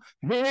fall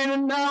in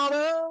and out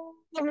of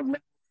love.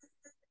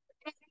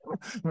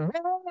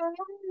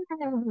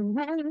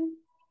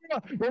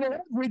 And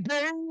every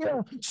day,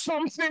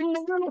 something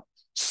new,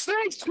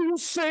 safe to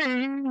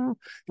say,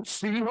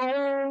 it's the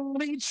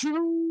only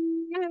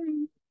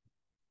truth.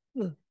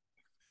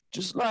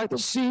 Just like the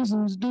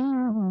seasons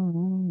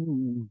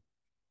do,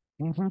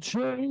 people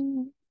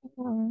change.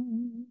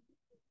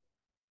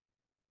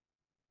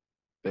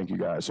 Thank you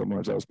guys so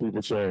much. That was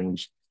People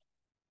Change.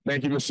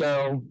 Thank you,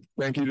 Michelle.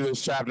 Thank you to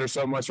this chapter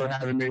so much for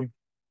having me.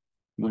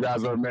 You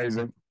guys are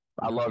amazing.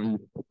 I love you.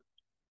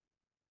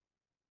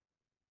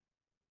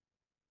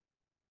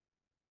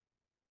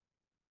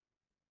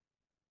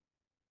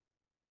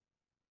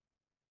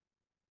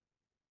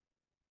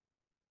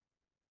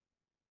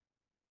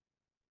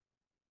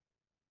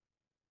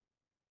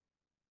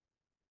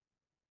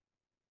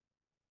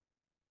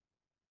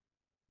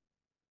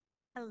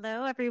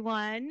 Hello,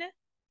 everyone.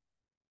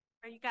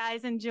 Are you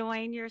guys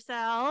enjoying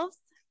yourselves?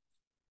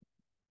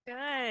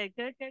 Good,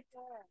 good, good,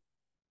 good.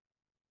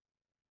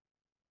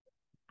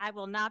 I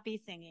will not be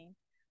singing.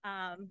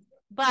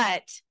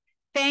 But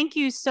thank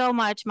you so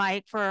much,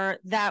 Mike, for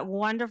that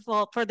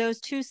for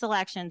those two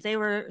selections. They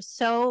were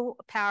so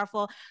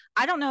powerful.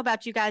 I don't know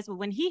about you guys, but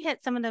when he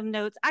hit some of them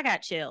notes, I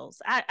got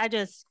chills. I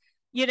just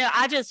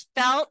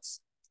felt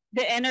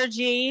the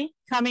energy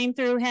coming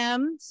through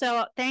him.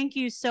 So thank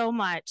you so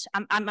much.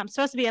 I'm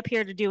supposed to be up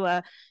here to do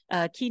a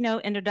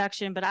keynote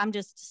introduction, but I'm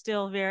just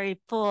still very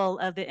full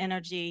of the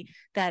energy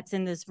that's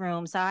in this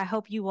room. So I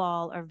hope you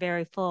all are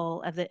very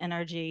full of the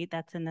energy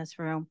that's in this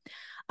room.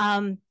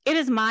 It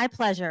is my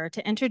pleasure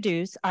to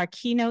introduce our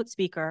keynote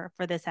speaker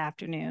for this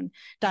afternoon.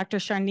 Dr.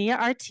 Sharnia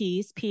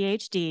Ortiz,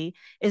 PhD,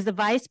 is the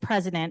Vice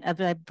President of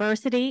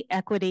Diversity,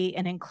 Equity,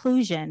 and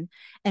Inclusion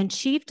and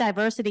Chief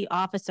Diversity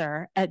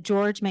Officer at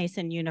George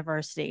Mason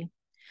University.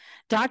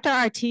 Dr.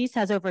 Ortiz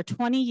has over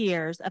 20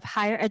 years of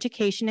higher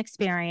education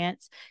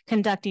experience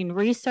conducting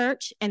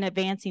research and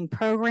advancing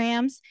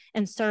programs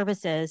and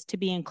services to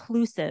be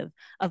inclusive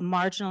of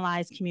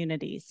marginalized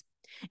communities.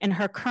 In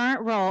her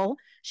current role,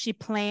 she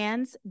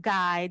plans,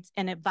 guides,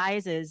 and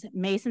advises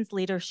Mason's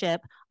leadership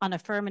on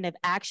affirmative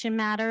action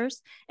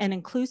matters and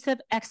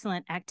inclusive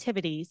excellent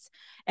activities,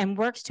 and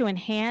works to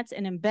enhance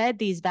and embed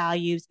these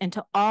values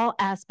into all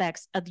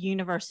aspects of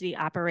university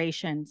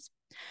operations.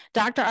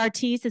 Dr.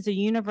 Ortiz is a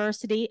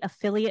university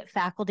affiliate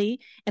faculty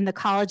in the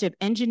College of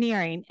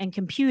Engineering and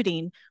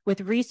Computing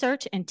with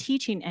research and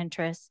teaching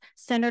interests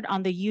centered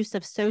on the use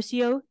of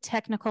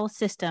socio-technical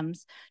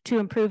systems to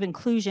improve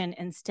inclusion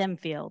in STEM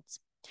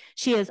fields.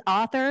 She has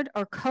authored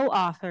or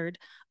co-authored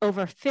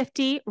over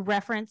 50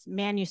 reference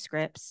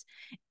manuscripts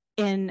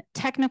in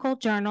technical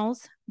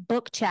journals,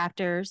 book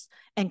chapters,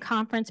 and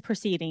conference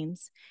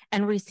proceedings,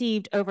 and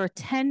received over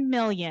 $10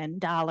 million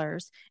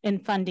in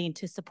funding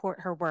to support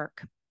her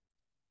work.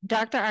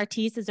 Dr.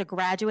 Artis is a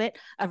graduate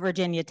of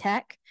Virginia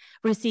Tech,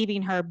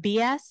 receiving her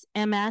BS,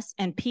 MS,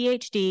 and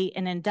PhD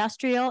in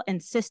Industrial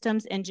and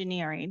Systems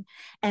Engineering,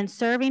 and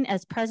serving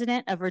as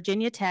president of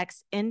Virginia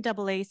Tech's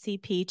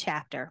NAACP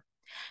chapter.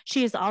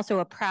 She is also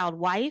a proud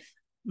wife,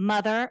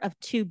 mother of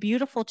 2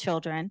 beautiful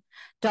children,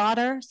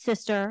 daughter,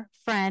 sister,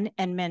 friend,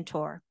 and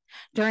mentor.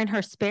 During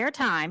her spare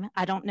time,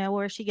 I don't know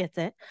where she gets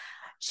it,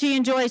 she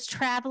enjoys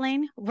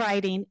traveling,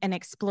 writing, and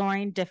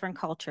exploring different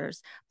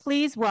cultures.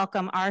 Please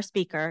welcome our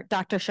speaker,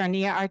 Dr.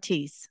 Sharnia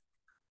Artis.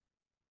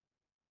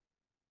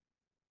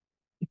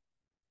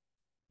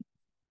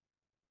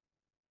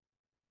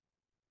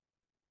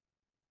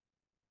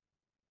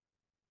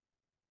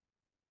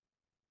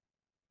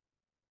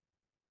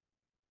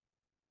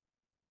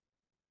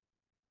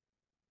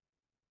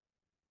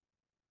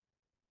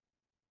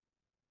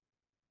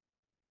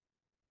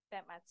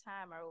 Set my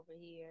timer over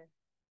here.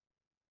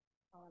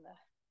 I want to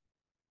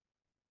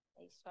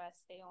make sure I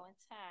stay on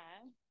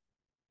time.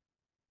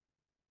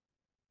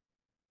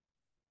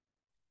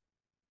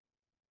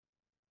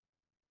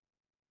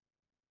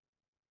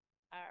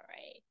 All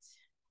right.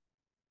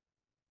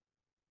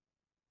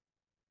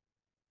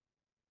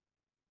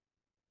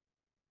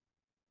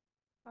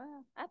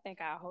 Well, I think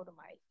I'll hold the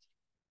mic.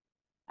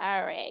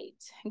 All right.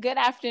 Good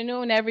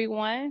afternoon,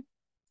 everyone.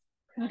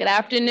 Good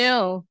afternoon.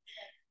 All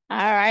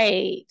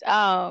right.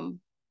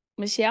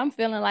 Michelle, I'm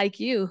feeling like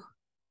you.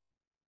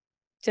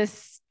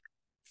 Just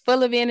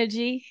full of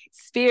energy,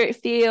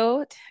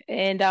 spirit-filled,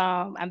 and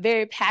I'm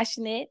very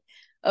passionate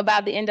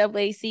about the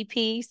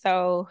NAACP.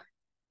 So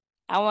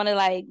I want to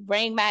like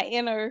bring my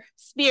inner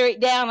spirit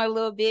down a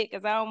little bit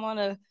because I don't want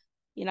to,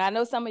 I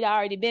know some of y'all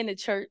already been to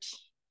church.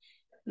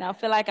 And I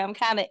feel like I'm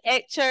kind of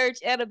at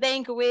church at a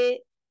banquet.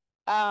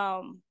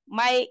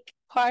 Mike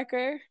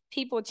Parker,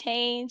 People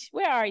Change.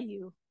 Where are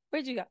you?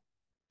 Where'd you go?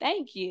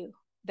 Thank you.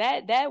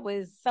 That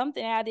was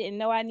something I didn't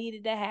know I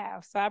needed to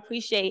have. So I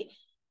appreciate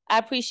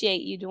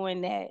you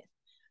doing that.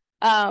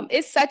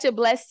 It's such a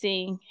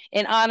blessing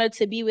and honor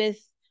to be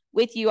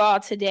with you all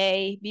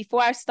today.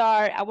 Before I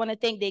start, I want to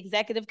thank the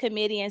executive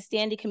committee and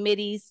standing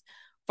committees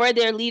for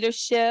their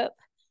leadership.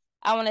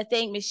 I want to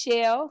thank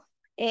Michelle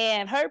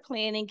and her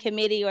planning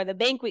committee or the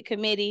banquet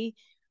committee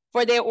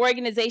for their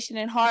organization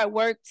and hard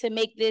work to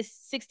make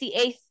this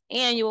 68th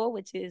annual,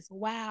 which is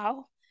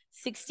wow,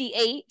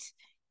 68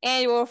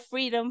 annual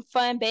Freedom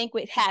Fun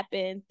Banquet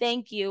happen.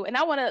 Thank you. And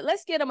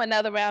let's give them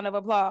another round of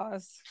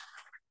applause.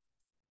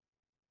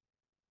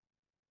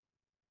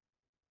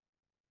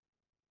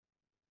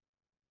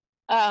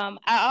 I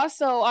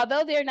also,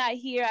 although they're not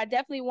here, I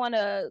definitely want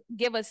to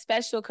give a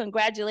special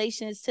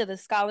congratulations to the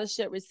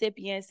scholarship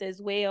recipients as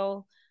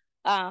well,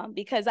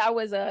 because I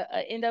was a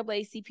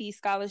NAACP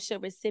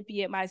scholarship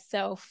recipient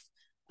myself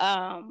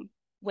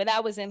when I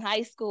was in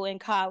high school and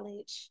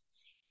college.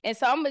 And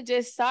so I'm going to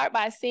just start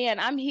by saying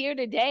I'm here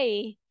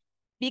today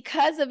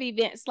because of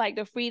events like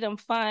the Freedom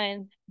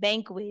Fund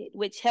Banquet,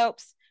 which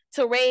helps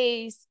to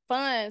raise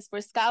funds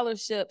for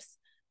scholarships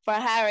for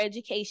higher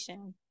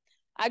education.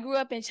 I grew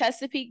up in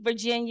Chesapeake,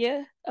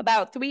 Virginia,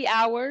 about 3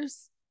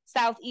 hours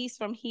southeast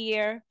from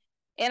here.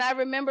 And I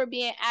remember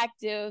being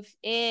active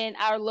in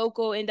our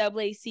local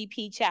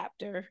NAACP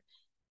chapter,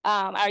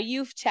 our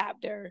youth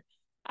chapter.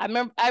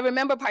 I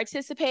remember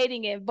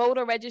participating in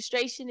voter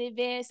registration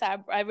events.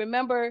 I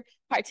remember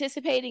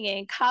participating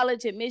in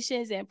college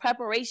admissions and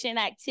preparation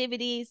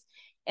activities.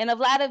 And a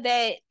lot of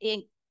that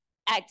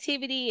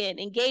activity and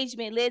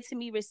engagement led to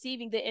me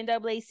receiving the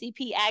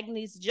NAACP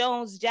Agnes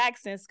Jones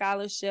Jackson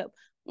Scholarship,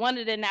 one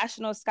of the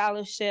national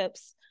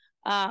scholarships,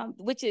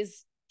 which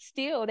is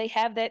still, they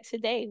have that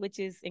today, which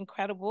is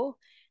incredible.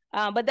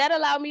 But that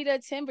allowed me to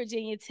attend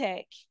Virginia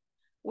Tech,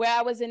 where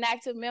I was an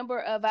active member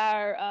of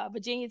our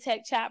Virginia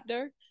Tech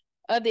chapter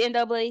of the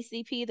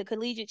NAACP, the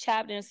collegiate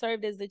chapter, and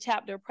served as the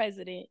chapter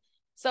president.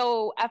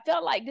 So I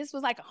felt like this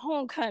was like a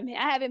homecoming.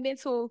 I've been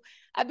to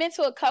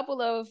a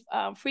couple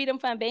of Freedom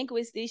Fund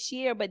banquets this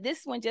year, but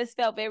this one just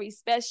felt very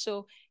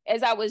special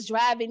as I was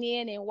driving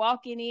in and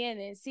walking in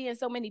and seeing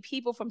so many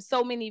people from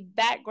so many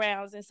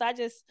backgrounds. And so I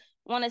just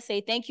want to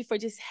say thank you for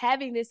just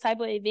having this type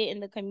of event in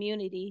the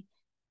community.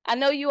 I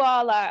know you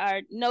all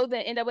know the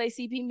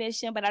NAACP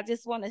mission, but I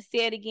just want to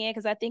say it again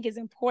because I think it's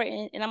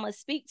important, and I'm going to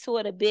speak to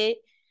it a bit.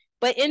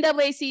 But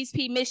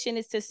NAACP mission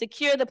is to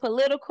secure the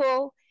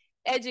political,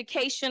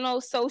 educational,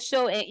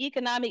 social, and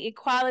economic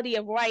equality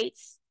of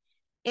rights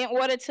in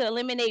order to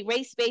eliminate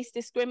race-based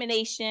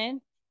discrimination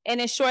and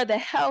ensure the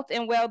health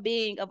and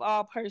well-being of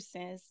all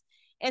persons.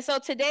 And so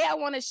today I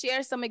want to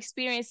share some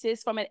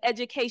experiences from an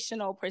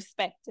educational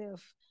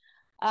perspective.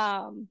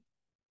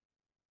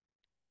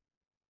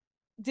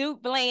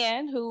 Duke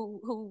Bland,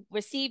 who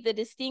received the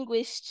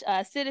Distinguished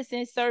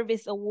Citizen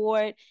Service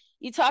Award,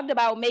 you talked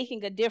about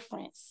making a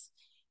difference.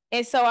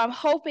 And so I'm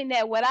hoping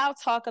that what I'll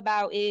talk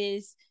about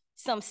is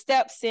some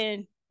steps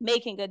in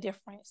making a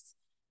difference.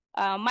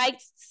 Mike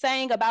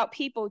sang about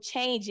people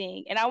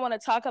changing, and I want to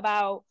talk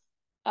about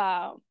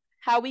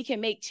how we can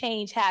make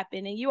change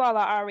happen. And you all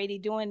are already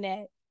doing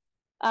that.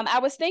 I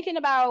was thinking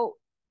about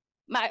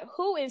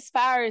who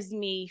inspires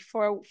me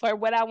for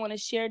what I want to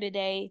share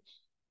today.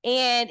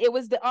 And it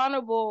was the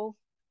Honorable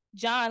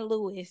John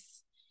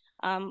Lewis.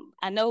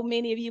 I know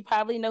many of you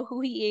probably know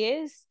who he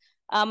is.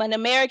 An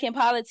American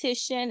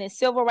politician and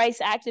civil rights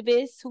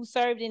activist who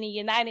served in the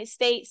United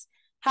States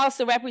House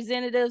of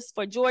Representatives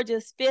for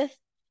Georgia's 5th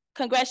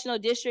Congressional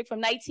District from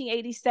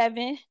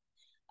 1987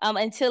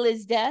 until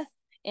his death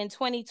in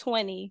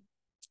 2020.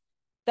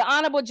 The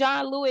Honorable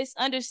John Lewis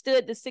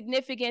understood the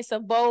significance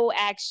of bold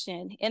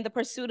action in the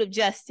pursuit of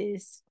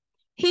justice.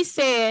 He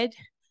said,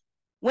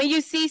 when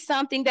you see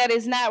something that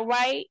is not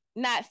right,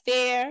 not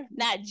fair,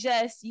 not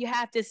just, you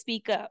have to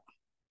speak up.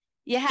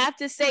 You have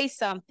to say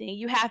something.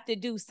 You have to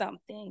do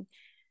something.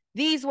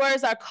 These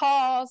words are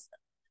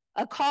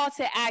a call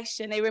to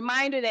action, a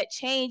reminder that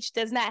change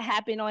does not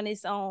happen on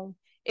its own.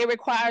 It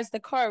requires the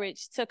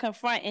courage to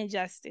confront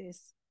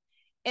injustice.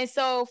 And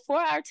so for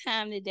our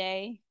time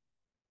today,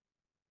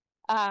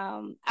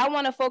 I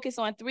want to focus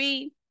on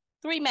three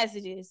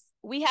messages.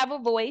 We have a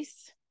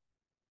voice,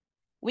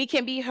 we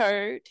can be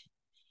heard,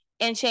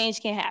 and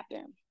change can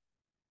happen.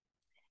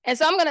 And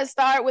so I'm going to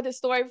start with a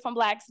story from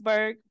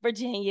Blacksburg,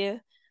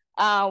 Virginia,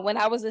 when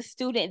I was a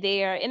student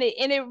there. And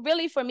it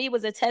really, for me,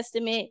 was a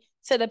testament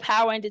to the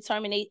power and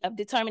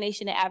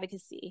determination and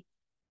advocacy.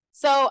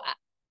 So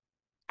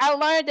I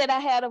learned that I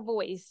had a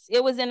voice.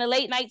 It was in the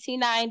late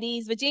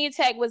 1990s. Virginia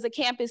Tech was a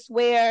campus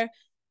where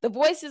the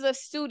voices of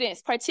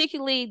students,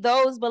 particularly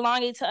those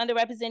belonging to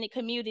underrepresented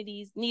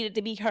communities, needed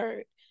to be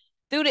heard.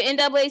 Through the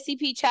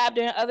NAACP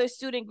chapter and other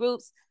student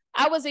groups,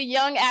 I was a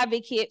young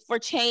advocate for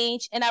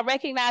change, and I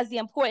recognized the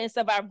importance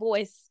of our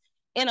voice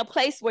in a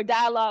place where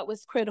dialogue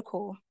was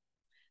critical.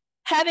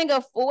 Having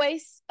a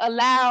voice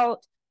allowed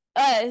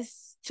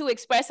us to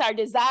express our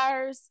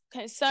desires,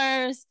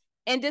 concerns,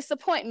 and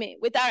disappointment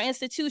with our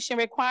institution,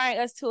 requiring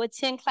us to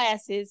attend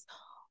classes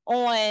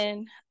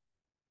on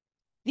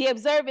the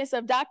observance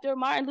of Dr.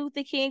 Martin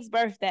Luther King's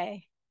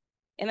birthday.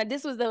 And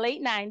this was the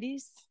late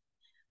 90s.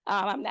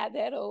 I'm not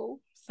that old.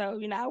 So,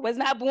 I was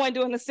not born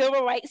during the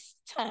civil rights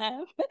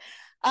time.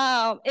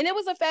 And it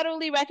was a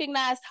federally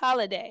recognized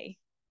holiday.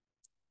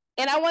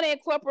 And I want to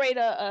incorporate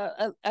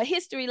a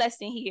history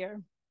lesson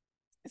here.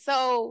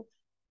 So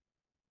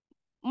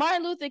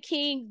Martin Luther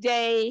King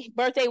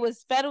birthday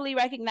was federally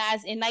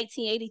recognized in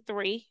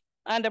 1983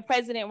 under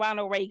President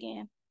Ronald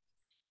Reagan.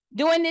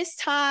 During this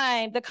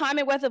time, the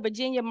Commonwealth of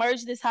Virginia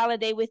merged this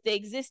holiday with the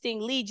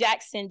existing Lee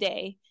Jackson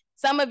Day.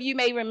 Some of you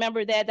may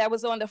remember that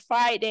was on the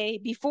Friday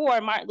before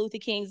Martin Luther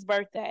King's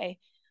birthday,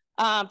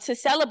 to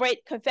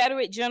celebrate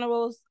Confederate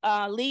generals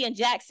Lee and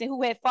Jackson,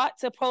 who had fought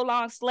to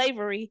prolong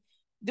slavery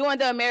during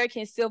the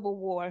American Civil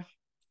War.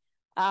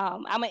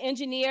 I'm an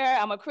engineer,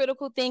 I'm a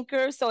critical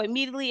thinker, so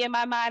immediately in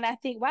my mind, I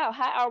think, wow,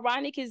 how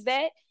ironic is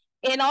that?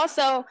 And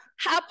also,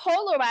 how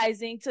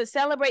polarizing to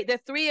celebrate the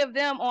three of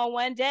them on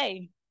one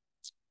day.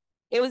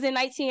 It was in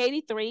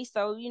 1983,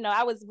 so,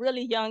 I was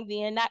really young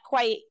then, not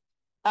quite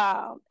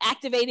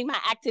activating my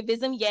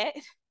activism yet.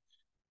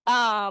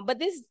 But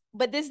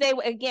this day,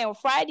 again,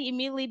 Friday,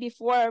 immediately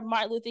before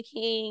Martin Luther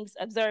King's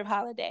observed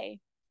holiday.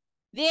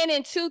 Then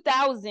in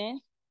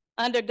 2000,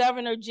 under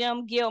Governor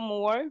Jim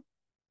Gilmore,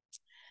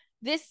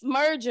 this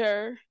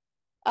merger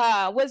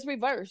was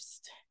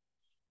reversed.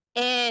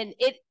 And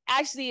it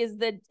actually is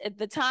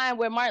the time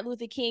where Martin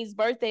Luther King's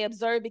birthday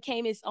observed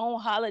became its own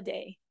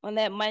holiday on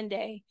that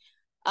Monday.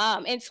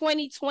 In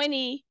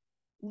 2020,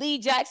 Lee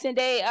Jackson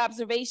Day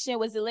observation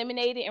was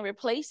eliminated and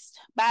replaced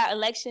by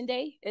Election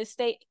Day as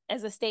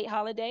a state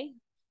holiday.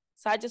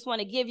 So I just want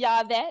to give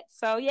y'all that.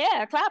 So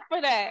yeah, clap for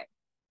that.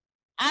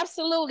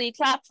 Absolutely,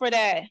 clap for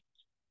that.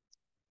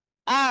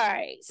 All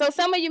right, so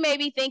some of you may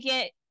be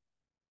thinking,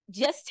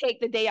 just take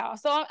the day off.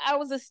 So I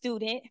was a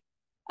student.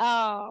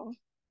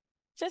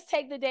 Just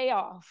take the day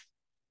off.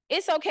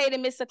 It's okay to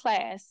miss a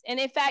class. And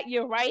in fact,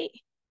 you're right.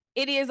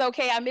 It is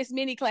okay. I missed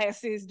many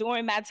classes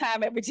during my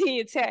time at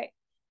Virginia Tech.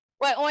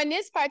 But on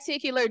this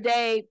particular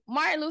day,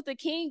 Martin Luther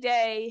King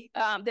Day,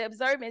 the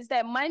observance,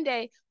 that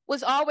Monday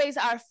was always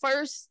our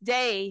first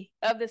day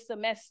of the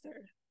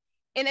semester.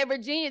 And at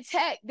Virginia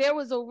Tech, there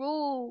was a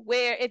rule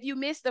where if you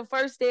missed the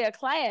first day of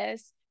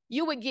class,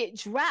 you would get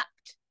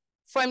dropped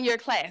from your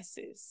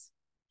classes.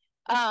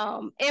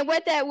 And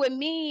what that would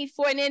mean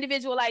for an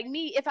individual like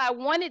me, if I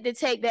wanted to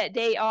take that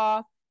day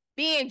off,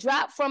 being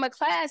dropped from a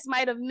class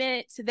might have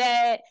meant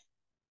that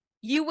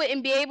you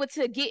wouldn't be able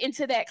to get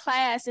into that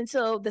class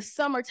until the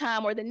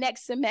summertime or the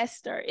next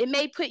semester. It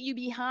may put you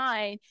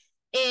behind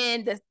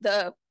in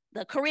the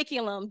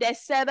curriculum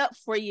that's set up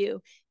for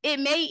you. It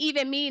may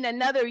even mean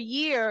another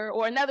year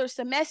or another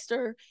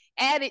semester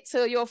added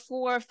to your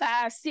 4,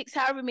 5, 6,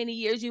 however many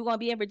years you're going to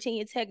be in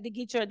Virginia Tech to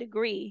get your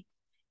degree.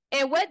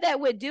 And what that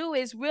would do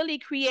is really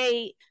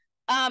create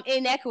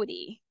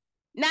inequity,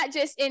 not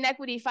just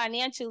inequity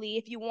financially.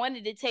 If you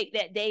wanted to take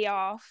that day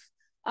off,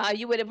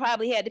 you would have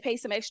probably had to pay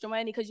some extra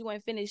money because you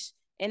wouldn't finish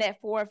in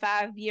that 4 or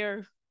 5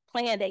 year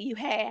plan that you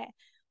had.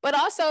 But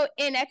also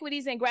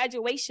inequities in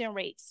graduation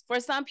rates.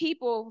 For some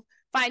people,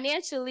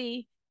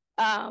 financially,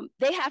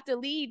 they have to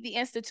leave the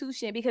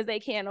institution because they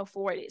can't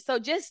afford it. So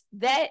just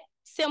that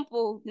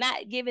simple,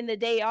 not giving the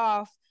day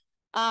off,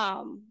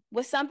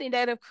 was something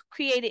that have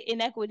created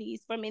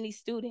inequities for many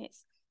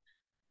students.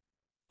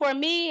 For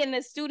me and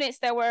the students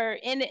that were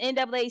in the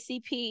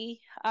NAACP,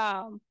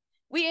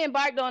 we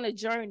embarked on a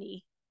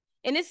journey.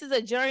 And this is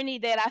a journey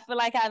that I feel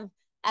like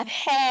I've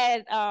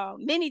had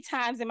many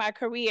times in my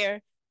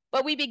career,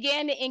 but we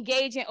began to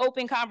engage in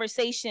open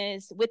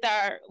conversations with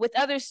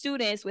other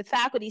students, with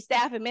faculty,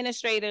 staff,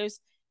 administrators,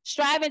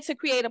 striving to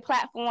create a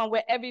platform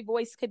where every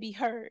voice could be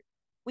heard.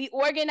 We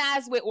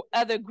organized with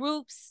other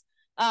groups.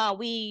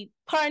 We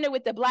partnered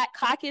with the Black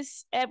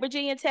Caucus at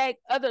Virginia Tech,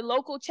 other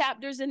local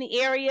chapters in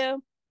the area,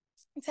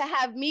 to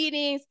have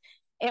meetings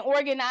and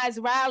organize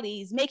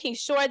rallies, making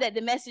sure that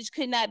the message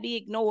could not be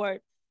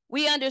ignored.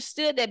 We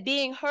understood that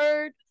being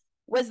heard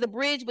was the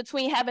bridge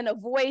between having a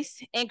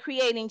voice and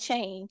creating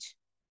change.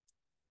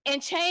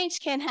 And change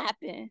can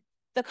happen.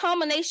 The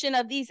culmination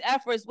of these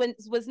efforts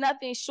was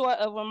nothing short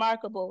of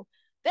remarkable.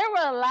 There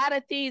were a lot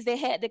of things that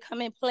had to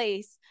come in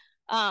place.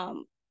 I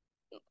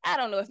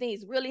don't know if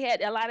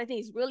a lot of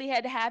things really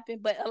had to happen,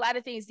 but a lot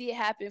of things did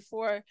happen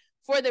for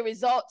the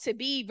result to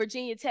be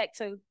Virginia Tech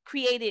to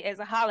create it as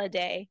a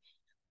holiday.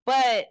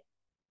 But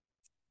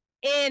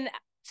in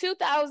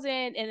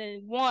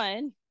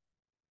 2001,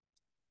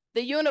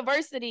 the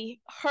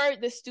university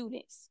heard the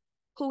students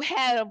who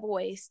had a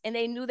voice and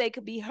they knew they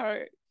could be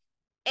heard.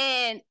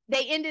 And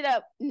they ended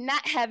up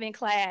not having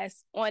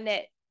class on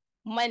that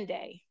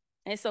Monday.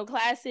 And so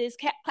classes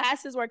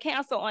were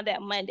canceled on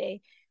that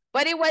Monday.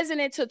 But it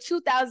wasn't until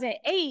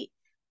 2008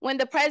 when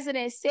the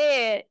president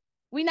said,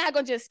 we're not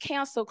going to just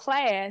cancel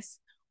class.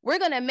 We're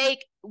going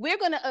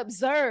to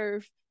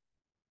observe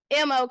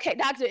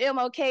Dr.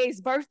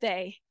 MLK's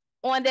birthday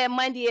on that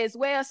Monday as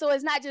well. So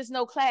it's not just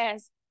no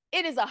class.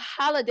 It is a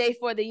holiday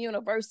for the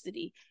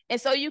university. And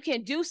so you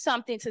can do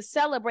something to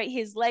celebrate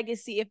his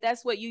legacy if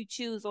that's what you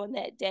choose on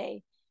that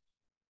day.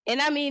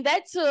 And I mean,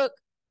 that took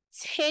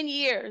 10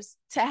 years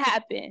to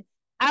happen.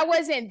 I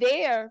wasn't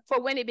there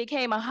for when it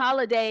became a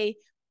holiday,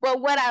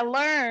 but what I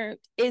learned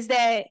is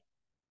that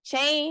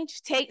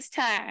change takes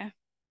time.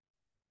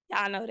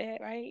 Y'all know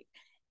that, right?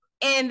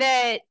 And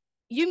that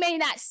you may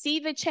not see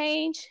the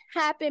change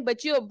happen,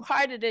 but you're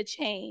part of the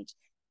change.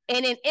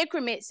 And in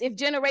increments, if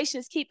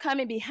generations keep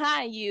coming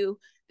behind you,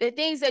 the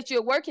things that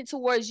you're working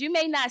towards, you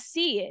may not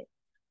see it,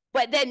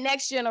 but that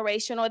next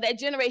generation or that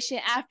generation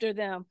after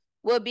them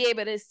will be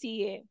able to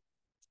see it.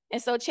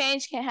 And so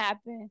change can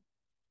happen.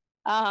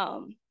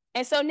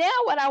 And so now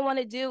what I want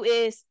to do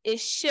is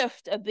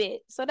shift a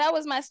bit. So that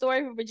was my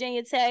story for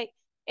Virginia Tech.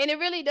 And it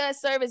really does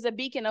serve as a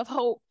beacon of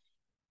hope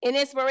and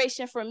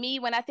inspiration for me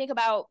when I think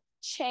about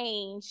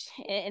change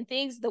and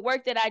things, the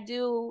work that I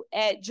do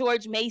at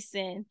George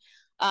Mason.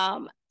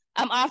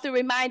 I'm often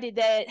reminded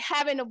that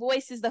having a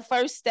voice is the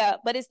first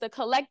step, but it's the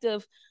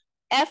collective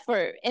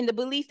effort and the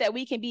belief that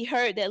we can be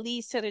heard that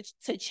leads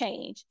to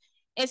change.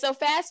 And so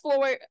fast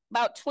forward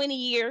about 20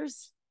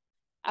 years,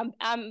 I'm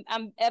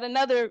at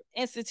another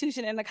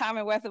institution in the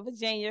Commonwealth of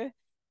Virginia.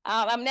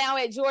 I'm now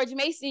at George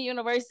Mason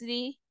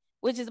University,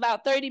 which is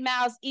about 30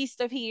 miles east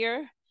of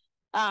here.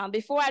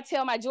 Before I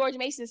tell my George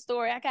Mason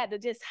story, I got to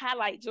just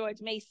highlight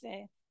George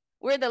Mason.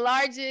 We're the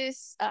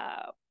largest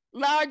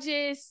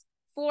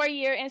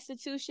four-year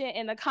institution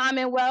in the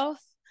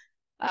Commonwealth.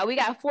 We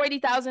got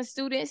 40,000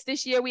 students.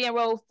 This year we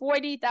enrolled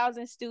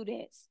 40,000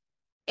 students.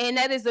 And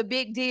that is a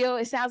big deal.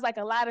 It sounds like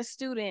a lot of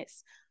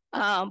students.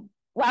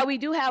 While we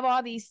do have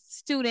all these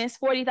students,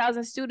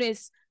 40,000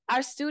 students,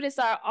 our students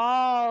are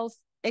all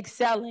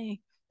excelling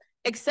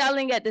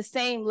at the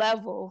same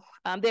level.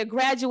 They're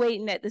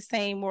graduating at the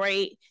same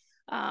rate.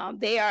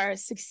 They are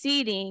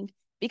succeeding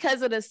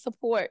because of the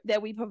support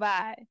that we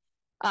provide.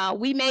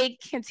 We may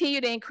continue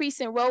to increase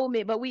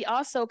enrollment, but we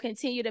also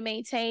continue to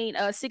maintain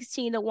a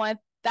 16-to-1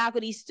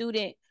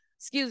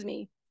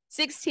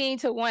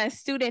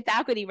 student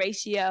faculty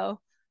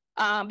ratio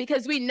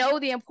because we know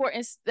the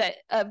importance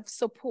of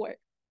support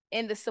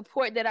and the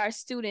support that our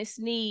students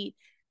need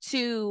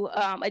to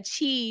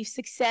achieve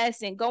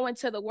success and go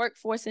into the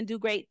workforce and do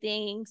great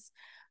things.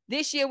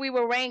 This year, we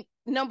were ranked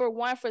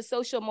 #1 for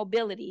social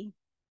mobility.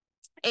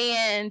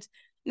 And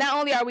not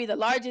only are we the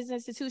largest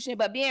institution,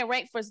 but being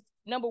ranked for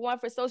 #1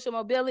 for social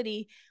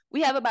mobility,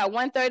 we have about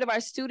 1/3 of our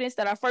students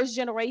that are first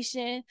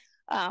generation.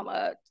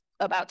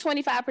 About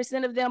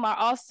 25% of them are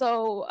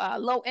also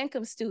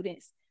low-income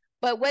students.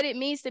 But what it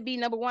means to be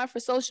 #1 for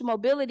social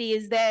mobility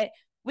is that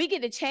we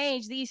get to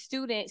change these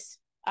students'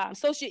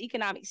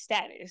 socioeconomic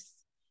status.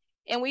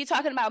 And when you're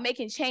talking about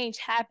making change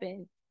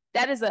happen,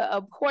 that is an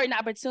important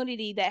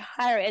opportunity that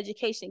higher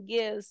education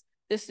gives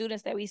the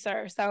students that we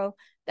serve. So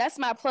that's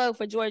my plug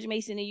for George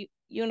Mason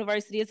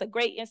University. It's a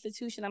great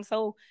institution. I'm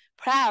so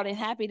proud and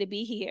happy to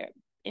be here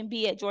and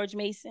be at George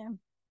Mason.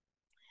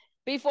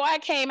 Before I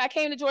came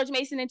to George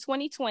Mason in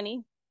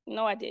 2020.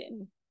 No, I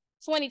didn't.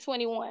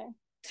 2021,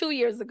 2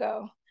 years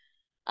ago.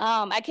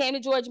 I came to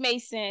George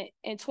Mason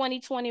in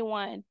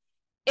 2021.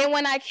 And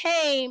when I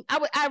came,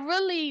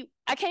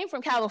 I came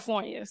from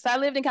California. So I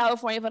lived in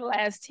California for the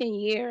last 10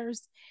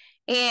 years.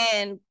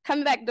 And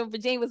coming back to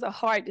Virginia was a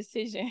hard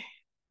decision.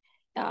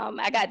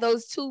 I got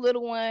those 2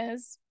 little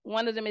ones.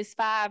 One of them is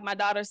 5, my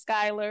daughter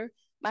Skylar.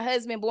 My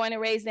husband born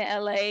and raised in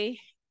LA,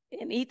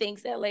 and he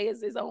thinks LA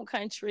is his own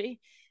country.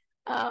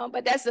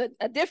 But that's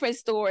a different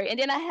story. And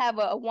then I have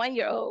a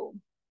 1-year-old.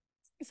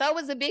 So it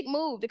was a big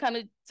move to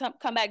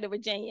come back to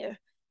Virginia.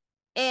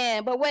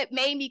 But what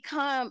made me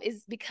come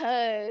is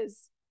because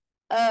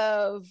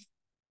of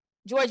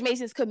George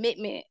Mason's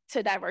commitment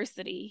to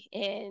diversity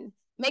and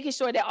making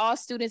sure that all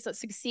students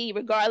succeed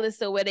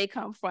regardless of where they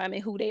come from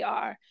and who they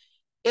are.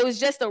 It was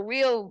just a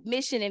real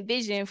mission and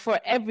vision for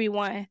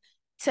everyone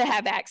to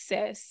have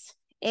access.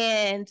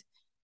 And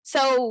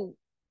so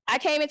I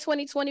came in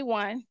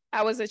 2021.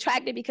 I was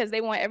attracted because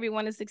they want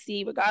everyone to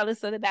succeed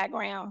regardless of the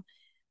background.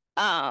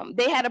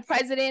 They had a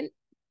president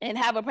and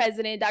have a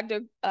president,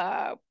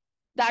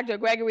 Dr.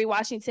 Gregory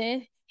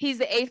Washington. He's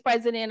the 8th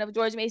president of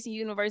George Mason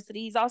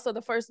University. He's also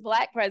the first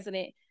Black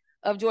president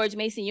of George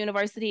Mason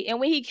University. And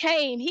when he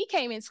came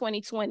in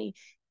 2020.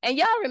 And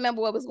y'all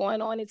remember what was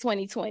going on in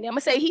 2020. I'm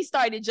gonna say he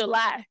started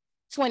July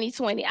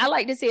 2020. I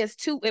like to say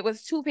it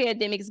was 2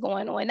 pandemics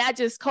going on, not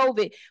just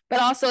COVID, but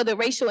also the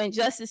racial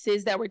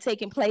injustices that were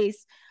taking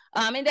place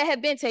and that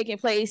have been taking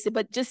place.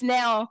 But just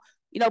now,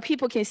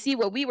 people can see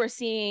what we were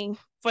seeing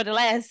for the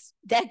last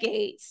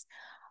decades.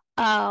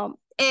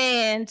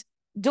 And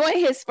during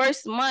his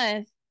first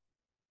month,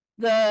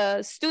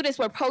 the students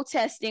were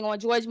protesting on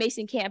George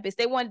Mason campus.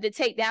 They wanted to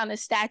take down the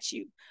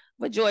statue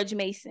for George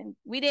Mason.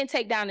 We didn't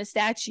take down the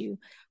statue.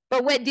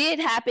 But what did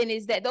happen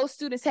is that those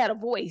students had a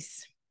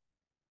voice.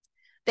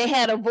 They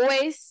had a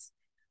voice.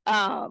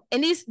 And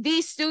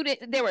these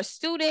students, there were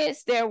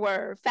students, there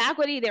were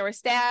faculty, there were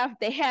staff,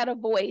 they had a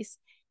voice.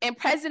 And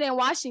President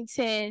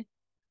Washington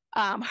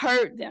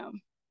heard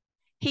them.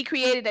 He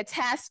created a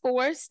task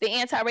force, the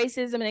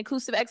Anti-Racism and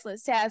Inclusive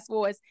Excellence Task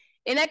Force,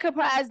 and that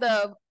comprised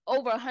of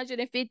over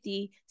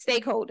 150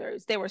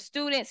 stakeholders. There were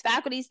students,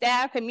 faculty,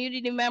 staff,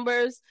 community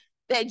members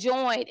that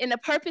joined. And the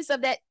purpose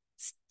of that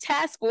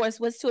task force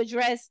was to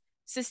address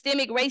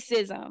systemic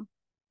racism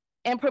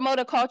and promote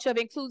a culture of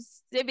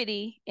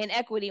inclusivity and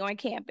equity on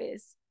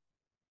campus.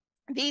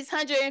 These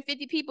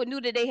 150 people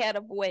knew that they had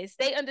a voice.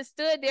 They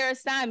understood their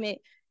assignment,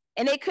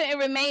 and they couldn't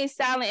remain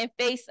silent in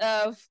face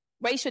of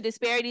racial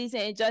disparities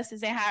and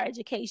injustice in higher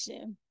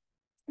education.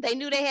 They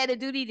knew they had a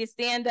duty to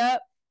stand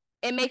up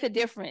and make a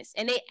difference,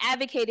 and they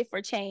advocated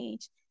for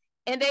change,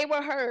 and they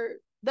were heard.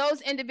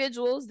 Those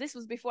individuals, this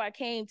was before I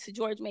came to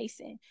George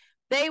Mason,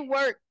 they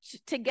worked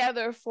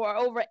together for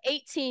over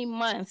 18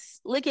 months,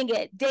 looking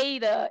at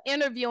data,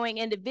 interviewing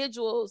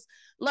individuals,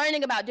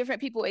 learning about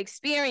different people's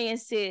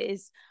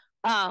experiences,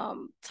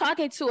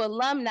 talking to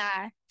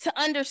alumni to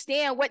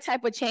understand what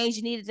type of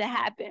change needed to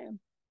happen.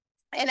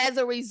 And as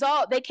a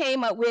result, they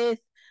came up with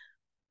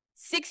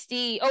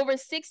over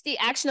 60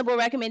 actionable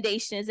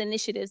recommendations,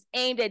 initiatives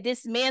aimed at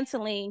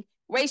dismantling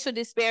racial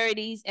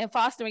disparities and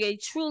fostering a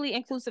truly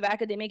inclusive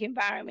academic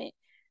environment.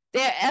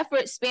 Their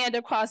efforts spanned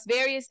across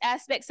various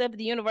aspects of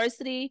the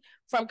university,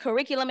 from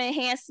curriculum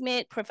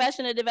enhancement,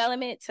 professional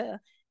development, to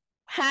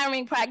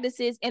hiring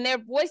practices, and their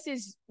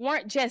voices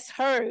weren't just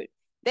heard,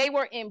 they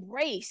were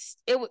embraced.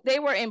 They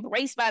were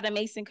embraced by the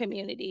Mason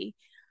community.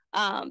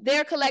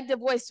 Their collective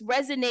voice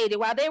resonated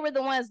while they were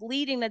the ones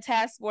leading the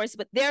task force,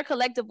 but their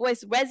collective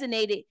voice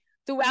resonated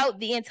throughout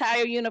the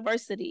entire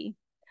university.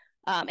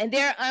 And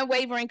their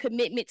unwavering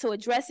commitment to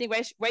addressing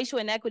racial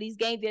inequities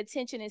gained the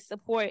attention and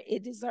support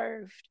it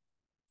deserved.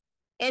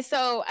 And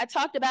so I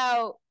talked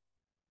about,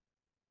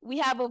 we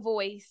have a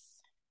voice,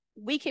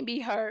 we can be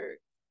heard.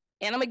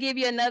 And I'm gonna give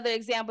you another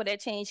example that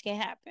change can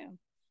happen.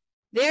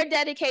 Their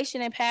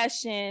dedication and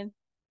passion,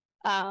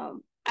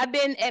 I've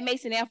been at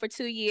Mason now for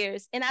 2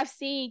 years, and I've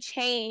seen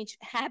change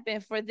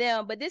happen for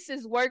them, but this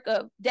is work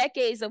of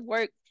decades of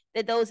work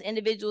that those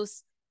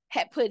individuals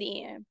had put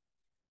in.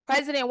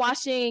 President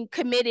Washington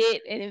committed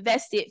and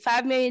invested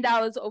 $5 million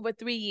over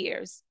 3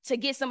 years to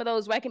get some of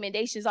those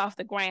recommendations off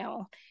the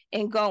ground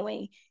and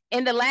going.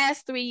 In the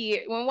last 3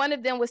 years, when one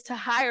of them was to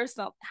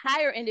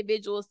hire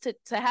individuals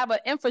to have an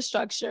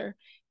infrastructure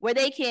where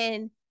they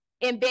can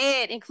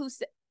embed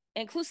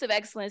inclusive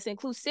excellence,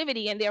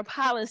 inclusivity in their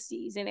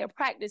policies and their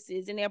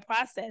practices and their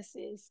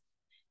processes.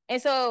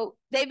 And so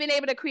they've been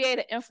able to create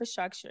an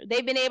infrastructure.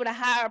 They've been able to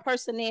hire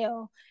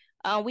personnel.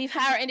 We've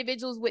hired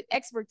individuals with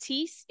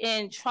expertise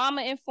in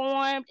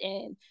trauma-informed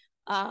and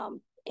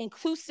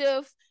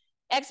inclusive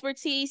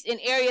expertise in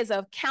areas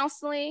of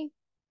counseling,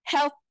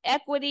 health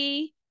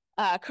equity,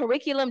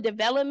 curriculum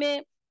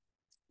development.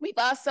 We've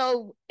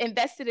also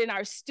invested in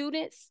our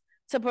students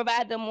to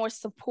provide them more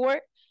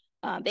support.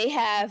 They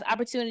have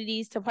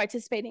opportunities to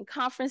participate in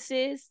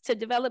conferences, to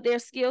develop their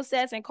skill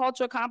sets and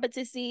cultural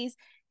competencies,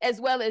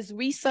 as well as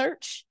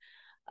research.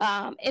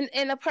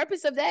 And the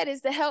purpose of that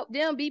is to help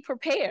them be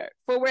prepared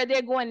for where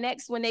they're going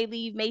next when they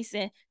leave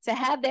Mason, to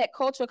have that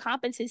cultural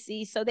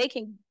competency so they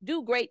can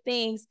do great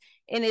things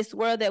in this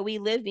world that we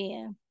live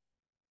in.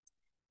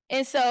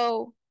 And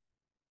so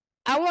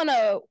I want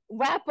to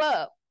wrap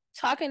up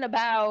talking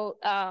about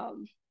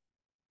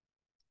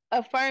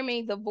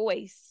affirming the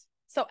voice.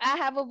 So I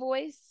have a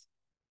voice,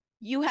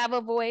 you have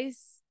a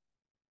voice,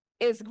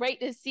 It's great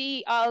to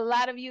see a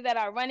lot of you that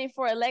are running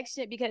for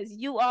election because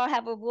you all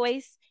have a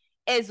voice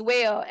as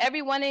well.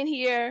 Everyone in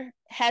here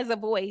has a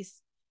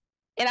voice.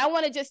 And I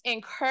want to just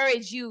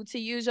encourage you to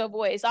use your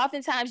voice.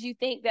 Oftentimes you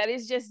think that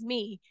it's just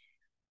me.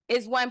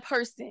 It's one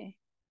person.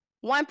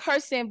 One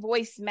person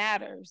voice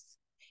matters.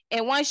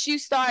 And once you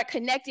start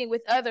connecting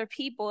with other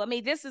people, I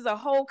mean, this is a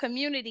whole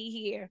community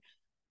here.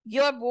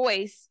 Your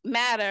voice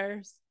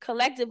matters.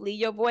 Collectively,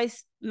 your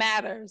voice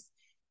matters.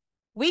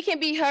 We can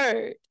be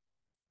heard.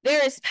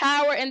 There is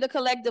power in the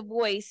collective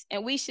voice,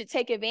 and we should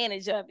take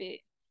advantage of it.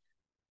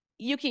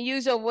 You can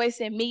use your voice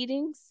in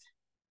meetings,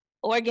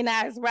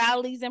 organize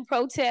rallies and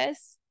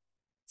protests,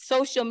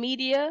 social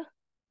media,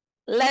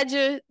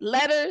 letters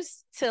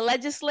to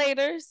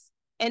legislators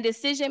and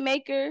decision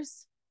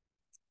makers.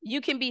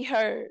 You can be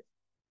heard.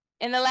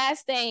 And the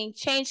last thing,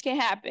 change can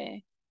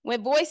happen.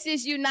 When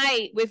voices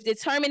unite with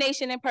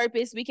determination and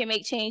purpose, we can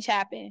make change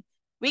happen.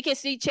 We can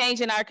see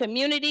change in our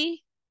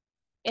community,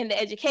 in the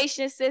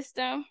education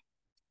system,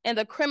 in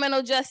the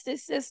criminal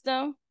justice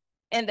system,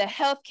 in the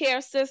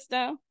healthcare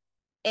system,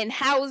 in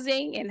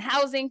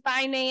housing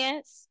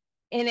finance,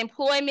 in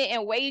employment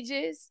and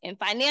wages, in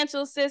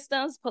financial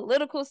systems,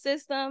 political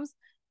systems,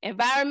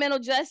 environmental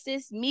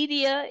justice,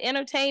 media,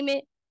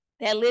 entertainment.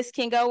 That list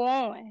can go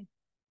on.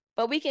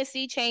 But we can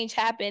see change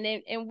happen,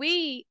 and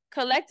we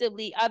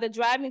collectively are the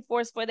driving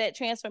force for that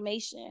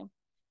transformation.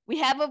 We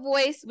have a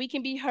voice, we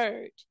can be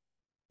heard.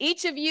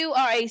 Each of you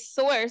are a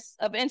source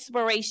of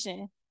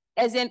inspiration,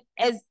 as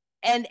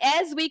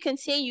we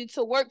continue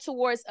to work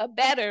towards a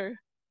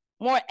better,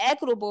 more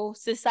equitable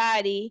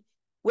society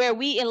where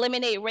we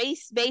eliminate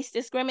race-based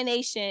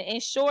discrimination,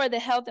 ensure the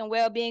health and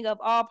well-being of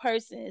all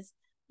persons.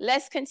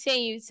 Let's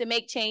continue to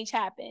make change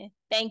happen.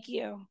 Thank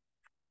you.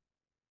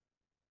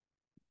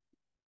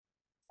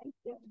 Thank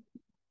you.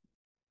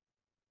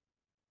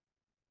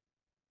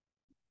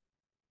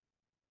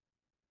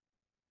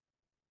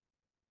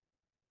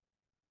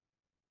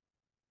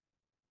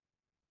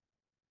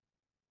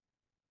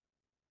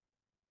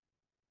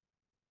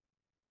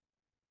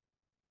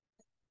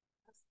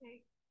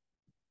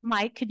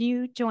 Mike, could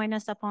you join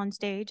us up on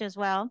stage as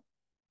well?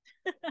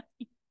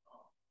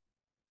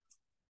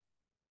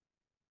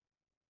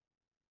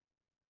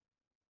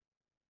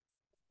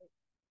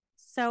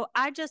 So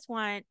I just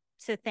want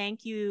to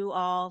thank you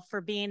all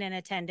for being in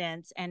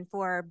attendance and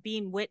for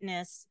being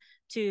witness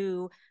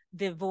to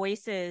the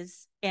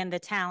voices and the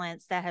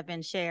talents that have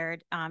been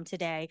shared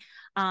today.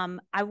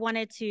 I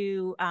wanted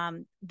to,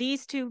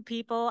 these two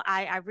people,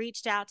 I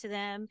reached out to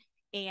them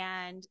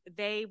and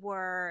they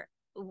were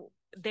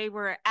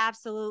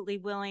absolutely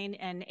willing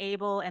and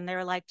able, and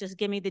they're like, just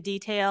give me the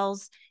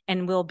details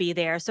and we'll be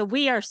there. So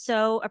we are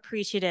so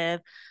appreciative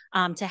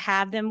to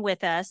have them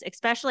with us,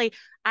 especially,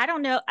 I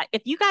don't know,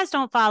 if you guys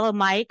don't follow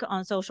Mike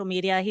on social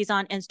media, he's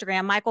on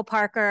Instagram, Mike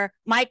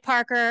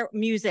Parker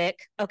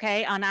Music,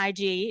 okay, on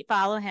IG,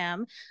 follow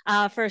him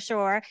for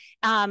sure.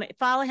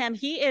 Follow him.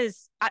 He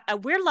is,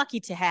 we're lucky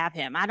to have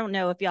him. I don't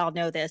know if y'all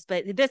know this,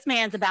 but this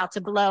man's about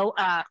to blow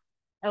up,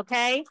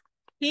 okay?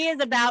 He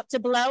is about to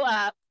blow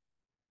up.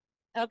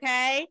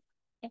 Okay.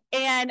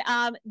 And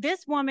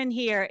this woman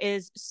here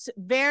is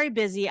very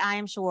busy, I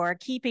am sure,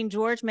 keeping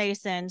George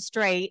Mason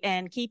straight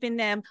and keeping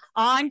them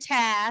on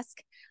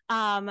task.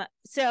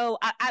 So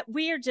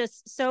we are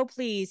just so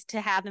pleased to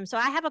have them. So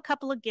I have a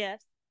couple of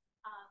gifts.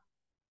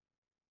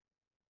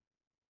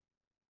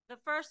 The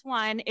first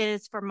one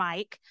is for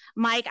Mike.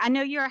 Mike, I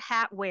know you're a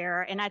hat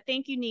wearer, and I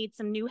think you need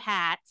some new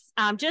hats.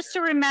 Just to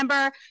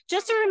remember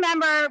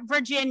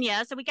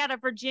Virginia. So we got a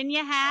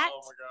Virginia hat.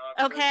 Oh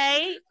my God.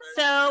 Okay.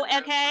 So,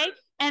 okay.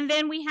 And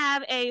then we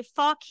have a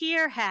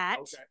Fauquier hat.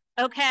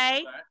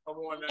 Okay.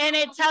 And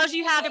it tells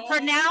you how to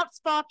pronounce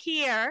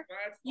Fauquier.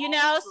 You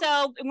know,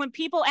 so when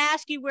people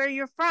ask you where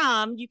you're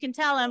from, you can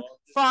tell them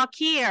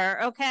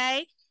Fauquier.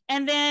 Okay.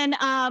 And then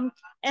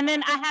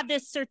I have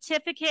this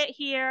certificate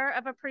here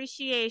of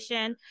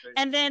appreciation.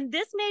 And then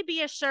this may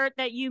be a shirt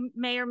that you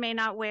may or may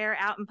not wear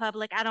out in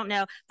public. I don't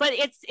know, but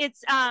it's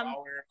I'll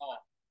wear it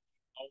all.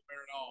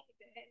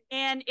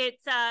 And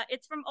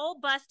it's from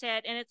Old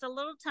Busted, and it's a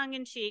little tongue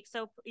in cheek.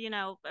 So, you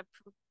know,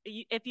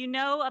 if you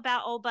know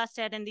about Old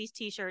Busted and these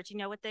t-shirts, you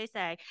know what they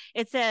say.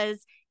 It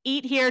says,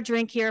 eat here,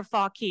 drink here,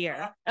 fuck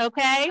here.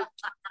 Okay.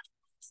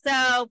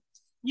 So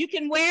you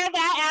can wear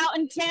that out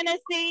in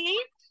Tennessee.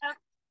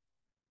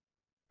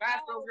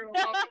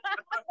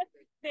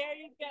 There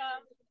you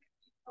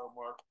go.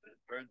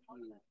 Thank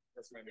you.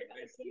 That's my name.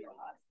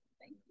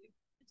 Thank you.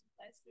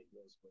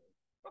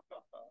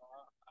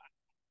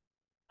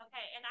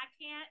 Okay,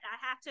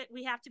 and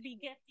we have to be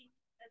gifty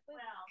as well.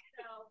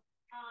 So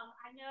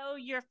I know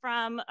you're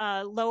from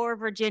Lower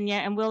Virginia,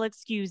 and we'll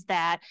excuse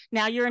that.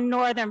 Now you're in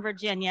Northern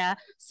Virginia.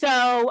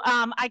 So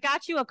I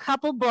got you a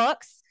couple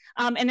books.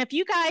 And if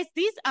you guys,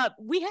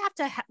 we have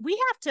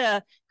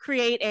to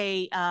create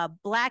a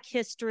Black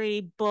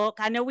history book.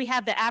 I know we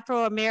have the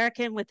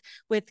Afro-American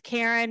with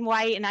Karen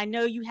White, and I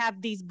know you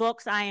have these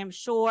books, I am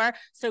sure.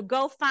 So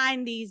go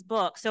find these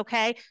books,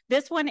 okay?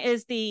 This one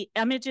is the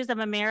Images of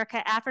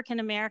America, African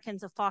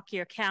Americans of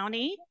Fauquier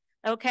County.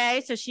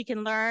 Okay, so she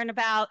can learn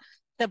about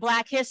the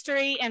Black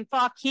history and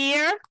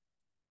Fauquier.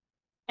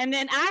 And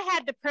then I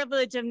had the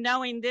privilege of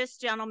knowing this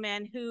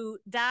gentleman who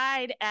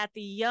died at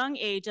the young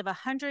age of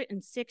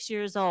 106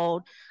 years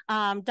old,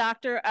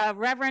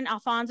 Reverend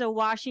Alfonso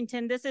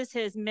Washington. This is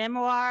his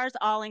memoirs,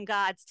 All in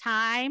God's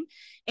Time.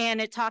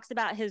 And it talks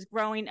about his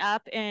growing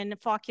up in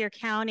Fauquier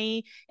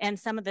County and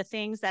some of the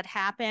things that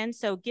happened.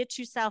 So get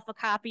yourself a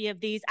copy of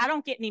these. I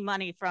don't get any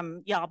money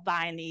from y'all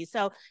buying these.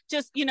 So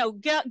just, you know,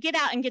 get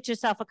out and get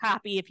yourself a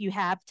copy if you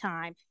have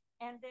time.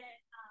 And then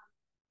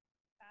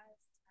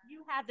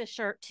you have the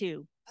shirt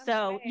too.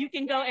 So you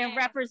can go and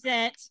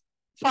represent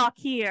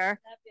Fauquier,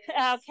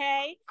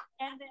 okay?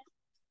 And then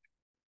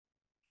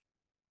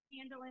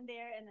handle in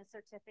there and a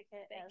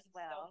certificate as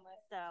well.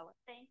 So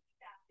thank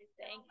you.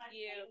 Thank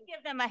you.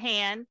 Give them a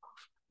hand.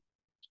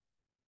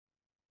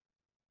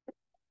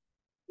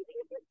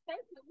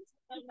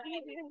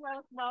 You're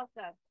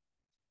welcome.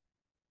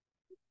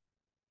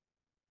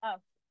 Oh,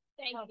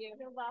 Thank you.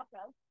 You're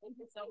welcome. Thank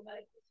you so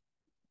much.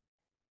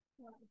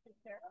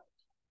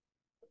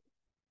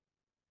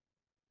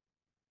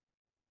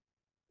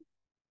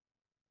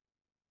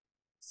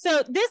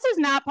 So this is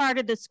not part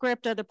of the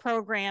script or the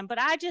program, but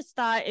I just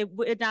thought it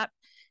would not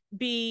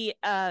be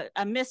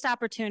a missed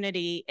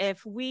opportunity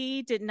if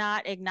we did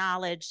not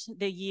acknowledge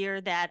the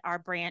year that our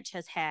branch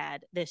has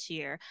had this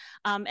year.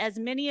 As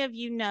many of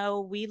you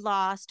know, we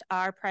lost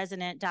our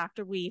president,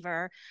 Dr.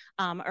 Weaver,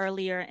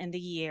 earlier in the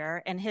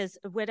year, and his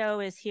widow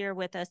is here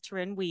with us,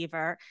 Taryn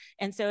Weaver.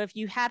 And so if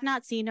you have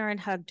not seen her and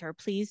hugged her,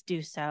 please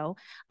do so.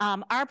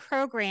 Our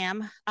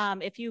program,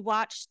 if you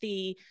watch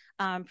the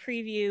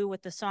preview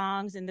with the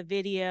songs and the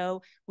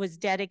video, was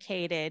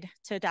dedicated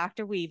to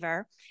Dr.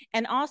 Weaver.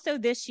 And also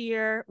this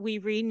year, we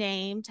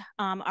renamed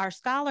our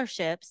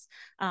scholarships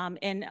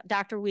in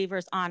Dr.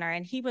 Weaver's honor.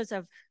 And he was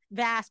a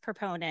vast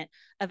proponent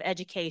of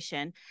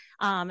education.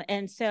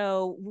 And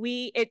so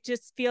it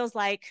just feels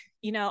like,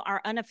 you know, our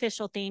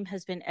unofficial theme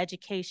has been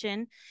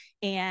education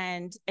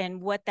and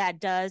what that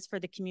does for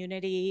the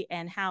community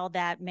and how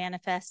that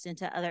manifests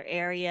into other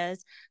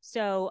areas.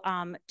 So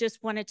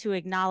just wanted to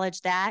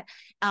acknowledge that.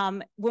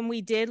 When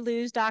we did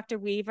lose Dr.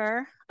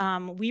 Weaver,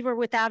 we were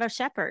without a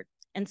shepherd.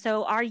 And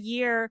so our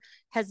year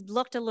has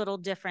looked a little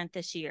different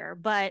this year,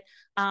 but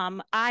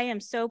I am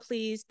so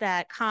pleased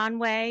that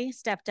Conway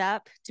stepped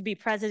up to be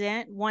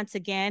president once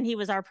again. He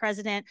was our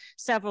president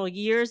several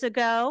years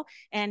ago,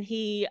 and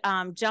he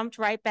jumped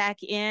right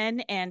back in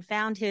and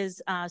found his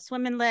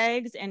swimming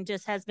legs and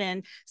just has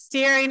been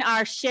steering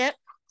our ship.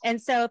 And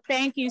so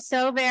thank you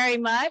so very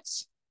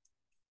much.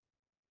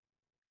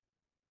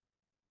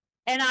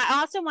 And I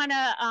also want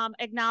to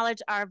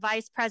acknowledge our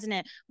vice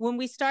president. When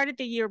we started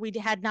the year, we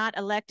had not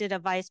elected a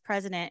vice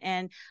president,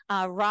 and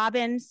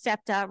Robin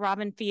stepped up.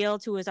 Robin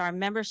Fields, who was our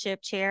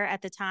membership chair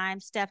at the time,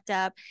 stepped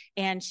up,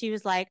 and she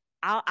was like,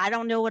 I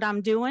don't know what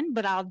I'm doing,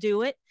 but I'll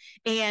do it.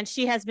 And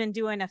she has been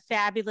doing a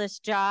fabulous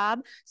job.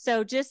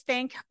 So just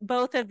thank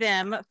both of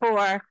them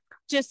for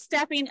just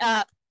stepping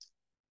up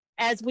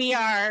as we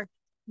are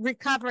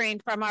recovering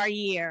from our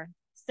year.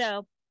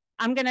 So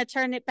I'm going to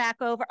turn it back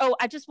over. Oh,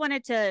 I just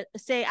wanted to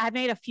say I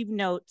made a few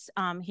notes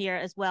here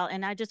as well.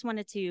 And I just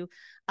wanted to,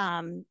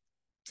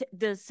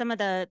 some of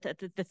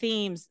the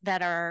themes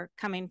that are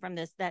coming from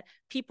this, that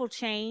people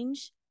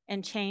change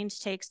and change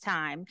takes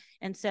time.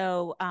 And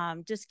so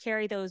just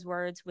carry those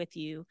words with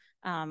you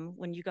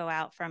when you go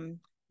out from,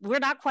 we're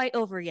not quite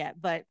over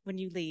yet, but when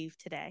you leave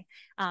today.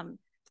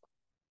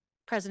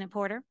 President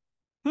Porter.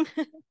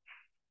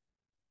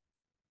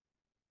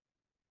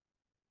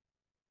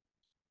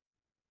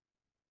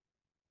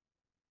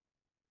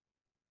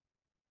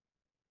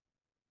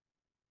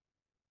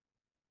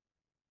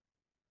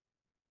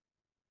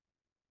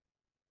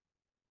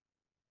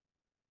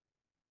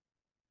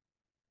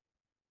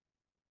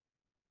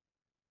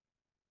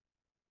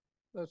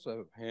 Let's have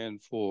a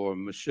hand for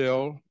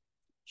Michelle.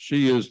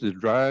 She is the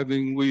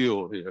driving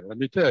wheel here, let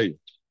me tell you.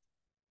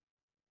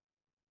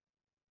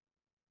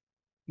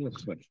 Yes,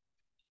 sir.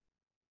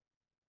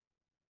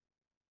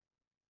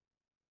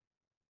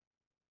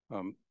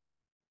 I'm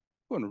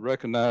going to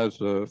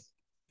recognize a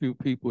few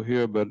people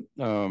here, but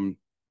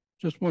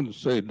just wanted to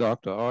say,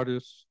 Dr.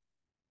 Artis,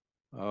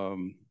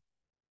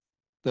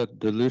 that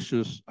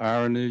delicious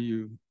irony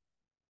you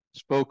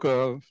spoke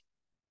of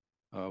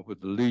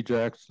with the Lee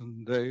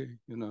Jackson Day,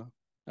 you know,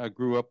 I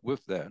grew up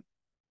with that.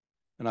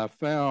 And I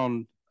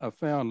found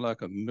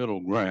like a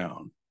middle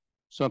ground,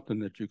 something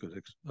that you could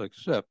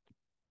accept.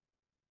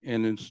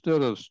 And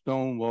instead of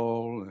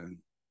Stonewall and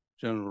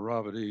General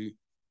Robert E.,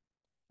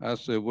 I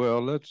said,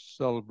 well, let's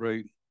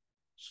celebrate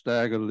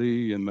Stagger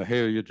Lee and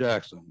Mahalia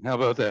Jackson. How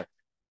about that?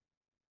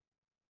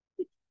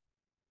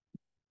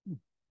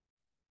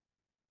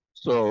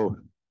 So,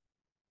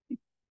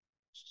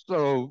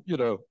 you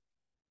know,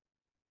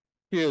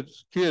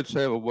 kids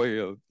have a way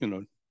of, you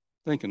know,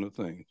 thinking of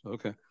things,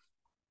 okay?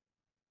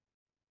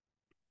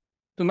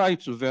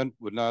 Tonight's event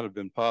would not have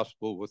been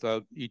possible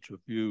without each of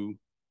you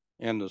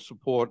and the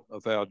support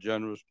of our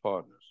generous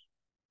partners.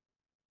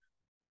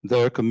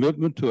 Their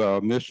commitment to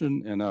our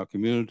mission and our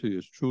community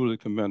is truly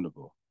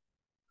commendable.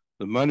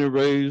 The money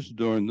raised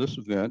during this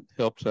event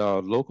helps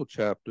our local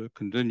chapter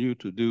continue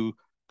to do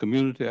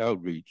community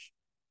outreach,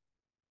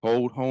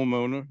 hold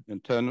homeowner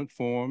and tenant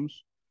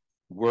forums,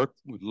 work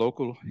with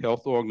local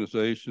health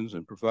organizations,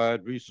 and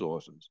provide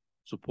resources,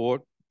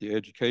 support the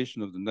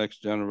education of the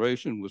next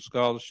generation with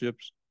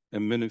scholarships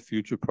and many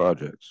future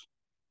projects.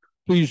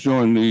 Please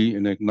join me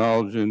in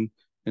acknowledging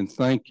and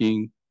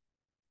thanking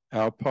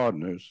our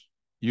partners,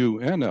 you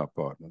and our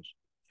partners,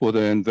 for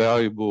their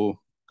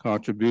invaluable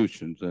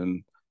contributions.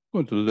 And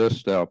I'm going to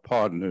list our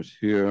partners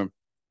here.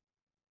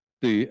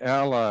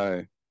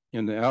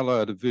 In the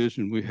Ally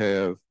Division, we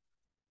have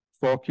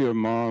Fauquier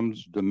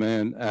Moms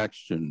Demand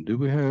Action. Do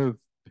we have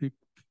people?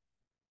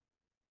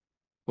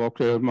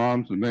 Fauquier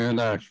Moms Demand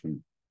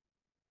Action.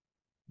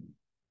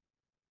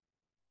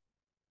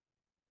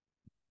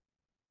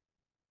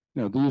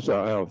 Now, these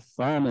are our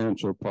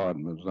financial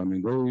partners. I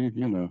mean,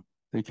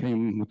 they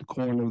came with the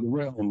coin of the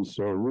realm,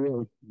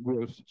 so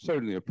we're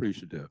certainly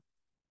appreciative.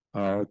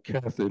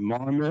 Kathy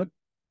Marmot.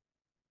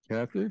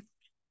 Kathy,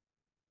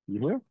 you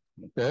here?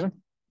 Okay.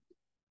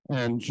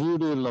 And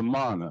Judy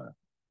Lamana.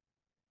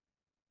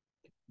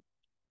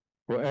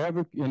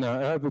 In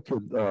our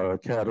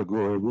advocate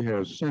category, we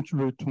have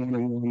Century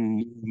 21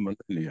 New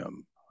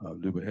Millennium.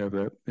 Do we have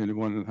that?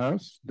 Anyone in the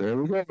house? There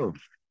we go.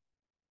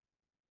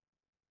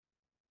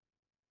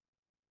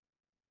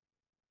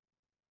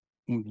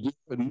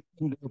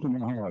 To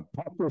my heart.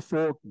 Poplar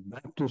Fork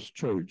Baptist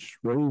Church.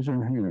 Raise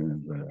your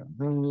hand there.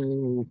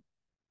 Hey.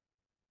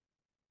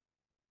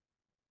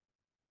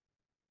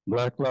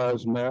 Black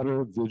Lives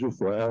Matter, Vigil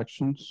for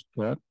Action,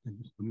 Scott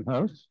in the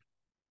house.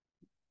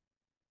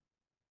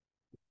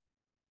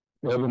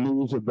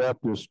 Ebenezer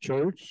Baptist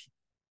Church.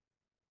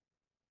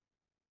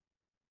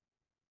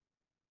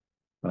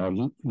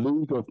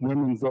 League of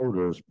Women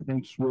Voters,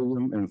 Prince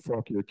William and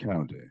Fauquier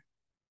County.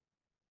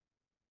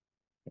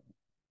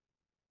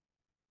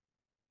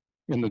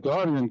 In the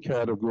Guardian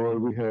category,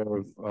 we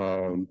have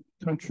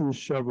Country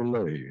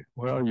Chevrolet.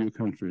 Where are you,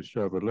 Country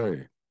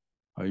Chevrolet?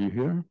 Are you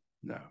here?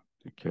 No.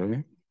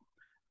 Okay.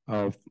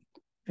 And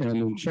in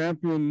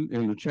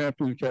the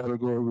champion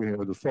category, we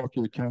have the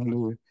Fauquier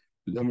County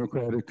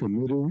Democratic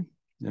Committee,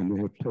 and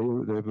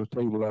they have a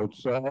table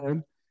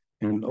outside.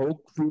 And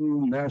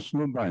Oakview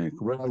National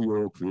Bank. Where are you,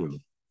 Oakview?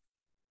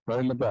 Right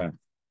in the back.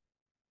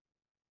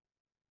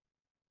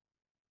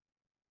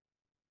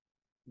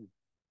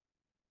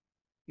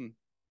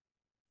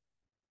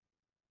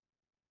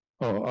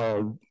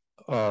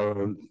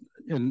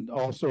 And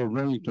also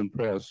Remington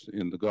Press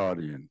in the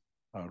Guardian.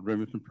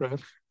 Remington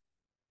Press.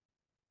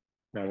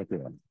 Right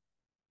there.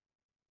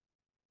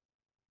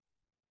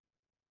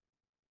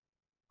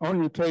 On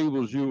your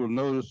tables, you will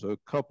notice a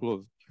couple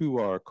of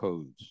QR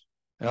codes.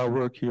 Our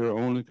work here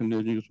only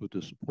continues with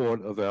the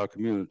support of our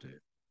community.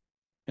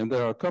 And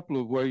there are a couple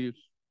of ways,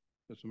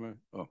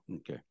 oh,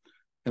 okay.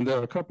 And there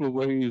are a couple of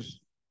ways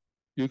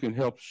you can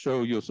help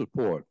show your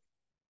support.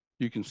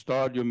 You can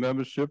start your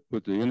membership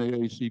with the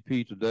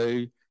NAACP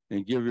today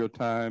and give your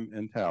time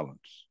and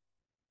talents.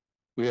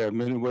 We have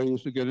many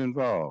ways to get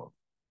involved,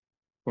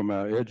 from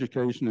our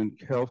education and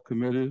health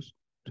committees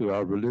to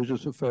our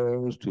religious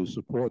affairs to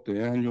support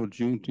the annual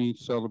Juneteenth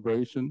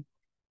celebration.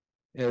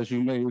 As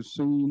you may have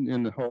seen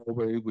in the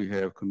hallway, we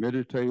have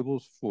committee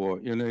tables for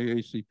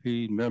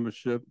NAACP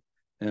membership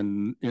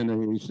and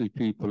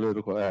NAACP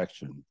political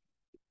action.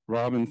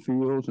 Robin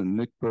Fields and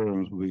Nick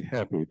Burns will be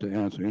happy to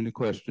answer any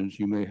questions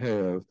you may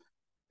have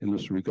in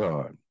this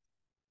regard.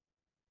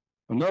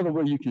 Another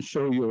way you can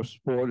show your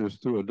support is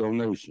through a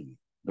donation.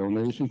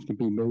 Donations can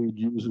be made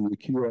using the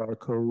QR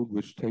code,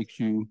 which takes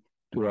you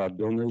to our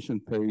donation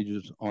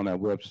pages on our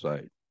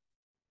website.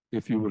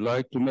 If you would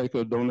like to make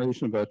a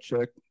donation by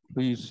check,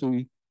 please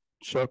see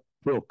Chuck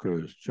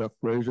Brokers. Chuck,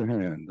 raise your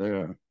hand.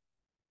 There,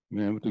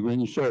 man with the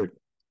green shirt.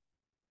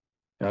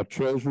 Our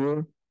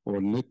treasurer or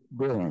Nick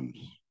Burns.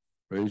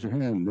 Raise your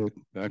hand, Nick,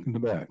 back in the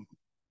back.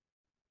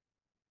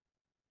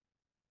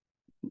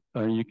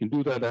 You can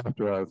do that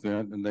after our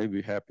event, and they'd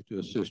be happy to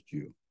assist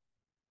you.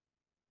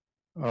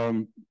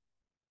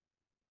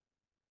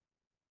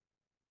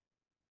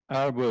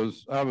 I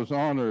was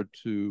honored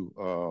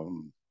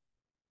to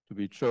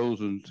be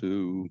chosen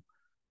to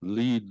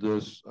lead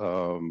this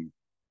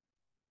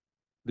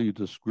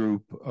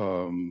group.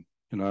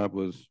 I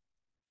was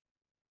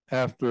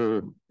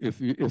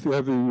if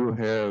ever you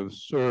have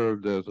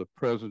served as a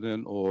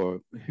president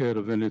or head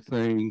of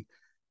anything,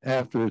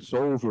 after it's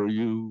over,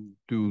 you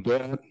do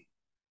that.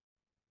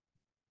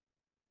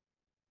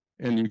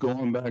 And you're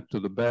going back to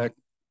the back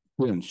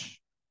bench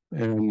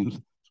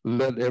and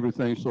let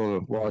everything sort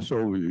of wash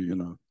over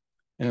you,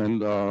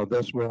 And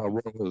that's where I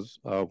was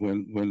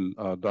when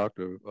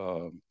Dr.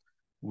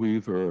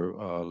 Weaver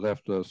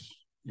left us,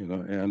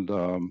 and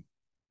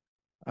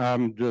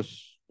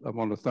I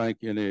want to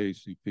thank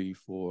NAACP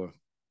for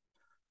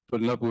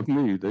putting up with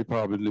me. They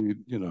probably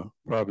need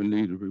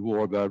a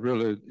reward, but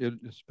really,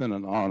 it's been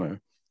an honor.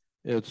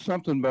 It's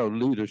something about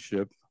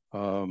leadership.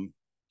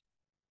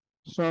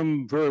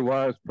 Some very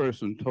wise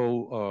person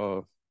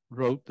told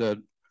wrote that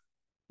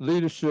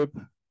leadership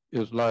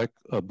is like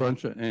a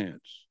bunch of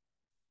ants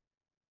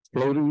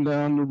floating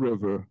down the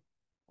river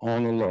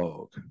on a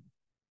log.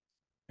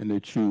 And they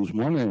choose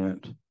one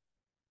ant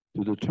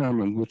to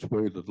determine which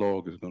way the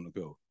log is going to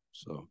go.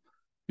 So,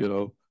 you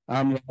know,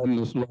 I'm riding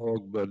this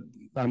log, but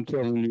I'm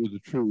telling you the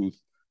truth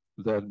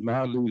that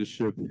my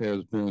leadership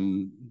has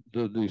been,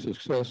 the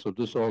success of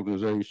this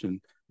organization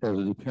has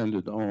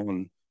depended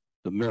on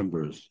the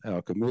members,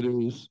 our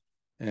committees,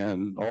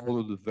 and all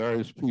of the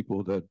various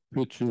people that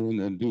pitch in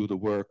and do the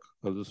work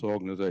of this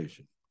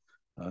organization.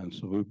 And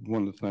so we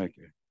want to thank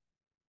you.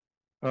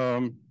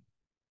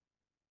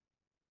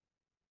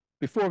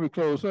 Before we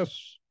close,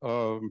 let's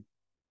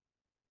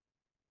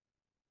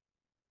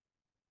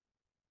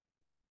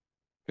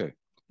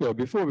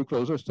before we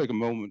close, let's take a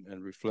moment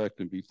and reflect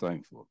and be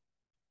thankful.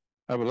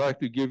 I would like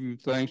to give you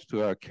thanks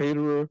to our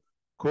caterer,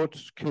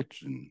 Court's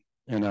Kitchen,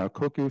 and our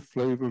cookie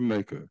flavor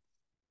maker.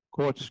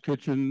 Court's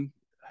Kitchen,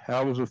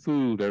 how was the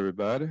food,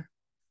 everybody?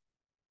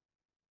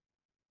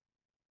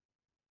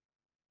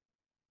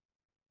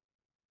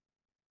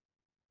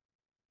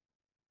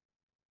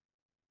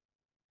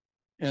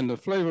 And the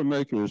flavor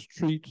maker is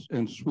Treats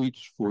and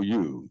Sweets for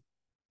You.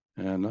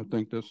 And I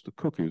think that's the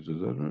cookies, is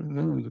that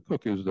right? The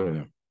cookies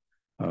there.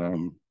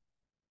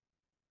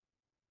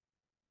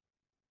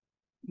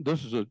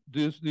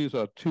 These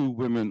are two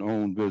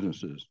women-owned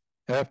businesses.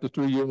 After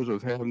 3 years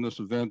of having this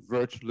event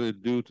virtually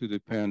due to the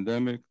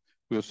pandemic,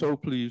 we're so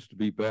pleased to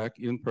be back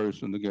in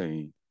person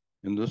again.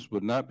 And this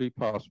would not be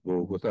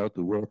possible without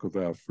the work of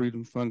our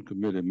Freedom Fund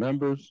Committee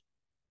members.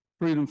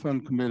 Freedom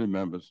Fund Committee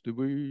members, did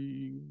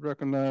we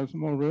recognize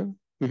them already?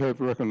 We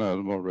have recognized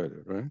them already,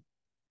 right?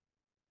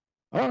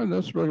 All right,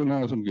 let's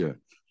recognize them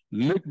again.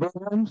 Nick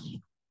Burns.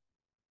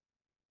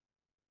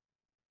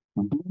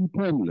 Dee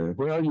Penley,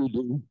 where are you,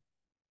 Dee?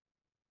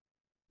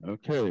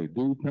 Okay,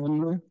 Dee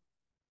Penley,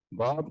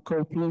 Bob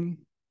Copeland,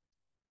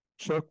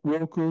 Chuck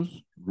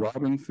Wilkers,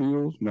 Robin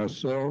Fields,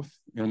 myself,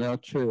 and our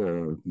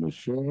chair,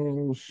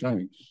 Michelle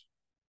Shanks,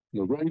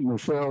 the great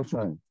Michelle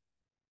Shanks.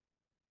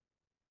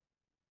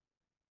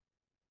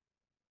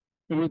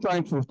 And we're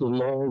thankful to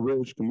Laurel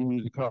Ridge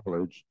Community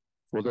College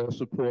for their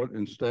support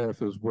and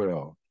staff as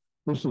well.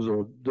 This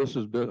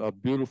has been a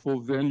beautiful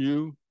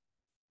venue.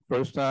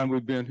 First time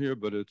we've been here,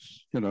 but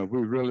it's, you know,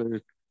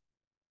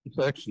 it's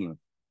excellent.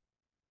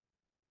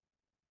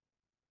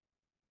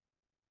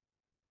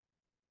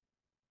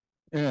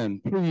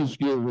 And please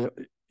give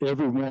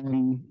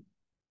everyone,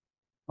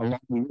 along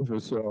with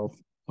yourself,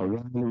 a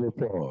round of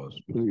applause,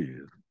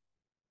 please.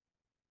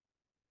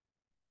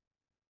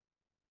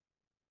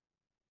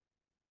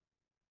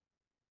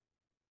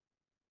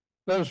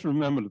 Let us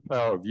remember the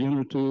power of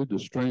unity, the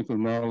strength of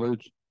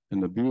knowledge,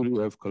 and the beauty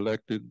of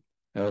collected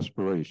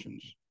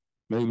aspirations.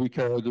 May we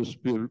carry this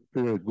spirit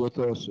with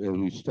us as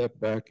we step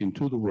back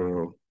into the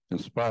world,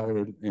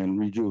 inspired and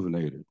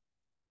rejuvenated.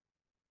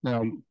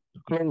 Now, to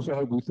close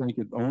out, we think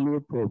it only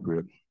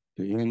appropriate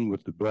to end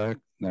with the Black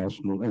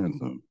National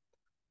Anthem.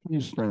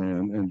 Please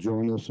stand and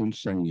join us in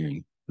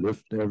singing,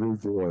 Lift Every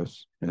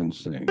Voice and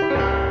Sing.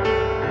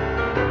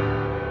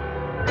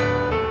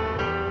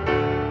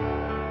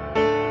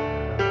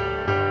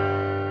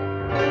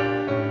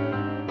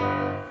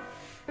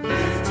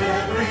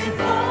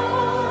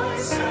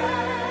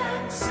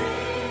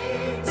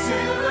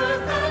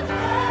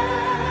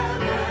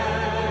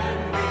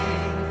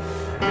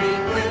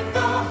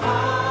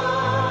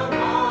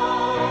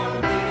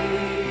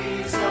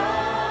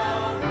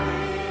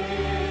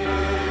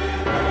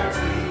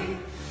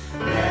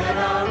 Let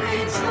our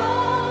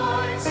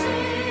rejoicing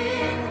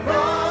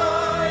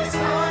rise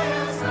high.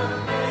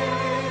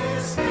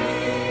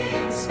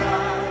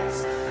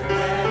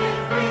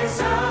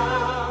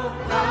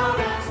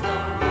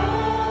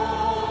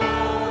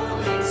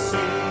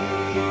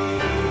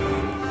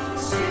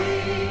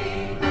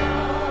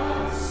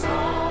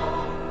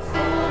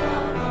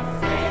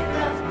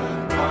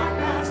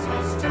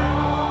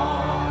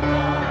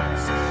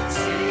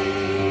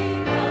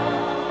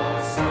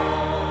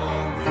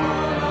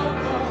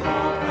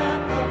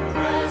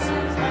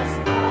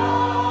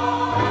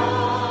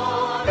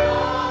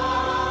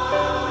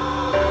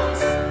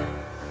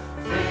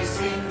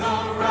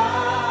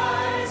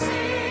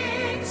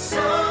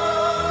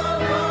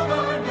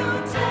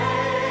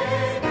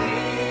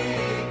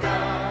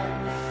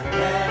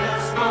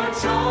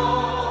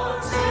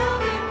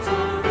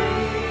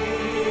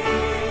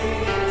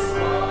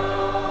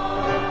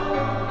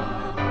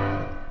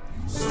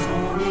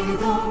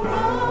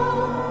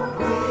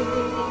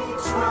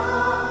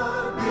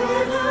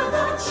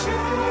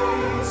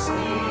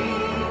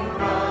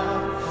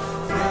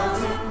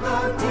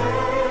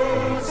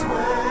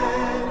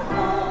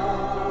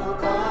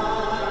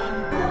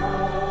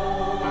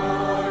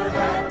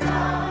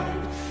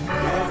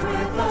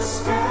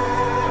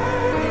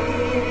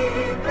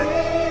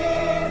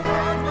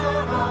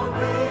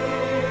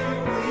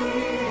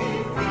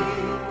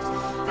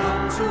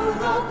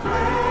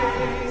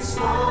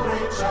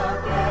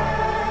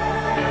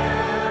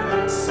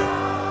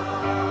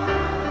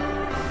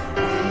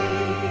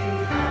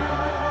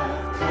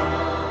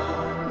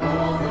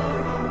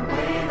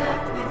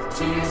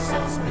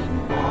 has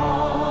been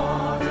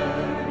watered.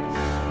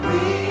 We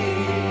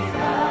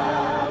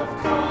have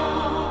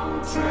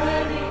come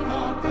treading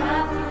our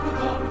path through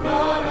the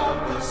blood of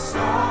the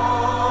Son.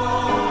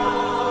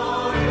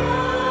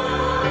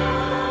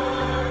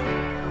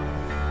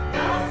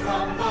 Now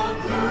from the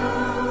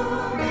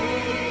gloomy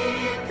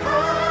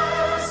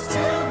past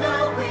till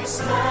now we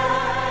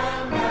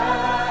stand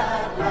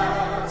at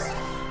last,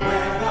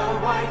 where the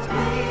white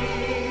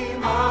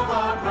gleam of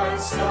our bright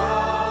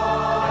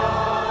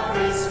star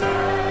is fast.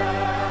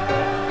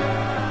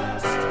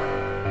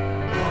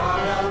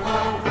 God of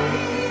our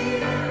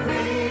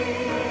weary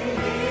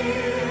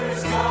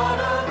years, God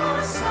of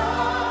our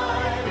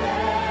silent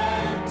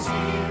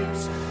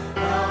tears,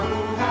 thou who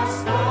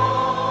hast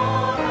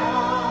brought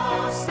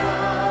us the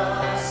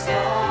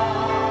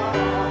star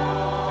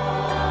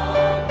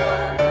on the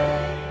way,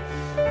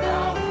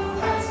 thou who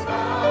hast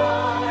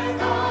by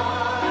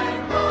thy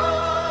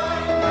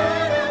mind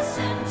led us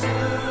into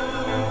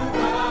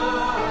the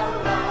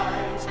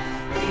light,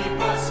 keep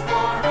us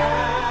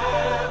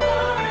forever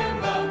in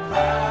the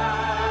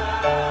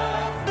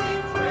path we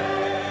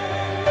pray.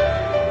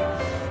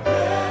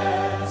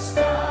 Lest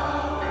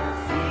our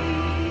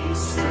feet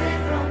stray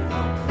from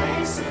the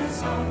places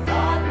of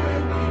God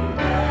where we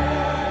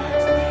met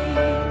thee,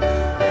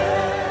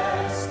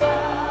 lest our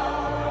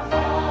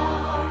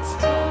hearts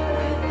drunk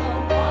with the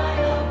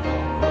wine of the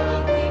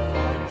world we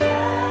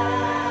forget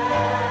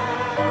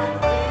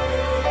thee.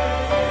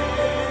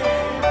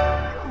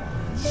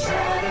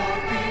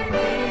 Shadowed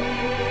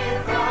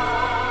beneath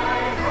thy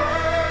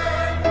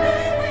hand,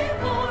 may we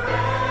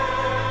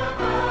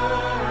forever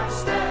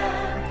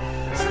stand,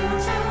 true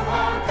to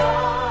our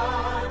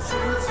God,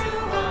 true to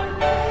our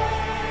native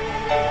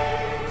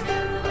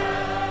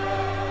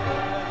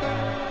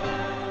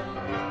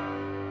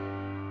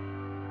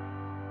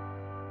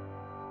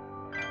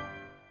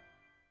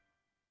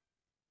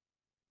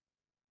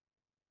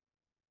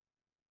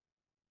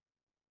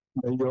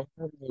May you all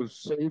have a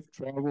safe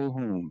travel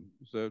home.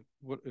 Is that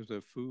what is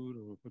that food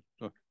or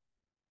what?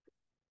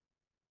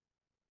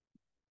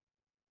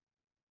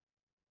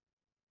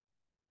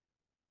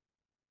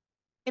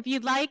 If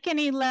you'd like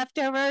any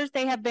leftovers,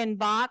 they have been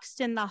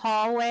boxed in the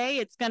hallway.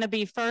 It's going to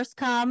be first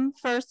come,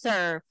 first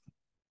serve.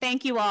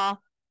 Thank you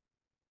all.